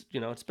 but it's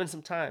been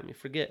some time. You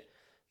forget.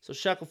 So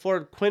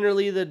Shackelford,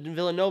 Quinterly, the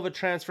Villanova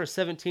transfer,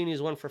 17.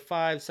 He's 1 for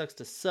 5. Sucks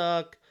to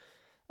suck.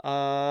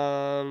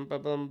 Holmgren,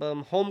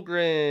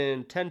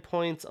 10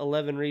 points,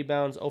 11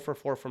 rebounds, 0 for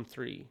 4 from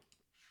 3.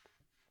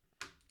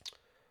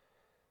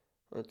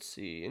 Let's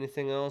see.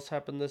 Anything else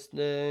happened this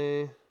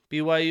day?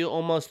 BYU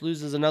almost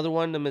loses another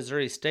one to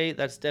Missouri State.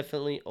 That's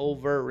definitely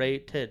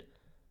overrated.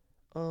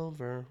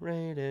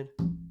 Overrated.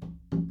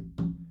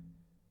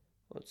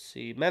 Let's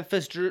see.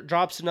 Memphis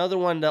drops another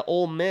one to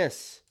Ole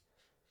Miss.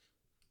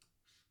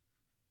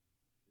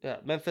 Yeah,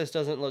 Memphis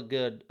doesn't look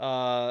good.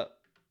 Let's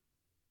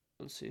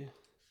see.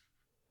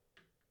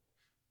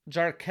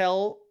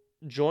 Jarkel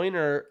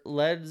Joyner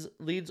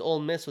leads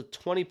Ole Miss with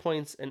 20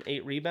 points and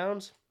 8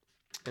 rebounds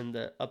in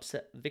the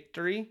upset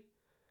victory.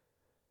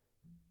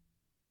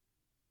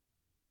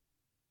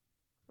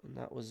 And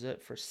that was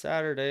it for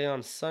Saturday.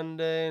 On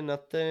Sunday,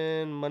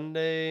 nothing.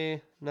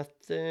 Monday,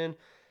 nothing.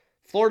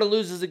 Florida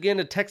loses again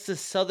to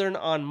Texas Southern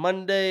on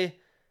Monday.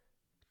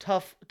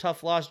 Tough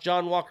loss.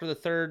 John Walker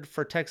III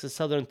for Texas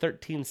Southern,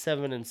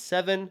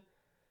 13-7-7.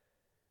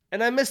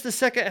 And I missed the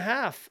second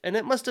half, and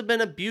it must have been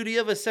a beauty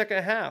of a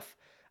second half.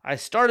 I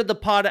started the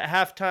pod at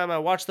halftime. I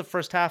watched the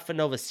first half of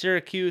Nova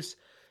Syracuse.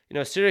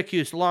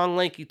 Syracuse, long,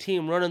 lanky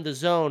team running the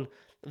zone.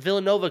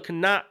 Villanova could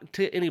not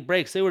take any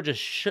breaks. They were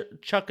just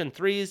chucking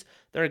threes.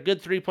 They're a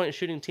good three-point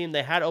shooting team.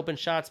 They had open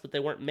shots, but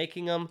they weren't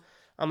making them.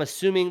 I'm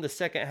assuming the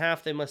second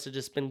half they must have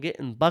just been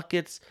getting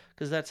buckets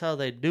because that's how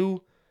they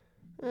do.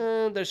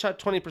 They shot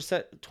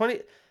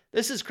 20%.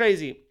 This is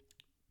crazy.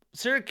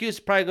 Syracuse is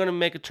probably going to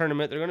make a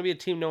tournament. They're going to be a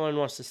team no one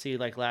wants to see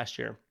like last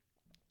year.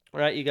 All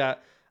right, you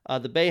got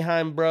the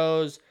Boeheim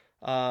bros.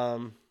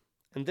 In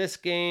this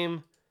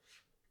game,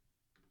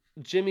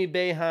 Jimmy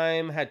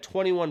Boeheim had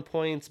 21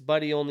 points.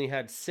 Buddy only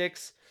had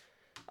 6.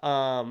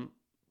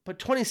 But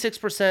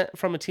 26%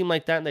 from a team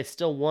like that, and they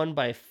still won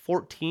by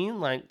 14.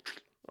 Like,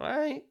 all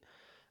right.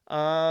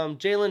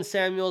 Jalen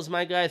Samuels,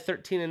 my guy,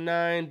 13 and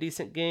 9.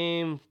 Decent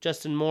game.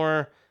 Justin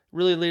Moore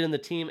really leading the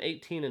team,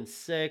 18 and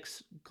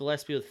 6.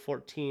 Gillespie with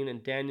 14,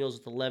 and Daniels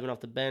with 11 off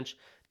the bench.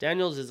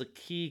 Daniels is a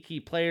key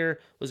player.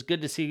 It was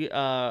good to see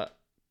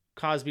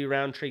Cosby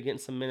Roundtree getting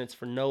some minutes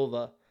for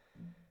Nova.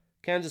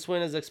 Kansas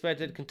win as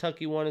expected.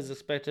 Kentucky won as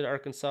expected.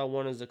 Arkansas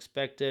won as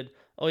expected.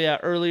 Oh, yeah,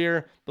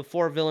 earlier,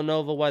 before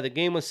Villanova, why the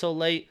game was so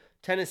late,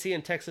 Tennessee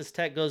and Texas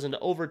Tech goes into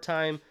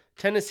overtime.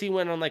 Tennessee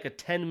went on like a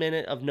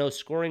 10-minute of no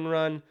scoring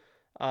run.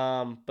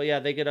 But, yeah,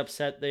 they get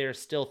upset. They are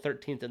still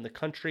 13th in the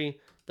country.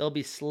 They'll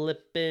be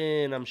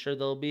slipping. I'm sure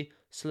they'll be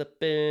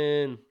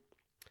slipping.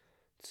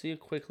 Let's see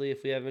quickly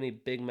if we have any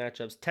big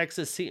matchups.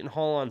 Texas, Seton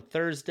Hall on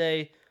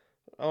Thursday.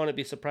 I wouldn't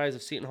be surprised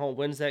if Seton Hall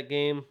wins that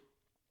game.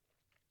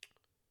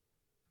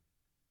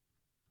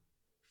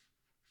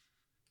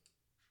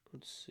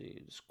 Let's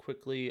see, just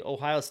quickly.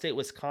 Ohio State,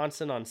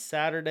 Wisconsin on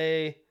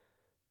Saturday.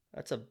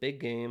 That's a big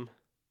game.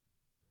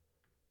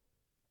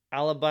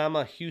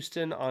 Alabama,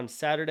 Houston on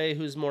Saturday.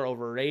 Who's more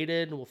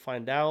overrated? We'll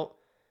find out.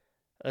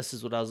 This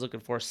is what I was looking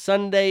for.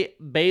 Sunday,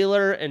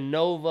 Baylor and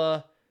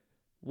Nova.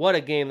 What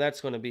a game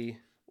that's going to be.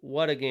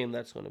 What a game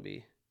that's going to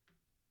be.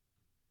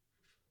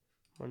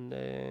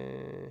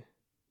 Monday,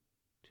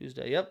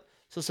 Tuesday, yep.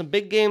 So some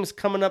big games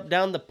coming up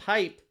down the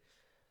pipe.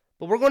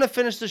 But we're going to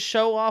finish the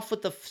show off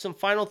with some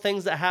final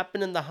things that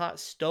happened in the hot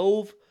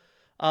stove.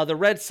 The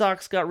Red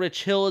Sox got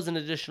Rich Hill as an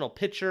additional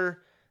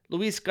pitcher.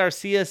 Luis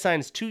Garcia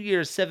signs 2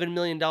 years, $7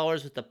 million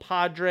with the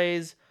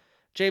Padres.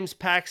 James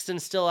Paxton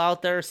still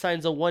out there,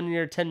 signs a 1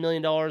 year, $10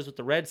 million with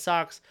the Red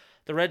Sox.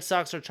 The Red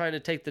Sox are trying to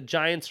take the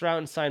Giants route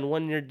and sign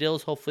 1 year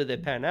deals. Hopefully they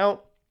pan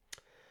out.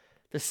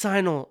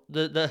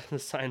 The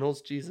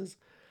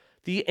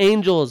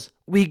Angels,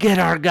 we get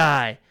our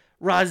guy,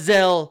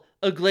 Razel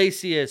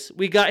Iglesias.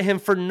 We got him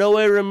for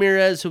Noe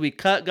Ramirez, who we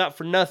got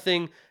for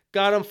nothing.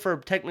 Got him for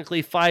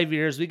technically 5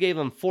 years. We gave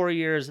him 4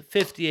 years,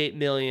 $58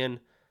 million.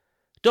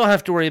 Don't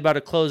have to worry about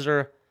a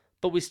closer,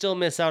 but we still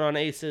miss out on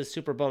aces.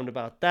 Super bummed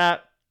about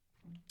that.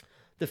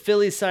 The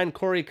Phillies signed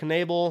Corey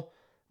Knebel.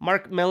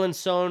 Mark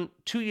Melanson,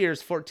 2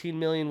 years, $14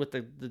 million with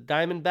the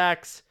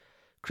Diamondbacks.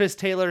 Chris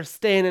Taylor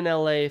staying in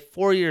LA,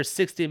 4 years,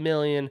 $60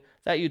 million.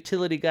 That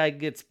utility guy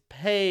gets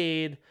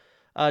paid.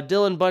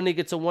 Dylan Bundy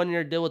gets a 1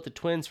 year deal with the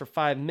Twins for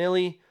 $5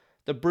 million.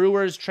 The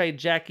Brewers trade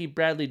Jackie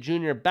Bradley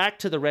Jr. back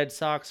to the Red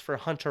Sox for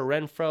Hunter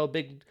Renfroe,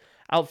 big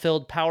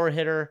outfield power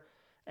hitter.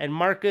 And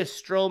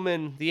Marcus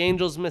Stroman, the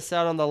Angels miss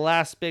out on the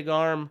last big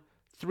arm.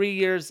 3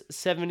 years,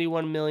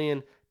 $71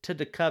 million to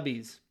the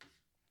Cubbies.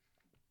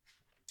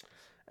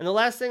 And the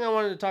last thing I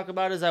wanted to talk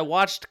about is I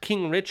watched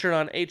King Richard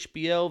on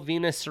HBO,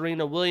 Venus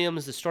Serena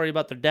Williams, the story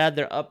about their dad,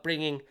 their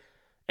upbringing.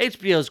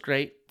 HBO's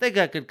great. They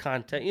got good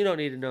content. You don't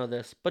need to know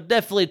this, but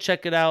definitely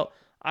check it out.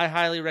 I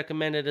highly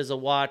recommend it as a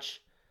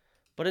watch.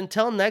 But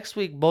until next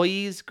week,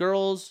 boys,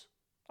 girls,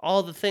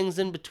 all the things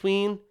in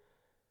between,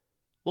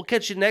 we'll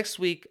catch you next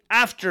week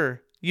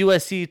after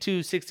USC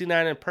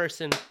 269 in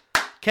person.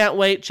 Can't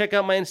wait. Check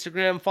out my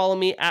Instagram. Follow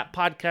me at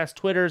Podcast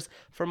Twitters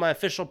for my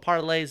official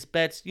parlays,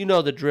 bets. You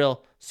know the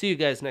drill. See you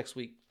guys next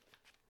week.